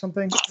Alvert or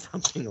something.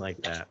 Something like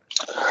that.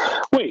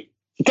 Wait,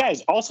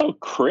 guys. Also,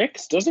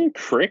 Crix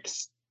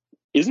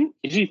is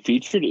he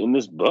featured in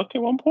this book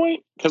at one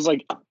point? Because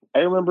like I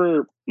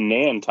remember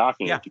Nan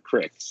talking to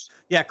Crix.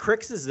 Yeah,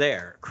 Crix is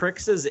there.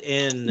 Crix is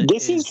in.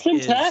 This is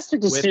fantastic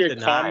to see a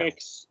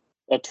comics,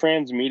 a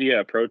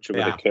transmedia approach with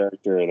a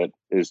character that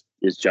is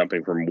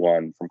jumping from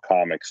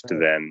comics to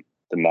then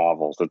the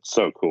novels. That's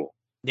so cool.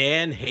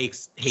 Nan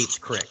hates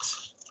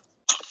Crix.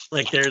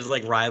 Like there's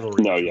like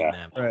rivalry between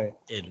them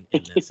in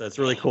this. So it's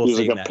really cool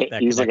seeing like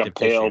that. He's like a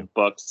pale,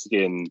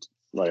 buck-skinned,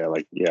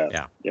 a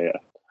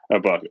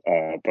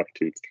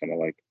buck-toothed kind of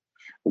like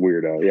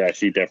weirdo. Yeah,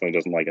 she definitely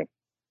doesn't like him.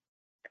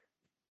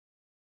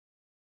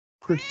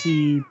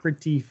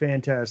 Pretty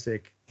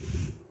fantastic.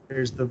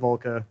 There's the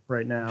Volca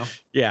right now.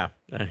 Yeah.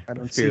 I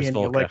don't see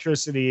any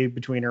electricity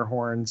between her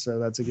horns, so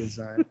that's a good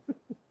sign.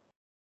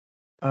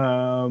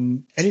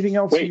 Anything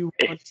else you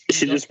want to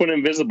she just went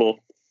invisible.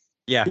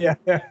 Yeah.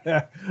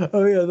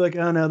 Oh yeah, like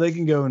oh no, they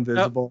can go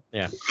invisible.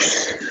 Yeah.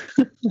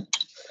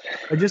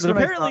 I just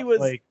apparently was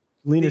like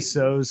Lena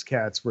So's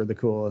cats were the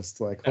coolest.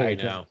 Like I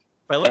know.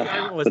 But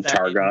like was that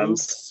it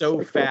moves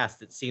so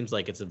fast it seems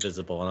like it's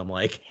invisible, and I'm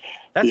like,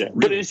 that's really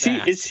but is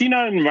she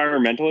not an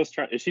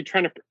environmentalist? Is she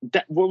trying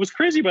to? What was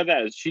crazy about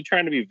that is she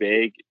trying to be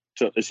vague?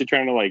 Is she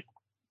trying to like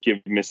give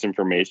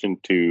misinformation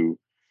to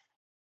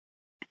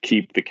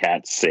keep the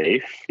cats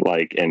safe,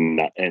 like and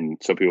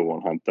so people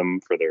won't hunt them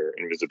for their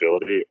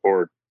invisibility,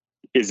 or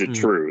is it Hmm.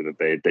 true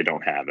that they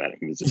don't have that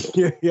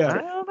invisibility? Yeah, I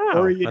yeah. don't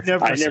know. Or you That's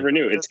never- I interesting. never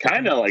knew. It's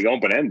kind of like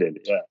open ended.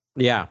 Yeah.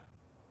 Yeah.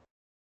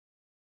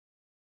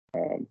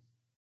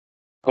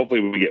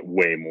 Hopefully, we get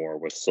way more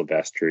with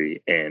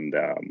Silvestri and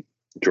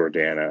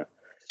Jordana,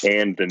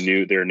 and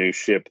their new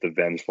ship, the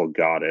Vengeful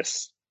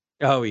Goddess.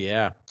 Oh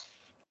yeah.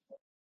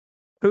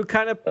 Who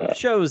kind of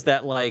shows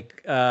that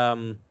like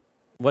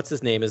what's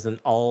his name isn't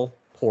all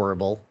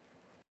horrible.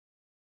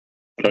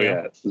 Oh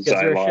Yeah. yeah, Gives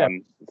her a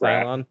Xylon.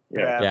 Rat. Cylon.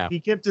 Yeah. Yeah. He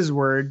kept his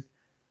word.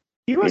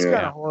 He was Yeah.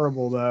 kind of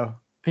horrible though.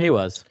 He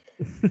was.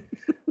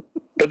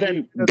 But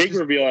then That's big just-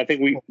 reveal. I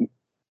think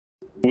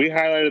we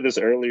highlighted this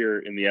earlier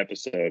in the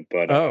episode,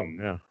 but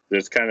yeah.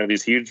 there's kind of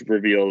these huge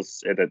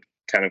reveals that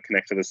kind of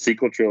connect to the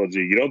sequel trilogy.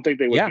 You don't think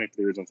they would Yeah. connect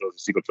to the original trilogy,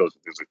 sequel trilogy,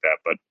 things like that,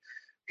 but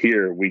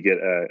here we get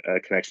a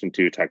connection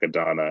to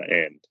Takadana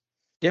and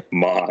Yep.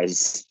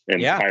 Maz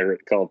and Yeah.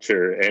 pirate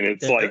culture, and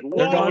it's They're- like, they're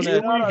whoa, going here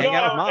to we hang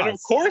out go. with And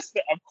Maz.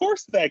 of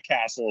course, that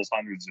castle is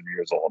hundreds of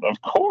years old. Of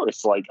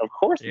course,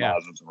 Yeah.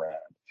 Maz is around.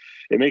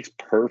 It makes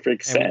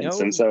perfect And we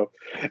sense. know-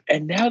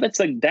 And now that's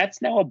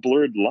now a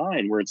blurred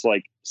line where it's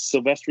like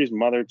Silvestri's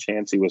mother,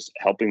 Chansey, was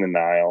helping the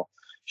Nile.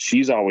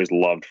 She's always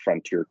loved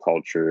frontier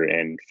culture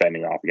and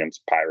fending off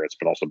against pirates,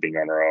 but also being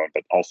on her own,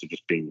 but also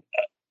just being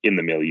in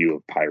the milieu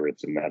of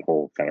pirates and that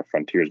whole kind of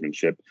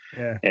frontiersmanship.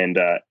 Yeah. And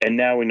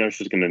now we know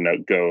she's going to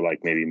go like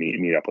maybe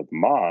meet up with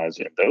Maz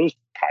and those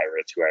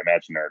pirates, who I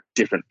imagine are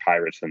different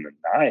pirates than the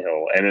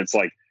Nile. And it's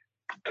like,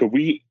 could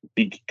we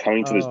be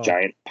coming to this Oh.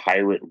 giant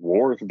pirate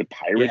war? Could the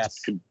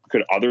pirates, Yes.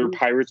 could other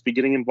pirates be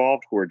getting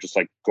involved who are just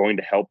like going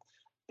to help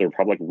the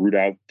Republic root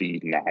out the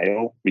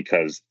Nile,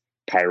 because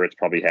pirates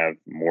probably have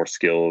more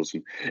skills?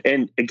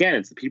 And again,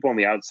 it's the people on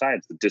the outside,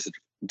 it's the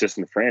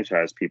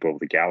disenfranchised people of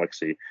the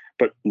galaxy,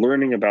 but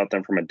learning about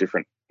them from a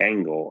different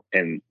angle.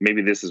 And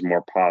maybe this is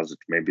more positive.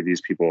 Maybe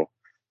these people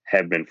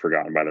have been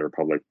forgotten by the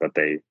Republic, but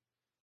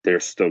they're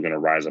still going to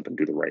rise up and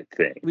do the right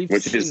thing. We've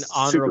which seen is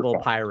honorable super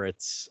fun.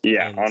 pirates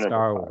Yeah, in honorable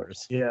Star pirates.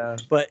 Wars. Yeah.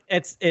 But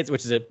it's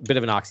which is a bit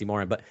of an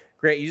oxymoron, but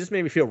great. You just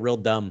made me feel real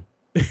dumb.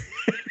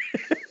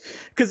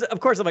 Because of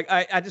course I'm like,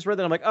 I just read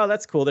that. I'm like, oh,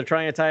 that's cool. They're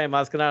trying to tie in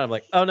Maz Kanata. I'm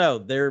like, oh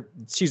no,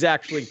 she's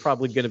actually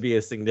probably going to be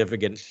a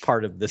significant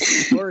part of this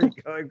story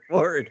going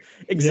forward.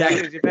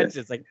 Exactly as you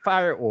mentioned. It's like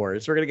Pirate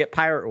Wars. We're going to get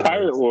Pirate Wars.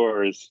 Pirate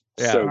Wars.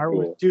 Yeah. So Star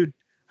Wars- cool. Dude,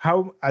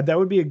 how that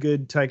would be a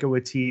good Taika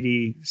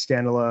Waititi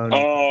standalone.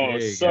 Oh, There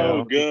you so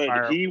go. good.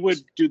 Pirate He would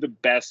do the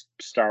best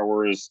Star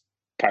Wars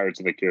Pirates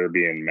of the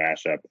Caribbean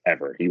mashup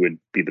ever. He would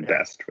be the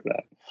best for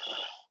that.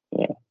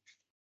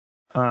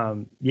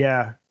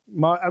 Yeah.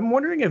 I'm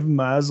wondering if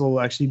Maz will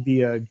actually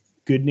be a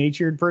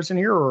good-natured person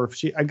here, or if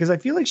because I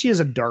feel like she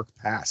has a dark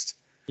past,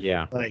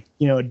 Yeah. like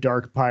a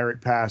dark pirate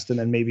past, and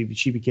then maybe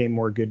she became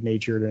more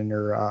good-natured in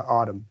her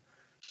Autumn.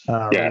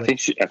 Yeah,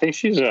 I think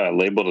she's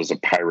labeled as a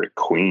pirate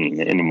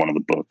queen in one of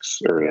the books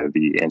or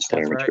the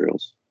ancillary That's right.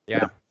 materials.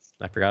 Yeah.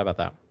 I forgot about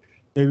that.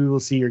 Maybe we'll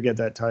see her get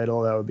that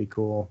title. That would be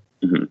cool.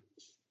 Mhm.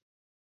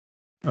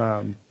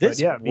 But This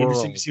yeah, it'd be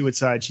interesting world- to see what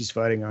side she's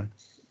fighting on.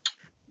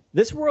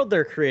 This world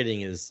they're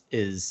creating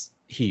is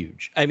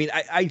huge. I mean,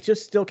 I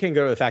just still can't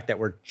go to the fact that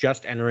we're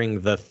just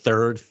entering the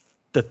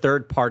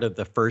third part of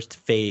the first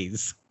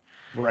phase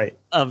Right.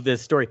 of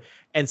this story.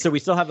 And so we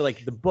still have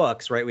like the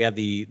books, right? We have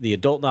the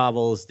adult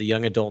novels, the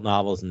young adult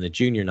novels, and the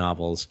junior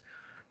novels.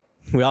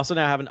 We also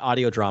now have an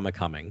audio drama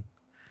coming.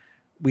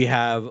 We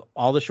have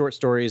all the short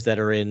stories that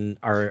are in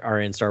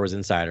Star Wars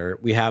Insider.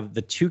 We have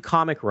the 2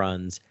 comic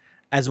runs,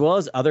 as well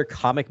as other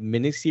comic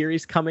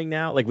miniseries coming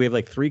now. Like we have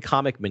like 3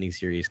 comic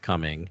miniseries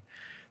coming.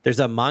 There's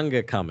a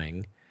manga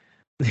coming.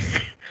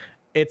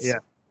 It's Yeah.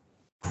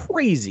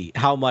 crazy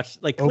how much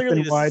like clearly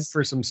Open this wide is-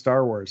 for some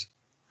Star Wars.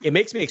 it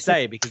makes me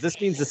excited because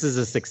this means this is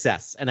a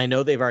success. And I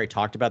know they've already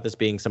talked about this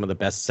being some of the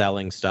best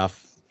selling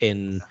stuff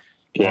in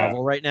Yeah.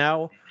 Marvel right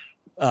now,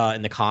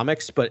 in the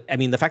comics. But I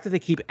mean, the fact that they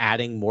keep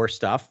adding more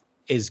stuff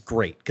is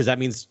great because that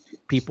means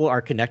people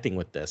are connecting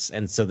with this.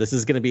 And so this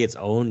is going to be its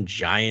own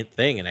giant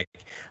thing. And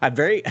I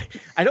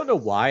don't know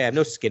why. I have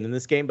no skin in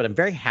this game, but I'm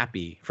very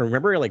happy.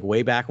 Remember like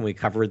way back when we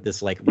covered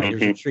this like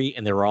writer's retreat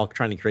and they were all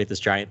trying to create this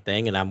giant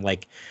thing. And I'm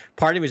like,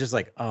 part of me was just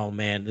like, oh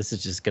man, this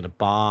is just going to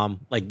bomb.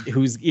 Like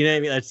who's, you know what I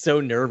mean? I'm so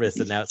nervous.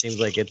 And now it seems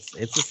like it's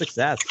a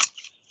success.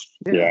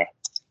 Yeah.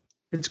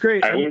 It's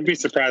great. I wouldn't be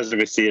surprised if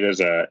we see it as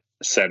a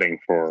setting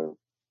for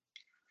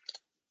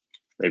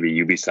maybe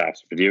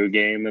Ubisoft's video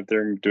game that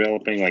they're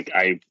developing.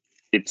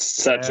 It's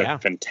such Yeah. a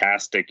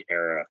fantastic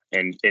era,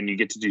 and you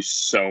get to do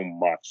so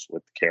much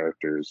with the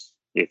characters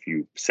if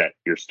you set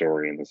your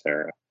story in this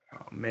era.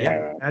 Oh man,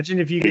 Yeah. imagine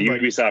if you The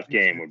could Ubisoft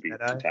game would be Jedi.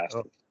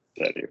 fantastic. Oh.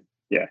 That year.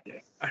 Yeah.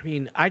 I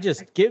mean, I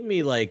just give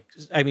me like,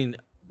 I mean,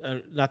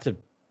 not to,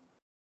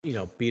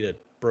 beat a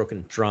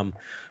broken drum,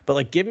 but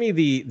like, give me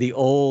the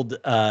old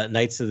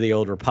Knights of the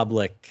Old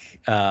Republic,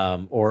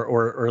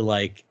 or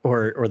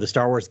the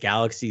Star Wars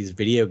Galaxies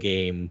video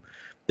game,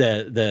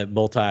 the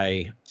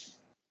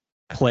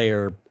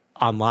multiplayer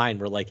online,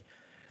 where like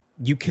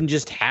you can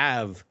just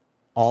have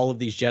all of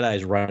these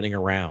Jedis running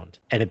around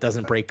and it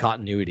doesn't break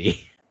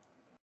continuity.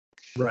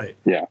 Right.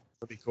 Yeah.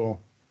 That'd be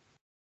cool.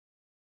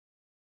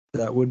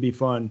 That would be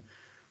fun.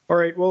 All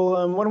right,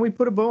 well, why don't we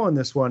put a bow on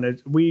this one?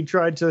 We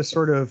tried to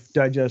sort of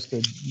digest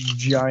a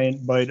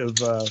giant bite of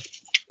the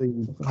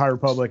High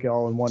Republic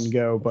all in one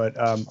go, but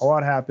a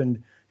lot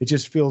happened. It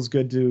just feels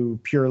good to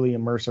purely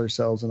immerse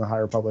ourselves in the High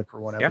Republic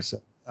for one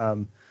episode.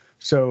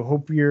 So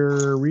hope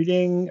you're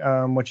reading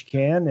what you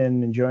can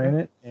and enjoying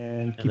it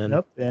and keep it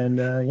up. And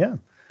yeah,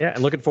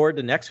 and looking forward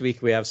to next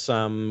week. We have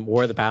some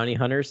War of the Bounty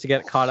Hunters to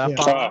get caught up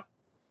on.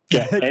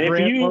 Yeah,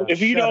 and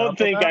if you don't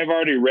think about. I've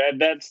already read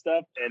that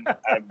stuff, and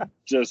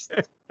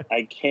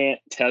I can't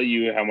tell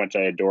you how much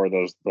I adore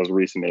those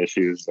recent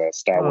issues,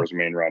 Star Wars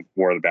Main Run,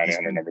 War of the Bounty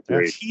Hunter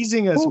 #3.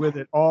 Teasing us with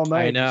it all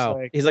night. I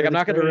know. He's like, I'm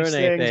not going to ruin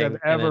anything. I've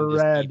ever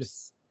read.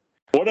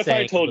 What if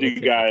I told you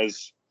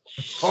guys,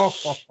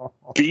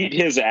 beat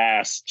his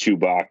ass,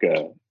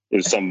 Chewbacca,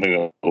 is something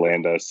that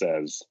Lando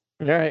says?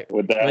 All right.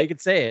 Would that? Well, you could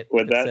say it.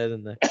 Would that?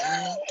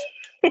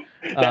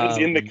 That is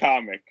in the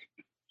comic.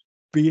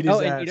 Beat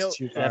his ass,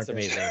 Chewbacca. That's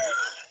amazing.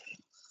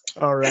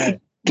 All right.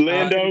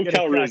 Lando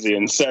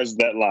Calrissian says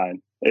that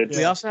line.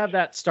 We also have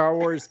that Star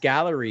Wars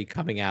gallery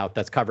coming out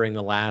that's covering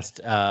the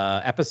last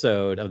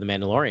episode of The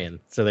Mandalorian.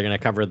 So they're going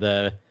to cover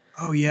the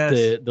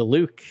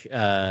Luke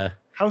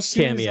How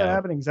soon cameo. is that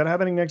happening? Is that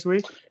happening next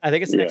week? I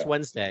think it's next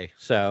Wednesday.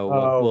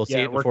 So we'll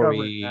see it before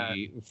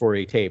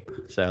we tape.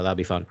 So that'll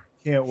be fun.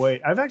 Can't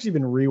wait. I've actually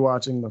been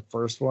rewatching the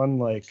first one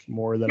like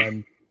more than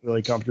I'm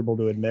really comfortable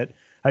to admit.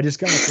 I just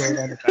kind of throw it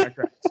on the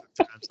background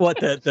sometimes. What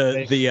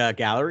the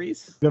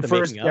galleries? The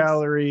first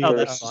gallery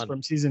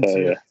from season 2. Yeah.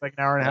 It's like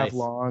an hour and a half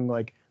long.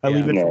 Like I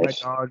leave it for my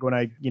dog when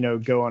I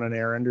go on an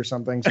errand or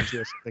something, so she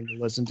has something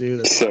to listen to.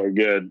 That's so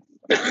good.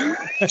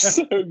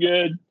 So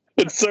good.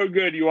 It's so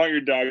good. You want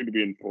your dog to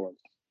be informed.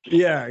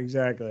 Yeah,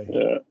 exactly.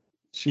 Yeah.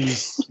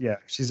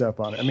 She's up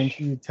on it. I mean,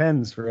 she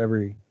attends for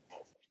every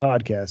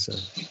podcast,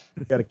 so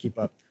you got to keep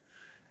up.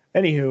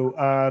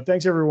 Anywho,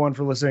 thanks everyone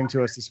for listening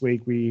to us this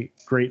week. We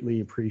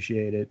greatly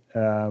appreciate it.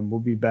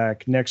 We'll be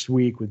back next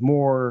week with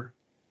more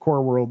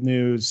Core World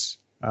news.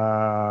 Good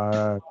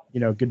night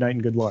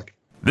and good luck.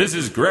 This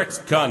is Grex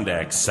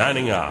Kondak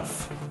signing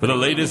off. For the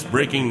latest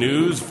breaking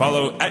news,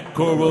 follow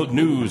 @Core World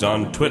News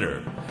on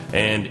Twitter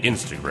and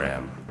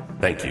Instagram.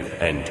 Thank you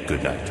and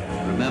good night.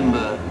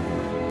 Remember,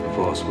 the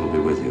Force will be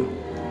with you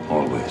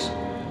always.